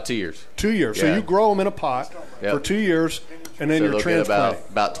year? Or? 2 years. 2 years. So Yeah. you grow them in a pot for 2 years, and then So you're they'll get transplanting.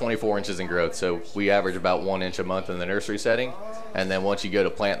 about 24 inches in growth. So we average about 1 inch a month in the nursery setting. And then once you go to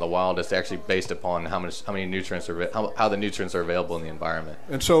plant in the wild, it's actually based upon how many nutrients how the nutrients are available in the environment.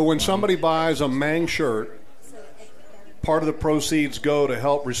 And so when somebody buys a Mang shirt, part of the proceeds go to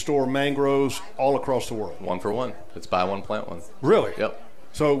help restore mangroves all across the world. 1 for 1. It's buy one, plant one. Really? Yep.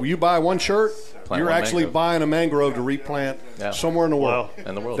 So you buy one shirt, Plant you're one actually mangrove. buying a mangrove to replant somewhere in the world. Wow.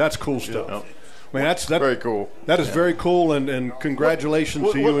 In the world. That's cool stuff. Yep. I mean, that's Very cool. That is very cool, and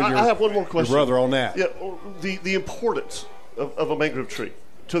congratulations to you and your, I have one more question. your brother on that. Yeah, the importance of a mangrove tree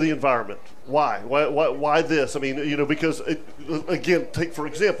to the environment. Why this? I mean, because again, take for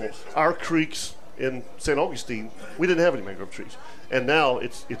example, our creeks in St. Augustine, we didn't have any mangrove trees, and now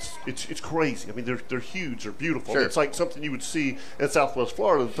it's crazy. I mean, they're huge, they're beautiful. Sure. It's like something you would see in Southwest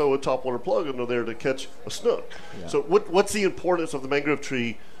Florida, throw a topwater plug under there to catch a snook. Yeah. So what's the importance of the mangrove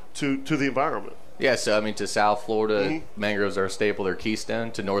tree to the environment? Yeah, so I mean, to South Florida, mangroves are a staple. They're keystone.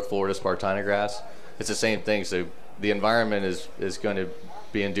 To North Florida, Spartina grass. It's the same thing. So the environment is going to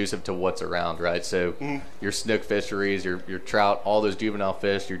be inducive to what's around, right? So your snook fisheries, your trout, all those juvenile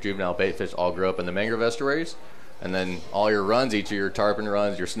fish, your juvenile bait fish all grow up in the mangrove estuaries. And then all your runs, each of your tarpon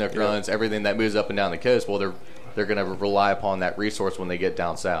runs, your snook runs, everything that moves up and down the coast, well, they're going to rely upon that resource when they get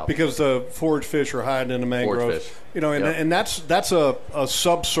down south. Because the forage fish are hiding in the mangroves. Fish. And that's a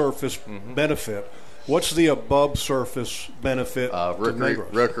subsurface benefit. What's the above surface benefit to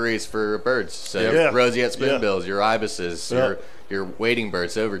mangroves? Rookeries for birds. So roseate spoonbills, your ibises, your wading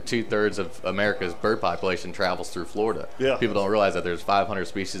birds. Over 2/3 of America's bird population travels through Florida. Yeah. People don't realize that there's 500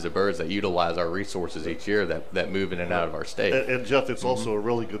 species of birds that utilize our resources each year that move in and out of our state. And Jeff, it's also a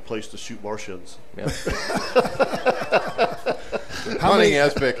really good place to shoot Martians. Yeah. Hunting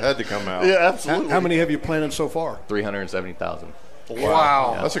aspect had to come out. Yeah, absolutely. How many have you planted so far? 370,000.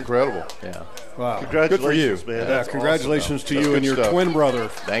 Wow. Yeah. That's incredible. Yeah. Wow. Congratulations, Good for you. man. Yeah, That's congratulations awesome. to That's you good and your stuff. twin brother.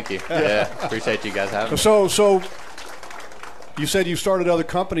 Thank you. Yeah. Appreciate you guys having me. So You said you started other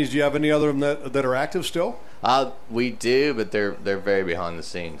companies. Do you have any other of them that are active still? We do, but they're very behind the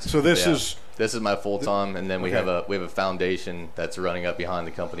scenes. So this is my full time, and then we have a foundation that's running up behind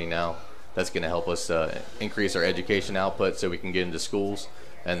the company now. That's going to help us increase our education output, so we can get into schools,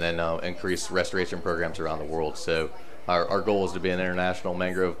 and then increase restoration programs around the world. So our goal is to be an international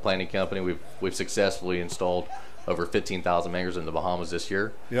mangrove planting company. We've successfully installed over 15,000 mangroves in the Bahamas this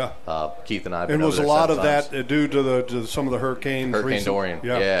year. Yeah. Keith and I have and been was over a there lot of 7 times. that due to some of the hurricanes. Hurricane Dorian.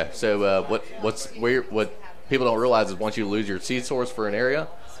 Yeah. So what people don't realize is once you lose your seed source for an area,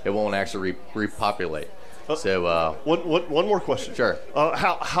 it won't actually repopulate. So one more question. Sure.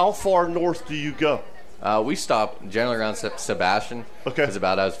 How far north do you go? We stop generally around Sebastian. Okay. It's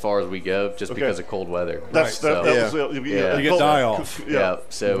about as far as we go, just because of cold weather. You get die off. Yeah.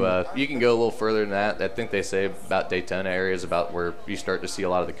 So you can go a little further than that. I think they say about Daytona area is about where you start to see a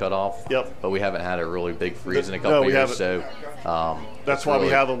lot of the cutoff. Yep. But we haven't had a really big freeze in a couple of years. Haven't. So that's why we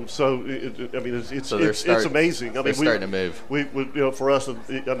have them. So it's amazing. I mean, they're starting to move. We for us, I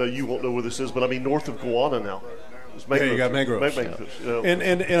know you won't know where this is, but I mean north of Guyana now. You got mangroves. And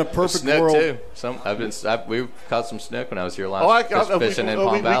in a perfect snook world, too. We've caught some snook when I was here last. Fishing in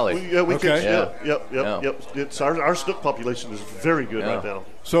Palm Valley. Yep. It's our snook population is very good right now.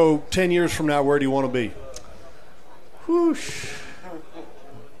 So 10 years from now, where do you want to be? Whoosh.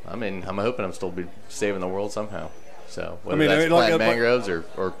 I mean, I'm hoping I'm still be saving the world somehow. So whether that's planting mangroves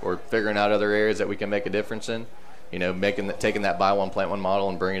or figuring out other areas that we can make a difference in. Taking that buy one, plant one model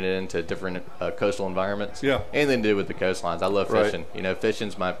and bringing it into different coastal environments. Yeah. Anything to do with the coastlines. I love fishing.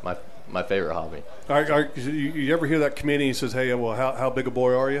 Fishing's my favorite hobby. You ever hear that comedian says, "Hey, well, how big a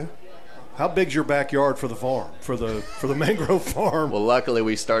boy are you? How big's your backyard for the farm, for the mangrove farm?" Well, luckily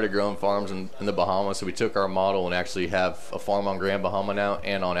we started growing farms in the Bahamas, so we took our model and actually have a farm on Grand Bahama now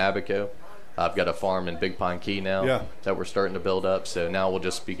and on Abaco. I've got a farm in Big Pine Key now that we're starting to build up. So now we'll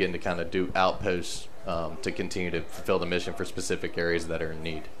just begin to kind of do outposts to continue to fulfill the mission for specific areas that are in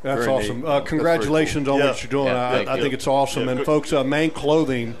need. That's awesome. Congratulations on what you're doing. I think it's awesome. And folks, Main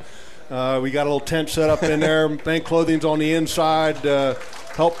Clothing, we got a little tent set up in there. Main Clothing's on the inside.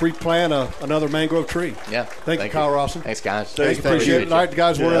 Help replant another mangrove tree. Yeah. Thank you, Kyle Rawson. Thanks, guys. Thanks, appreciate it. All right,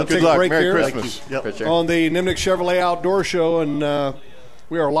 guys, we're going to take a break Merry here Christmas. on the Nimnik Chevrolet Outdoor Show, and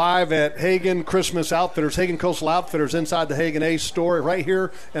we are live at Hagan Christmas Outfitters, Hagan Coastal Outfitters, inside the Hagan Ace store right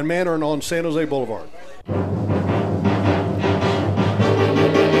here in Mandarin on San Jose Boulevard.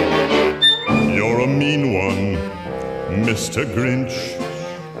 You're a mean one, Mr. Grinch.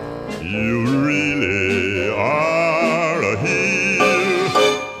 You really are a heel.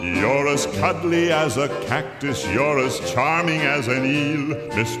 You're as cuddly as a cactus. You're as charming as an eel,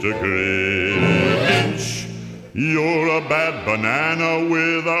 Mr. Grinch. You're a bad banana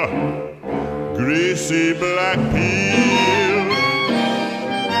with a greasy black peel.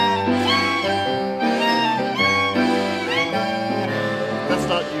 That's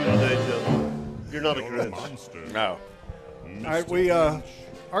not you today, Joe. You're not a Grinch. No. All right,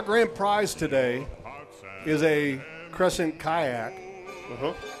 our grand prize today is a Crescent kayak.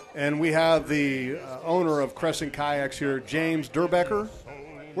 And we have the owner of Crescent Kayaks here, James Durbecker.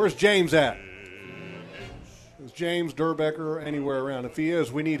 Where's James at? Is James Durbecker anywhere around? If he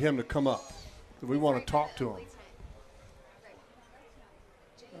is, we need him to come up. We want to talk to him.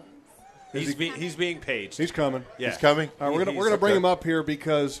 He's being paged. He's coming. Yeah. He's coming? All right, we're going to bring him up here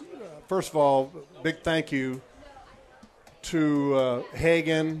because, first of all, big thank you to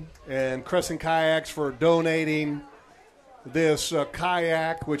Hagan and Crescent Kayaks for donating this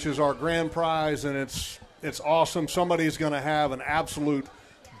kayak, which is our grand prize, and it's awesome. Somebody's going to have an absolute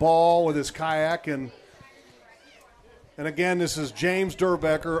ball with this kayak, and again, this is James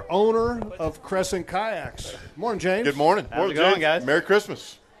Durbecker, owner of Crescent Kayaks. Morning, James. Good morning. How's it going, guys? Merry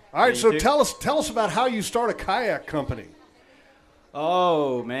Christmas. All right, so tell us about how you start a kayak company.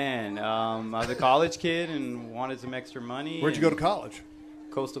 Oh, man. I was a college kid and wanted some extra money. Where'd you go to college?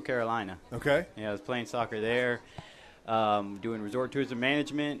 Coastal Carolina. Okay. Yeah, I was playing soccer there, doing resort tourism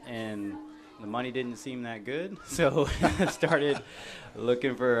management, and the money didn't seem that good. So I started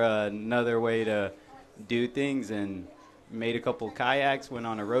looking for another way to do things and made a couple kayaks, went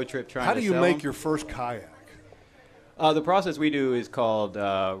on a road trip trying to sell them. How do you make your first kayak? The process we do is called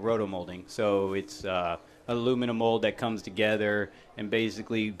rotomolding. So it's aluminum mold that comes together and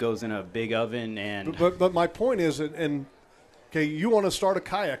basically goes in a big oven. And But my point is, okay, you want to start a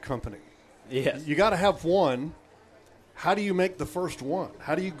kayak company. Yes. You got to have one. How do you make the first one?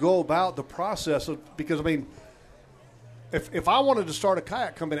 How do you go about the process of, because, I mean, if I wanted to start a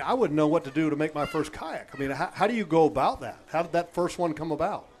kayak company, I wouldn't know what to do to make my first kayak. I mean, how do you go about that? How did that first one come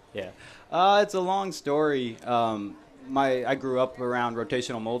about? Yeah. It's a long story. I grew up around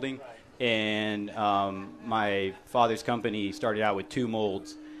rotational molding, and my father's company started out with 2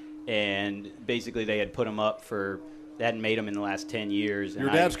 molds, and basically they had put them up they hadn't made them in the last 10 years. Your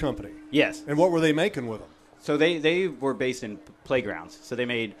dad's company? Yes. And what were they making with them? So they were based in playgrounds. So they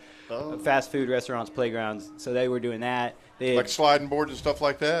made fast food restaurants, playgrounds. So they were doing that. Like sliding boards and stuff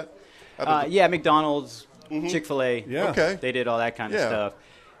like that? Yeah, McDonald's, Chick-fil-A. Yeah. Okay. They did all that kind of stuff.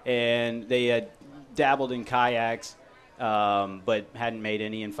 And they had dabbled in kayaks, but hadn't made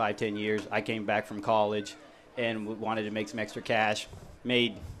any in 5-10 years. I came back from college and wanted to make some extra cash.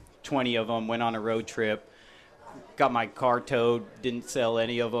 Made 20 of them, went on a road trip. Got my car towed, didn't sell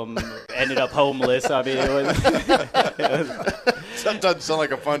any of them, ended up homeless. I mean, it was that doesn't sound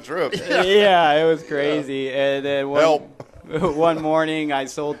like a fun trip. Yeah, it was crazy. And then one morning I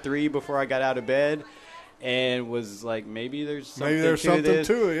sold 3 before I got out of bed, and was like, maybe there's something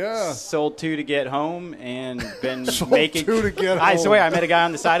to it, yeah. Sold 2 to get home, and been Sold making 2 to get I home. swear, I met a guy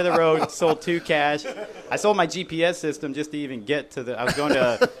on the side of the road, sold 2 cash. I sold my GPS system just to even get to I was going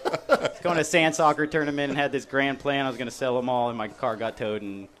to a sand soccer tournament and had this grand plan. I was going to sell them all, and my car got towed,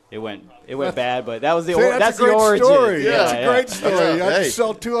 and it went bad. But that was that's the origin. Story. Yeah, that's a great story. I had Hey. to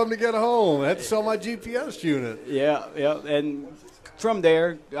sell 2 of them to get home. I had to sell my GPS unit. Yeah, and from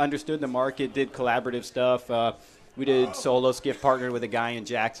there, understood the market, did collaborative stuff. We did solo skiff, partnered with a guy in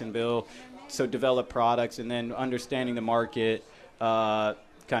Jacksonville, so developed products, and then understanding the market, kind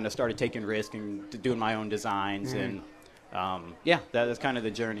of started taking risk and doing my own designs, and that's kind of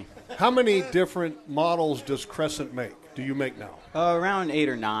the journey. How many different models does Crescent make? Do you make now? Around 8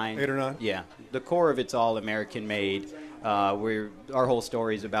 or 9. 8 or 9? Yeah. The core of it's all American-made. Our whole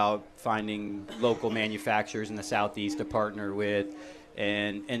story is about finding local manufacturers in the Southeast to partner with.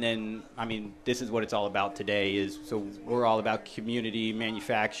 And then, I mean, this is what it's all about today. So we're all about community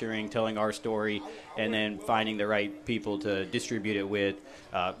manufacturing, telling our story, and then finding the right people to distribute it with.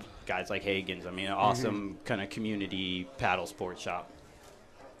 Guys like Hagan's. I mean, an awesome kind of community paddle sports shop.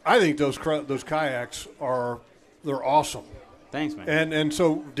 I think those kayaks they're awesome. Thanks, man. And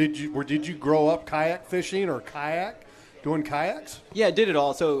so did you grow up kayak fishing or doing kayaks? Yeah, I did it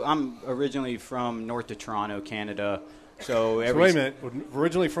all. So I'm originally from north of Toronto, Canada. So wait a minute.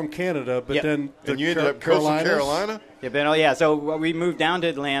 Originally from Canada, but then and you ended up coastal Carolina? Yeah, so we moved down to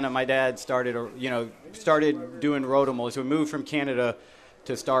Atlanta. My dad started doing rotomolding. So we moved from Canada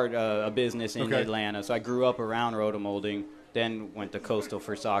to start a business in Atlanta. So I grew up around rotomolding, then went to coastal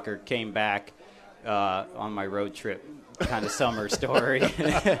for soccer, came back on my road trip, kind of summer story. All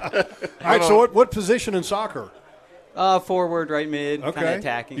right, so what position in soccer? Forward, right mid, kind of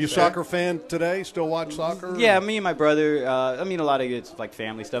attacking. You a soccer fan today? Still watch soccer? Yeah, me and my brother. A lot of it's like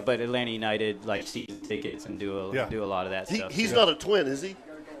family stuff, but Atlanta United, like season tickets and do a lot of that stuff. He's not a twin, is he?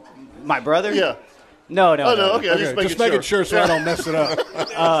 My brother? Yeah. No. Okay. Just making sure so I don't mess it up.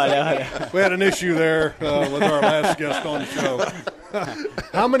 No. We had an issue there with our last guest on the show.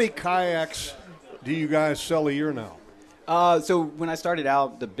 How many kayaks do you guys sell a year now? So when I started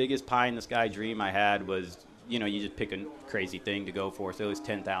out, the biggest pie in the sky dream I had was, you just pick a crazy thing to go for. So it was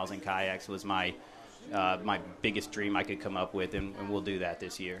 10,000 kayaks was my biggest dream I could come up with, and we'll do that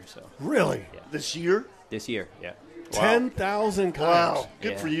this year. So really, yeah. This year, yeah. 10,000 kayaks. Wow,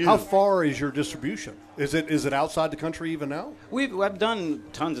 good for you. How far is your distribution? Is it outside the country even now? I've done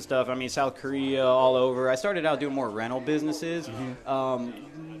tons of stuff. I mean, South Korea, all over. I started out doing more rental businesses.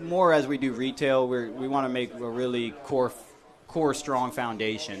 More as we do retail, we want to make a really core strong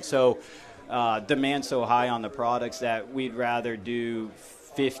foundation. So demand's so high on the products that we'd rather do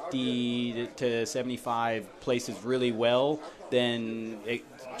 50 to 75 places really well than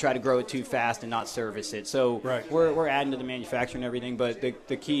try to grow it too fast and not service it. So we're adding to the manufacturing and everything, but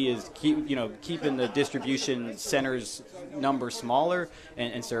the key is keeping the distribution centers number smaller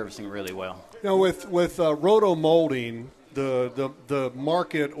and servicing really well. Now with roto molding, the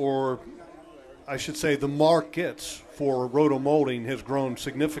market, or I should say the markets for roto molding has grown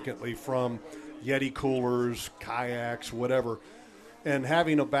significantly from Yeti coolers, kayaks, whatever. And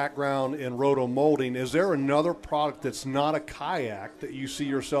having a background in roto molding, is there another product that's not a kayak that you see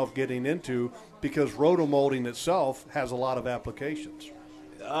yourself getting into? Because roto molding itself has a lot of applications.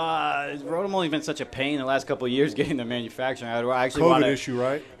 Roto molding's been such a pain the last couple of years getting the manufacturing. I actually COVID issue,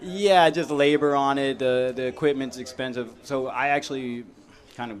 right? Yeah, just labor on it. The equipment's expensive. So I actually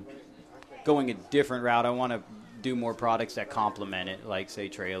kind of going a different route. I want to do more products that complement it, like say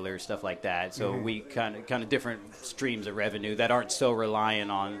trailers, stuff like that. So we kind of different streams of revenue that aren't so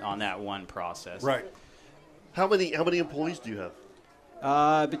reliant on that one process. Right. How many employees do you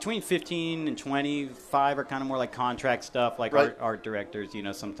have? Between 15 and 25 are kind of more like contract stuff, like art directors,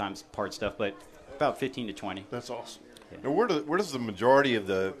 sometimes part stuff, but about 15 to 20. That's awesome. Now, where does the majority of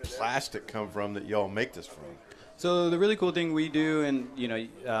the plastic come from that y'all make this from? So the really cool thing we do, and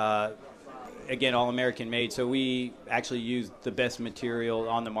again, all American made. So we actually use the best material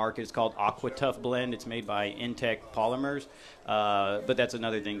on the market. It's called Aqua Tough Blend. It's made by Intech Polymers. But that's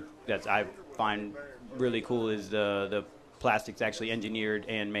another thing that I find really cool is the plastic's actually engineered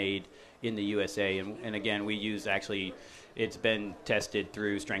and made in the USA. And again, we use it's been tested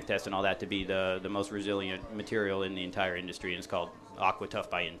through strength test and all that to be the most resilient material in the entire industry. And it's called Aqua Tough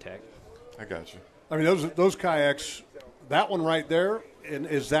by Intech. I got you. I mean, those kayaks, that one right there, and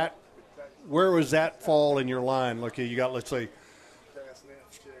where was that fall in your line? Look, you got, let's say,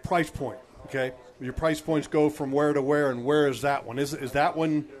 price point, okay? Your price points go from where to where, and where is that one? Is that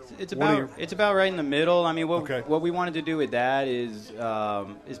one? It's about right in the middle. I mean, what we wanted to do with that is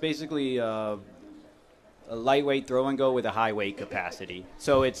basically a lightweight throw and go with a high weight capacity.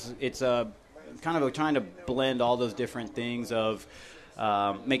 So it's kind of trying to blend all those different things of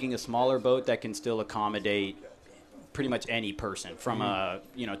making a smaller boat that can still accommodate pretty much any person, from a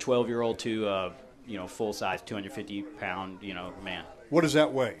 12-year-old to a full-size 250-pound man. What does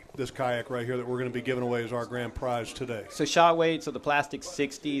that weigh? This kayak right here that we're going to be giving away as our grand prize today. So shot weight. So the plastic's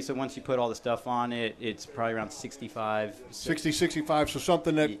 60. So once you put all the stuff on it, it's probably around 65. 60, 65. So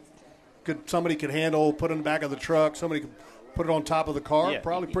something that somebody could handle, put in the back of the truck. Somebody could put it on top of the car,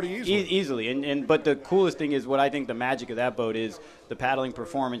 probably pretty easily. Easily. But the coolest thing is what I think the magic of that boat is the paddling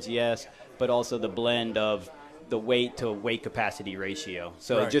performance, yes, but also the blend of the weight to weight capacity ratio.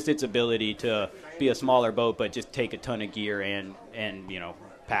 So just its ability to be a smaller boat, but just take a ton of gear and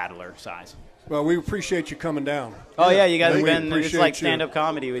paddler size. Well, we appreciate you coming down. Oh yeah, you guys have been. It's like stand-up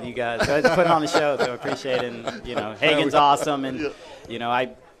comedy with you guys. So I just put on the show, so I appreciate it. And Hagan's awesome, and I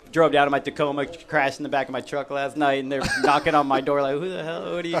drove down to my Tacoma, crashed in the back of my truck last night, and they're knocking on my door like, "Who the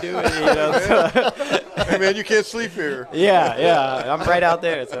hell? What are you doing?" Hey man, you can't sleep here. Yeah, I'm right out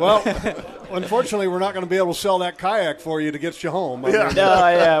there. So. Well, unfortunately, we're not going to be able to sell that kayak for you to get you home. We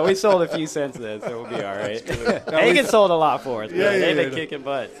sold a few cents then, so we'll be all right. Hagan sold a lot for us. They've been kicking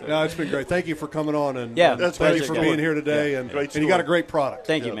butt. So. No, it's been great. Thank you for coming on, and thank you for being here today. And you got a great product.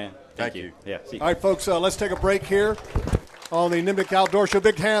 Thank you, man. Thank you. Yeah. All right, folks, let's take a break here on the Nimnik Outdoor Show.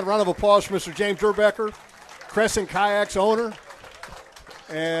 Big round of applause for Mr. James Durbecker, Crescent Kayaks owner.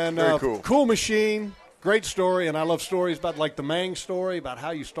 And cool machine, great story, and I love stories about like the Mang story, about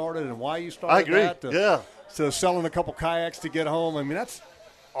how you started and why you started. I agree, that. So selling a couple kayaks to get home. I mean, that's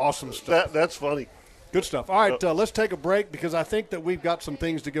awesome stuff. That's funny. Good stuff. All right, let's take a break because I think that we've got some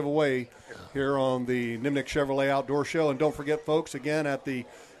things to give away here on the Nimnik Chevrolet Outdoor Show. And don't forget, folks, again, at the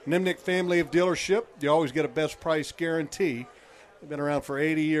Nimnik family of dealership, you always get a best price guarantee. They've been around for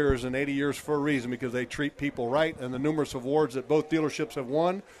 80 years, and 80 years for a reason, because they treat people right, and the numerous awards that both dealerships have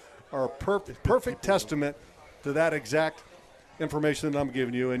won are a perfect testament to that exact information that I'm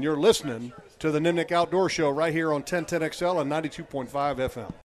giving you. And you're listening to the Nimnik Outdoor Show right here on 1010XL and 92.5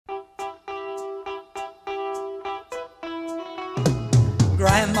 FM.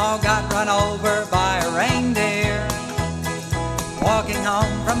 Grandma got run over by a reindeer walking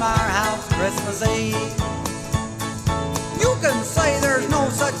home from our house Christmas Eve. You can say there's no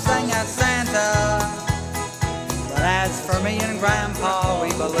such thing as Santa, but as for me and Grandpa,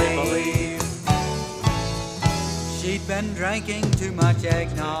 we believe she'd been drinking too much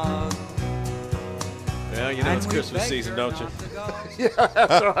eggnog. Well, you know it's Christmas season, don't you? Yeah,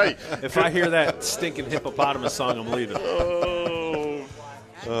 that's right. If I hear that stinking hippopotamus song, I'm leaving.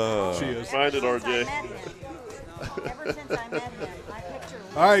 She is. Find it, RJ.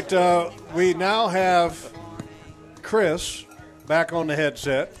 All right, we now have Chris back on the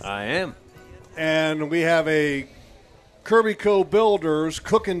headset. I am. And we have a Kirby Co. Builders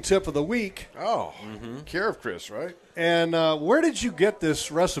cooking tip of the week. Oh, care of Chris, right? And where did you get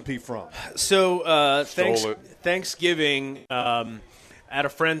this recipe from? So Thanksgiving at a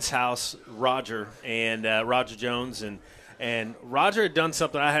friend's house, Roger Jones, and Roger had done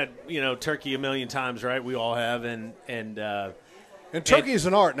something. I had turkey a million times, right? We all have, and turkey is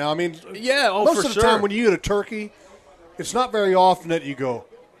an art. Now, I mean, most of the sure. time when you eat a turkey, it's not very often that you go,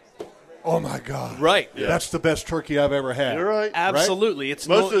 "Oh my God!" Right, that's the best turkey I've ever had. You're right. Absolutely, right? it's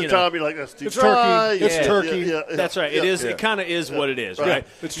most of the time you're like, "That's too it's dry." turkey. It's turkey. Yeah. That's right. It is. It kind of is what it is, right?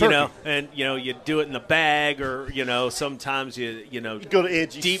 It's turkey. And you do it in the bag, or sometimes you go to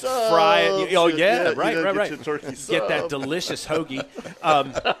Angie's deep Subs, fry it. Right. Get your turkey Get that delicious hoagie.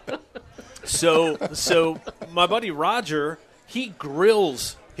 So my buddy Roger, he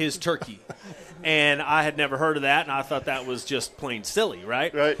grills his turkey. And I had never heard of that, and I thought that was just plain silly,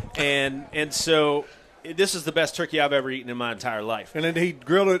 right? Right. And so this is the best turkey I've ever eaten in my entire life. And then he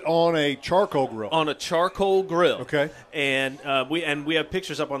grilled it on a charcoal grill. On a charcoal grill. Okay. And we have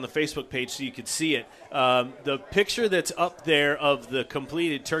pictures up on the Facebook page so you could see it. The picture that's up there of the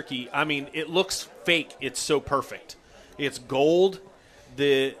completed turkey, I mean, it looks fake. It's so perfect. It's gold.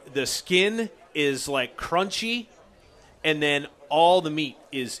 The skin is like crunchy, and then all the meat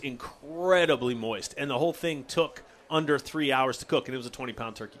is incredibly moist. And the whole thing took under 3 hours to cook, and it was a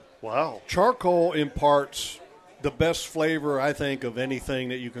 20-pound turkey. Wow. Charcoal imparts the best flavor, I think, of anything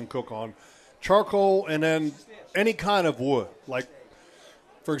that you can cook on. Charcoal and then any kind of wood. Like,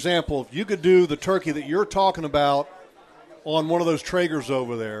 for example, if you could do the turkey that you're talking about on one of those Traegers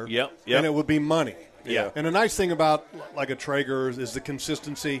over there, Yep. and it would be money. Yeah. And the nice thing about like a Traeger is the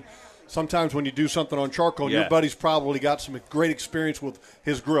consistency. Sometimes when you do something on charcoal, your buddy's probably got some great experience with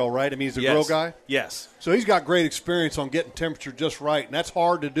his grill, right? I mean, he's a grill guy. Yes. So he's got great experience on getting temperature just right, and that's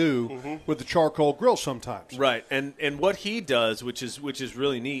hard to do with the charcoal grill sometimes. Right, and what he does, which is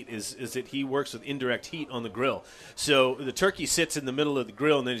really neat, is that he works with indirect heat on the grill. So the turkey sits in the middle of the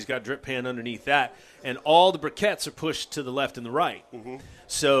grill, and then he's got a drip pan underneath that, and all the briquettes are pushed to the left and the right.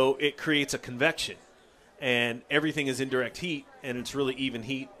 So it creates a convection, and everything is indirect heat, and it's really even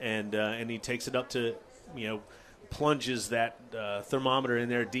heat, and he takes it up to, plunges that thermometer in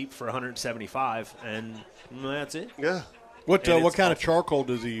there deep for 175, and that's it. Yeah. What kind of charcoal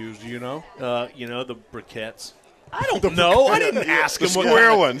does he use? Do you know? The briquettes. I don't know. I didn't ask him what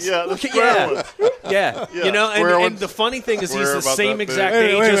square ones. Yeah, the square ones. Yeah. And the funny thing is he's the same exact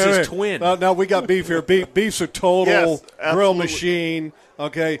age as his twin. Now we got Beef here. Beef's a total grill absolutely. machine.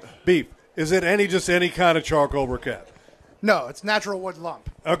 Okay, Beef. Is it just any kind of charcoal briquette? No, it's natural wood lump.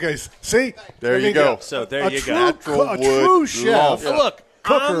 Okay, see? There you go. So there you go. Natural A wood true chef. lump. Look,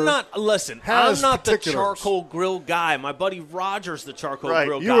 Cooker I'm not the particulars. charcoal grill guy. My buddy Roger's the charcoal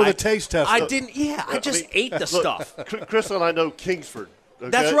grill guy. You were the taste tester. I didn't. Yeah, I just ate the stuff. Chris and I know Kingsford. Okay?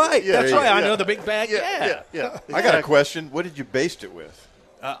 That's right. Yeah, That's yeah, right. I yeah. know the big bag. Yeah. I got a question. What did you baste it with?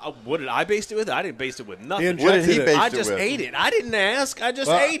 What did I baste it with? I didn't baste it with nothing. What did he baste I it just with? ate it. I didn't ask. I just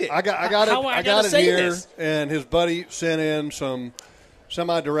ate it. I got it here, and his buddy sent in some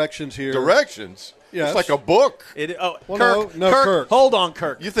semi-directions here. Directions? Yes. It's like a book. Kirk, Kirk. Hold on,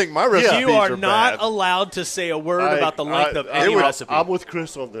 Kirk. You think my recipes You are not bad. allowed to say a word about the length of any recipe. I'm with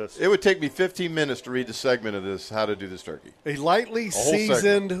Chris on this. It would take me 15 minutes to read the segment of this, how to do this turkey. A lightly whole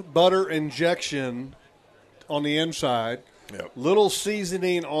seasoned butter injection on the inside. Yep. Little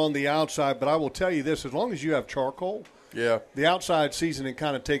seasoning on the outside, but I will tell you this, as long as you have charcoal, the outside seasoning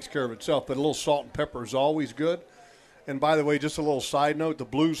kind of takes care of itself, but a little salt and pepper is always good. And by the way, just a little side note, the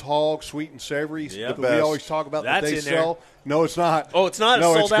Blues Hog, sweet and savory, that we always talk about that they sell. No, it's not. Oh, it's not?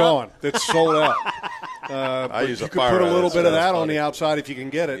 No, It's it's sold out? gone. It's sold out. I use you a could fire put a on little that bit of stuff, that on buddy. the outside if you can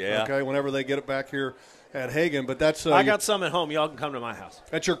get it, Yeah. okay, whenever they get it back here at Hagan. But that's I got some at home. Y'all can come to my house.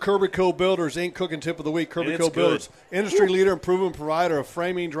 That's your Kirby Co. Builders Inc. cooking tip of the week. Kirby And Co. it's Builders, good. industry leader and proven provider of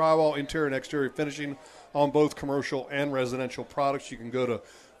framing, drywall, interior, and exterior finishing on both commercial and residential products. You can go to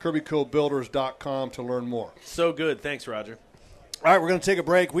KirbyCoBuilders.com to learn more. So good. Thanks, Roger. All right, we're going to take a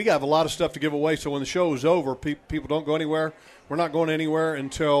break. We have a lot of stuff to give away, so when the show is over, people don't go anywhere. We're not going anywhere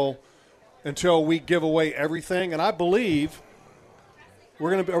until we give away everything. And I believe are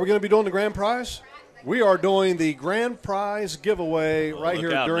we going to be doing the grand prize? We are doing the grand prize giveaway right here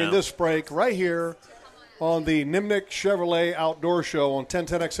during this break, right here on the Nimnik Chevrolet Outdoor Show on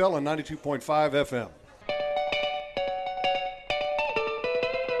 1010XL and 92.5 FM.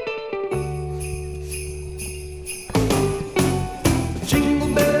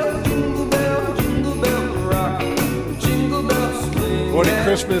 Morning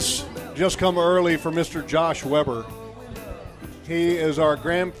Christmas just come early for Mr. Josh Weber. He is our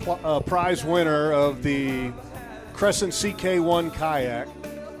grand prize winner of the Crescent CK1 kayak.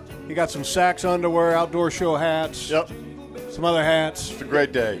 He got some Saks underwear, outdoor show hats, some other hats. It's a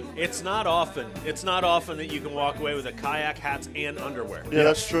great day. It's not often that you can walk away with a kayak, hats, and underwear. Yeah,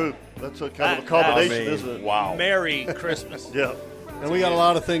 that's true. That's a kind of a combination, isn't it? Wow. Merry Christmas. Yeah. And we got a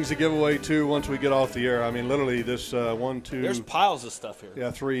lot of things to give away, too, once we get off the air. I mean, literally this 1, 2. There's piles of stuff here.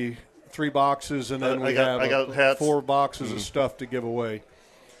 Yeah, three boxes, and then I got hats. 4 boxes of stuff to give away.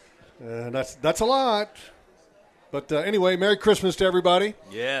 And that's a lot. But anyway, Merry Christmas to everybody.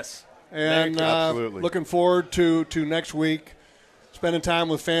 Yes. And Absolutely. looking forward to next week, spending time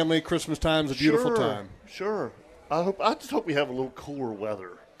with family. Christmas time is a beautiful time. Sure. I just hope we have a little cooler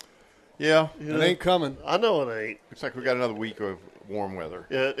weather. Yeah. You It know? ain't coming. I know it ain't. Looks like we got another week of warm weather.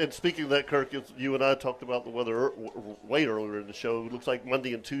 Yeah, and speaking of that, Kirk, you and I talked about the weather way earlier in the show. It looks like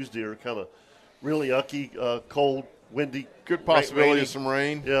Monday and Tuesday are kind of really yucky, cold, windy. Good possibility rainy. of some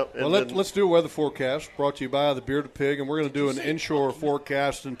rain. Yep. Well, let's do a weather forecast brought to you by the Bearded Pig, and we're going to do an inshore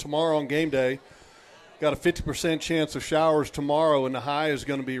forecast. And tomorrow on game day, got a 50% chance of showers tomorrow, and the high is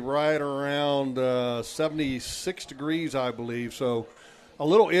going to be right around 76 degrees, I believe. So a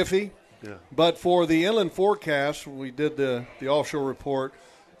little iffy. Yeah. But for the inland forecast, we did the offshore report.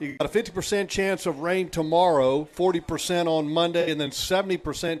 You got a 50% chance of rain tomorrow, 40% on Monday, and then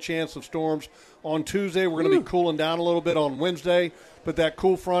 70% chance of storms on Tuesday. We're going to be cooling down a little bit on Wednesday, but that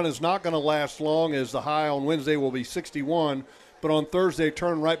cool front is not going to last long, as the high on Wednesday will be 61. But on Thursday,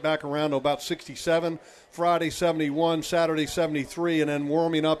 turn right back around to about 67. Friday, 71. Saturday, 73. And then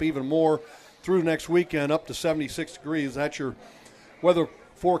warming up even more through next weekend up to 76 degrees. That's your weather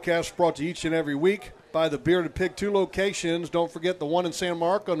forecast brought to you each and every week by the Bearded Pig. 2 locations. Don't forget the one in San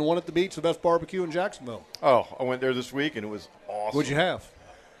Marco and the one at the beach, the best barbecue in Jacksonville. Oh, I went there this week, and it was awesome. What'd you have?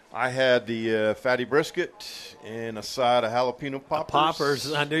 I had the fatty brisket and a side of jalapeno poppers.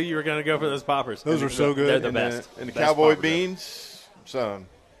 Poppers. I knew you were going to go for those poppers. Those are so good. They're the and best. And the Best cowboy poppers beans. Son.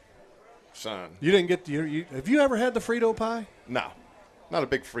 You didn't get have you ever had the Frito pie? No. Not a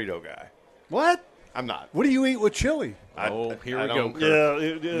big Frito guy. What? I'm not. What do you eat with chili? Here I we go. don't-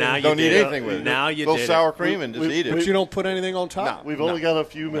 Kurt. Now you don't did eat it. anything with it. Now you a little did sour it. cream and just eat it. But you don't put anything on top? We've only got a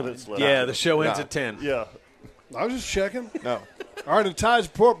few minutes left. Yeah, the show ends at 10. Yeah. I was just checking. No. All right, the Tides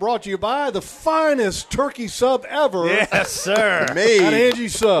Report brought to you by the finest turkey sub ever. Yes, sir. Made At Angie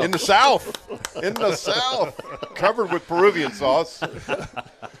Sub. in the South. In the South. Covered with Peruvian sauce.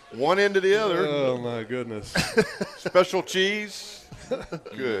 One end to the other. Oh, my goodness. Special cheese.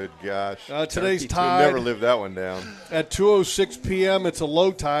 Good gosh. Today's You'll tide. never live that one down. At 2:06 p.m., it's a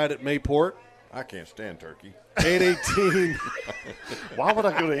low tide at Mayport. I can't stand turkey. 8:18 Why would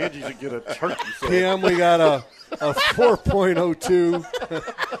I go to Angie's and get a turkey sub? p.m., we got a 4.02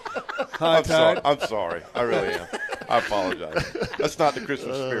 high tide. I'm sorry. I really am. I apologize. That's not the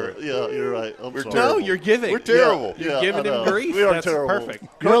Christmas spirit. Yeah, you're right. We're sorry. No, terrible. you're giving. We're terrible. You're Yeah, giving I him know. grief. We are That's terrible. perfect.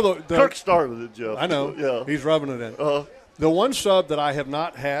 You know, the- Kirk started it, Jeff. I know. Yeah. He's rubbing it in. The one sub that I have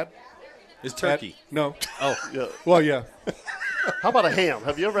not had. Is turkey. No. Oh. Yeah. Well, yeah. How about a ham?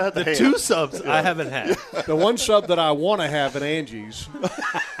 Have you ever had the ham? 2 subs I haven't had. The one sub that I want to have at Angie's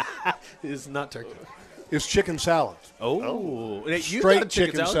Is not turkey. is chicken salad. Oh. You've Straight done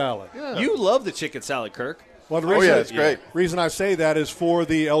chicken salad. Yeah. You love the chicken salad, Kirk. Well, the Oh, reason, yeah, it's great. reason I say that is for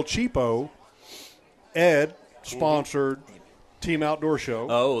the El Cheapo Ed sponsored Team Outdoor Show.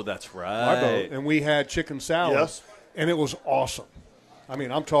 Oh, that's Our right. boat, and we had chicken salad, Yes. and it was awesome. I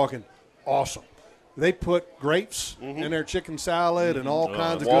mean, I'm talking awesome. They put grapes in their chicken salad and all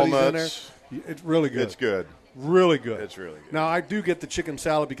kinds of goodies in there. Walnuts. It's really good. It's good. Really good. It's really good. Now, I do get the chicken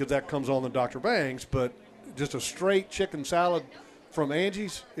salad because that comes on the Dr. Banks, but just a straight chicken salad from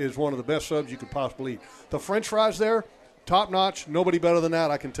Angie's is one of the best subs you could possibly eat. The French fries there, top notch. Nobody better than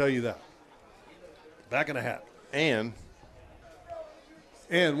that, I can tell you that. Back in the hat. And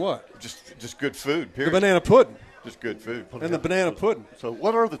what? just good food, The period. banana pudding. Just good food. And the banana pudding. So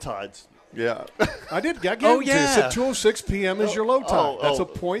what are the tides? Yeah. I gave Oh, it to you. It yeah. said 2:06 p.m. is your low tide. That's a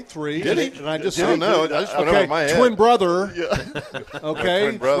 0.3. Did he? And I just Didn't said, know. I just went okay, over my head. twin brother. Okay,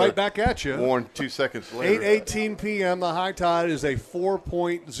 Twin brother. right back at you. Born 2 seconds later. 8:18 p.m. The high tide is a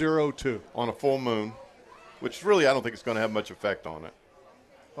 4.02. On a full moon, which really I don't think it's going to have much effect on it.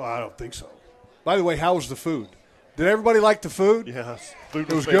 Oh, I don't think so. By the way, how was the food? Did everybody like the food? Yes. Food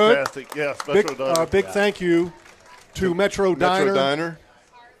It was fantastic. good. Yes. Big thank you to Metro Diner. Metro Diner.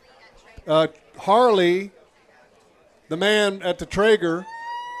 Harley, the man at the Traeger.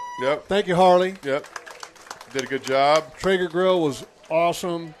 Yep. Thank you, Harley. Yep. Did a good job. Traeger Grill was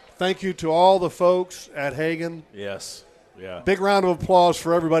awesome. Thank you to all the folks at Hagan. Yes. Yeah. Big round of applause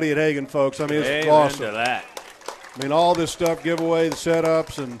for everybody at Hagan, folks. I mean, it's Amen awesome. to that. I mean, all this stuff, giveaway, the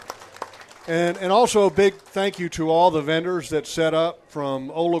setups, and also a big thank you to all the vendors that set up, from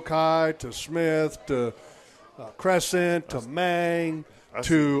Olokai to Smith to Crescent to Mang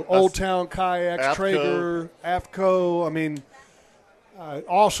to Old Town Kayaks, AFCO. Traeger, AFCO. I mean,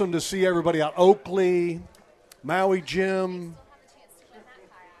 awesome to see everybody out. Oakley, Maui Gym.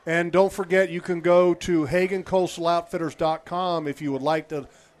 And don't forget, you can go to HaganCoastalOutfitters.com if you would like to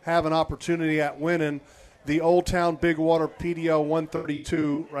have an opportunity at winning the Old Town Big Water PDL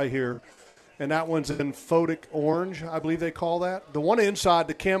 132 right here. And that one's in photic orange, I believe they call that. The one inside,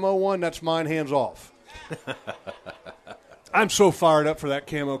 the camo one, that's mine, hands off. I'm so fired up for that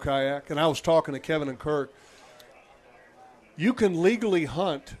camo kayak. And I was talking to Kevin and Kirk. You can legally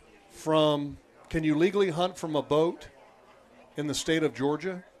hunt from a boat in the state of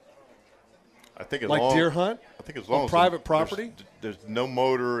Georgia? I think Like deer hunt? I think as long on as private property? there's no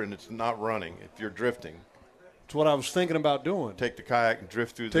motor and it's not running. If you're drifting, It's what I was thinking about doing. Take the kayak and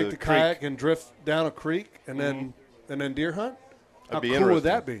drift through Take the creek. kayak and drift down a creek and then deer hunt. How That'd be cool would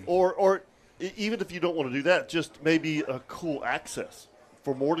interesting. that be? Or even if you don't want to do that, just maybe a cool access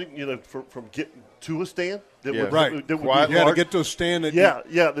for morning, from getting to a stand. That Yeah. would, Right. That would Yeah, be to large. get to a stand that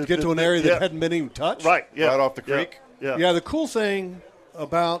get to an area that hadn't been even touched. Right. Yeah. Right off the creek. Yeah. Yeah, the cool thing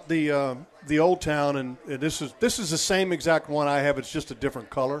about the Old Town, and this is the same exact one I have. It's just a different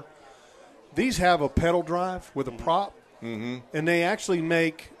color. These have a pedal drive with a prop, and they actually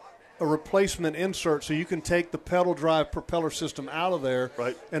make a replacement insert so you can take the pedal drive propeller system out of there,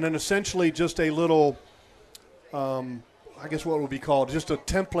 right, and then essentially just a little, I guess what would be called, just a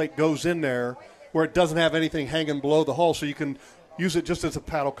template goes in there where it doesn't have anything hanging below the hull, so you can use it just as a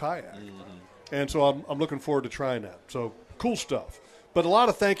paddle kayak. And so I'm looking forward to trying that. So cool stuff. But a lot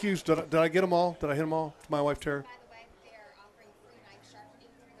of thank yous. Did I get them all? Did I hit them all? To my wife, Tara.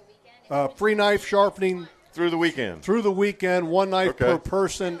 Free knife sharpening through the weekend. Through the weekend, one knife per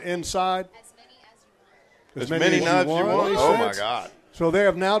person inside. As many knives you want. Oh my God! So they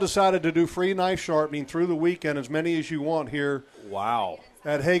have now decided to do free knife sharpening through the weekend, as many as you want here. Wow!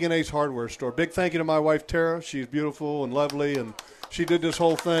 At Hagan Ace Hardware Store. Big thank you to my wife Tara. She's beautiful and lovely, and she did this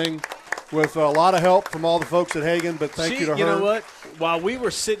whole thing with a lot of help from all the folks at Hagan. But thank you to her. You know what? While we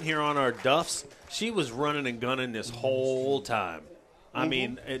were sitting here on our duffs, she was running and gunning this whole time. I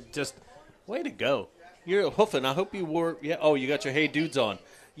mean, it just way to go. You're hoofing. I hope you wore. Yeah. Oh, you got your Hey Dudes on.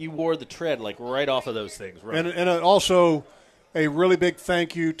 You wore the tread like right off of those things, right? And also a really big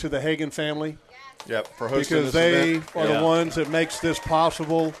thank you to the Hagan family. Yep, for hosting because this they event. are the ones that makes this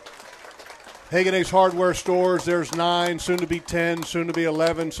possible. Hagan Ace Hardware Stores. There's 9, soon to be 10, soon to be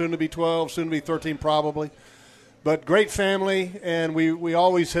 11, soon to be 12, soon to be 13 probably. But great family, and we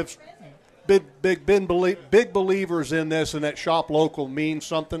always have been big believers in this, and that shop local means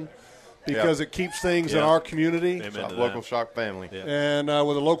something. Because it keeps things in our community. Local shop family. And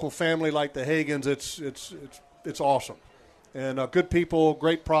with a local family like the Hagans, it's awesome. And good people,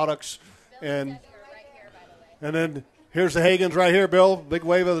 great products. And then here's the Hagans right here, Bill. Big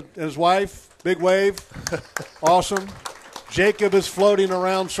wave and his wife. Big wave. Awesome. Jacob is floating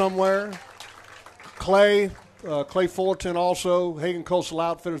around somewhere. Clay Fullerton also, Hagan Coastal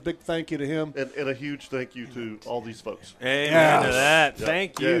Outfitters, big thank you to him. And a huge thank you to all these folks. Amen to that.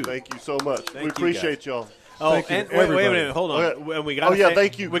 Thank you. Yeah, thank you so much. We appreciate y'all. Oh, Thank you, and wait a minute, hold on. Okay. And we got.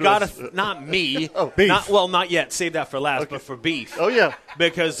 Thank you. We Chris. got to not me. Beef. Not yet. Save that for last. But for Beef. Oh yeah.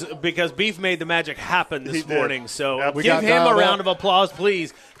 Because Beef made the magic happen this morning. So We give got him a dialed round up. of applause,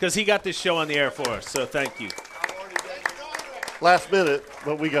 please, because he got this show on the air for us. So thank you. Last minute,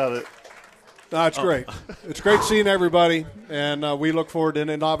 but we got it. No, it's great. It's great seeing everybody, and we look forward to it.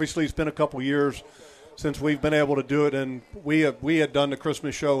 And obviously, it's been a couple years since we've been able to do it, and we had done the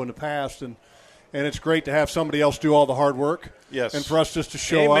Christmas show in the past, and it's great to have somebody else do all the hard work. Yes. And for us just to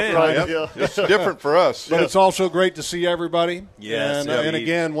show Amen. up. Right? Yep. Yeah. It's different for us. But Yeah. it's also great to see everybody. Yes, And indeed.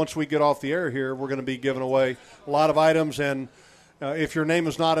 again, once we get off the air here, we're going to be giving away a lot of items, and if your name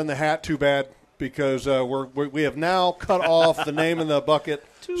is not in the hat, too bad, because we have now cut off the name in the bucket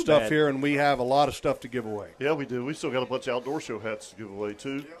stuff bad. here, and we have a lot of stuff to give away. Yeah, we do. We still got a bunch of outdoor show hats to give away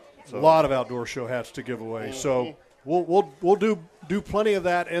too. A lot of outdoor show hats to give away. So we'll do plenty of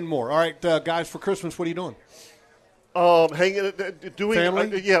that and more. All right, guys, for Christmas, what are you doing? Doing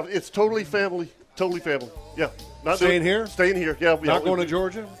Family? Yeah, it's totally family. Totally family. Yeah. Staying here? Staying here. Yeah. Not going to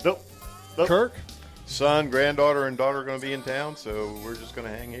Georgia? Nope. Kirk? Son, granddaughter, and daughter are going to be in town, so we're just going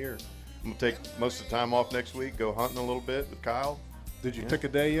to hang here. I'm going to take most of the time off next week, go hunting a little bit with Kyle. Did you pick a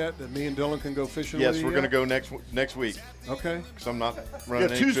day yet that me and Dylan can go fishing with Yes, you we're going to yet? go next week. Okay. Because I'm not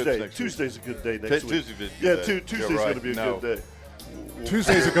running any Tuesday. trips next Tuesday's week. a good day next week. Tuesday's a good day. Tuesday's You're going to be a right. good day.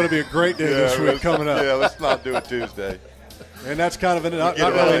 Tuesdays are going to be a great day this week coming up. Yeah, let's not do it Tuesday. And that's kind of not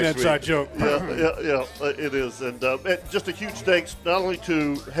really an inside joke. Yeah, it is. And just a huge thanks not only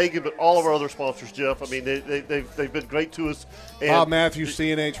to Hagan, but all of our other sponsors, Jeff. I mean, they've been great to us. And Bob Matthews,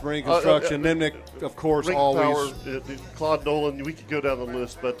 C&H Marine Construction, Nimnik, of course, Ring always. Power, Claude Nolan, we could go down the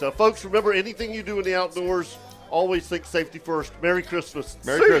list. But, folks, remember, anything you do in the outdoors, always think safety first. Merry Christmas.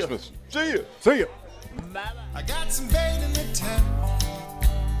 Merry Christmas. See you. See you. I got some bait in the tent,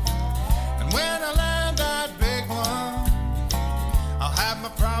 and when I land that big one, I'll have my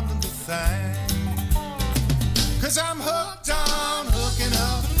problem to thank. 'Cause I'm hooked on hooking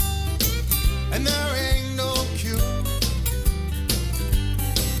up, and there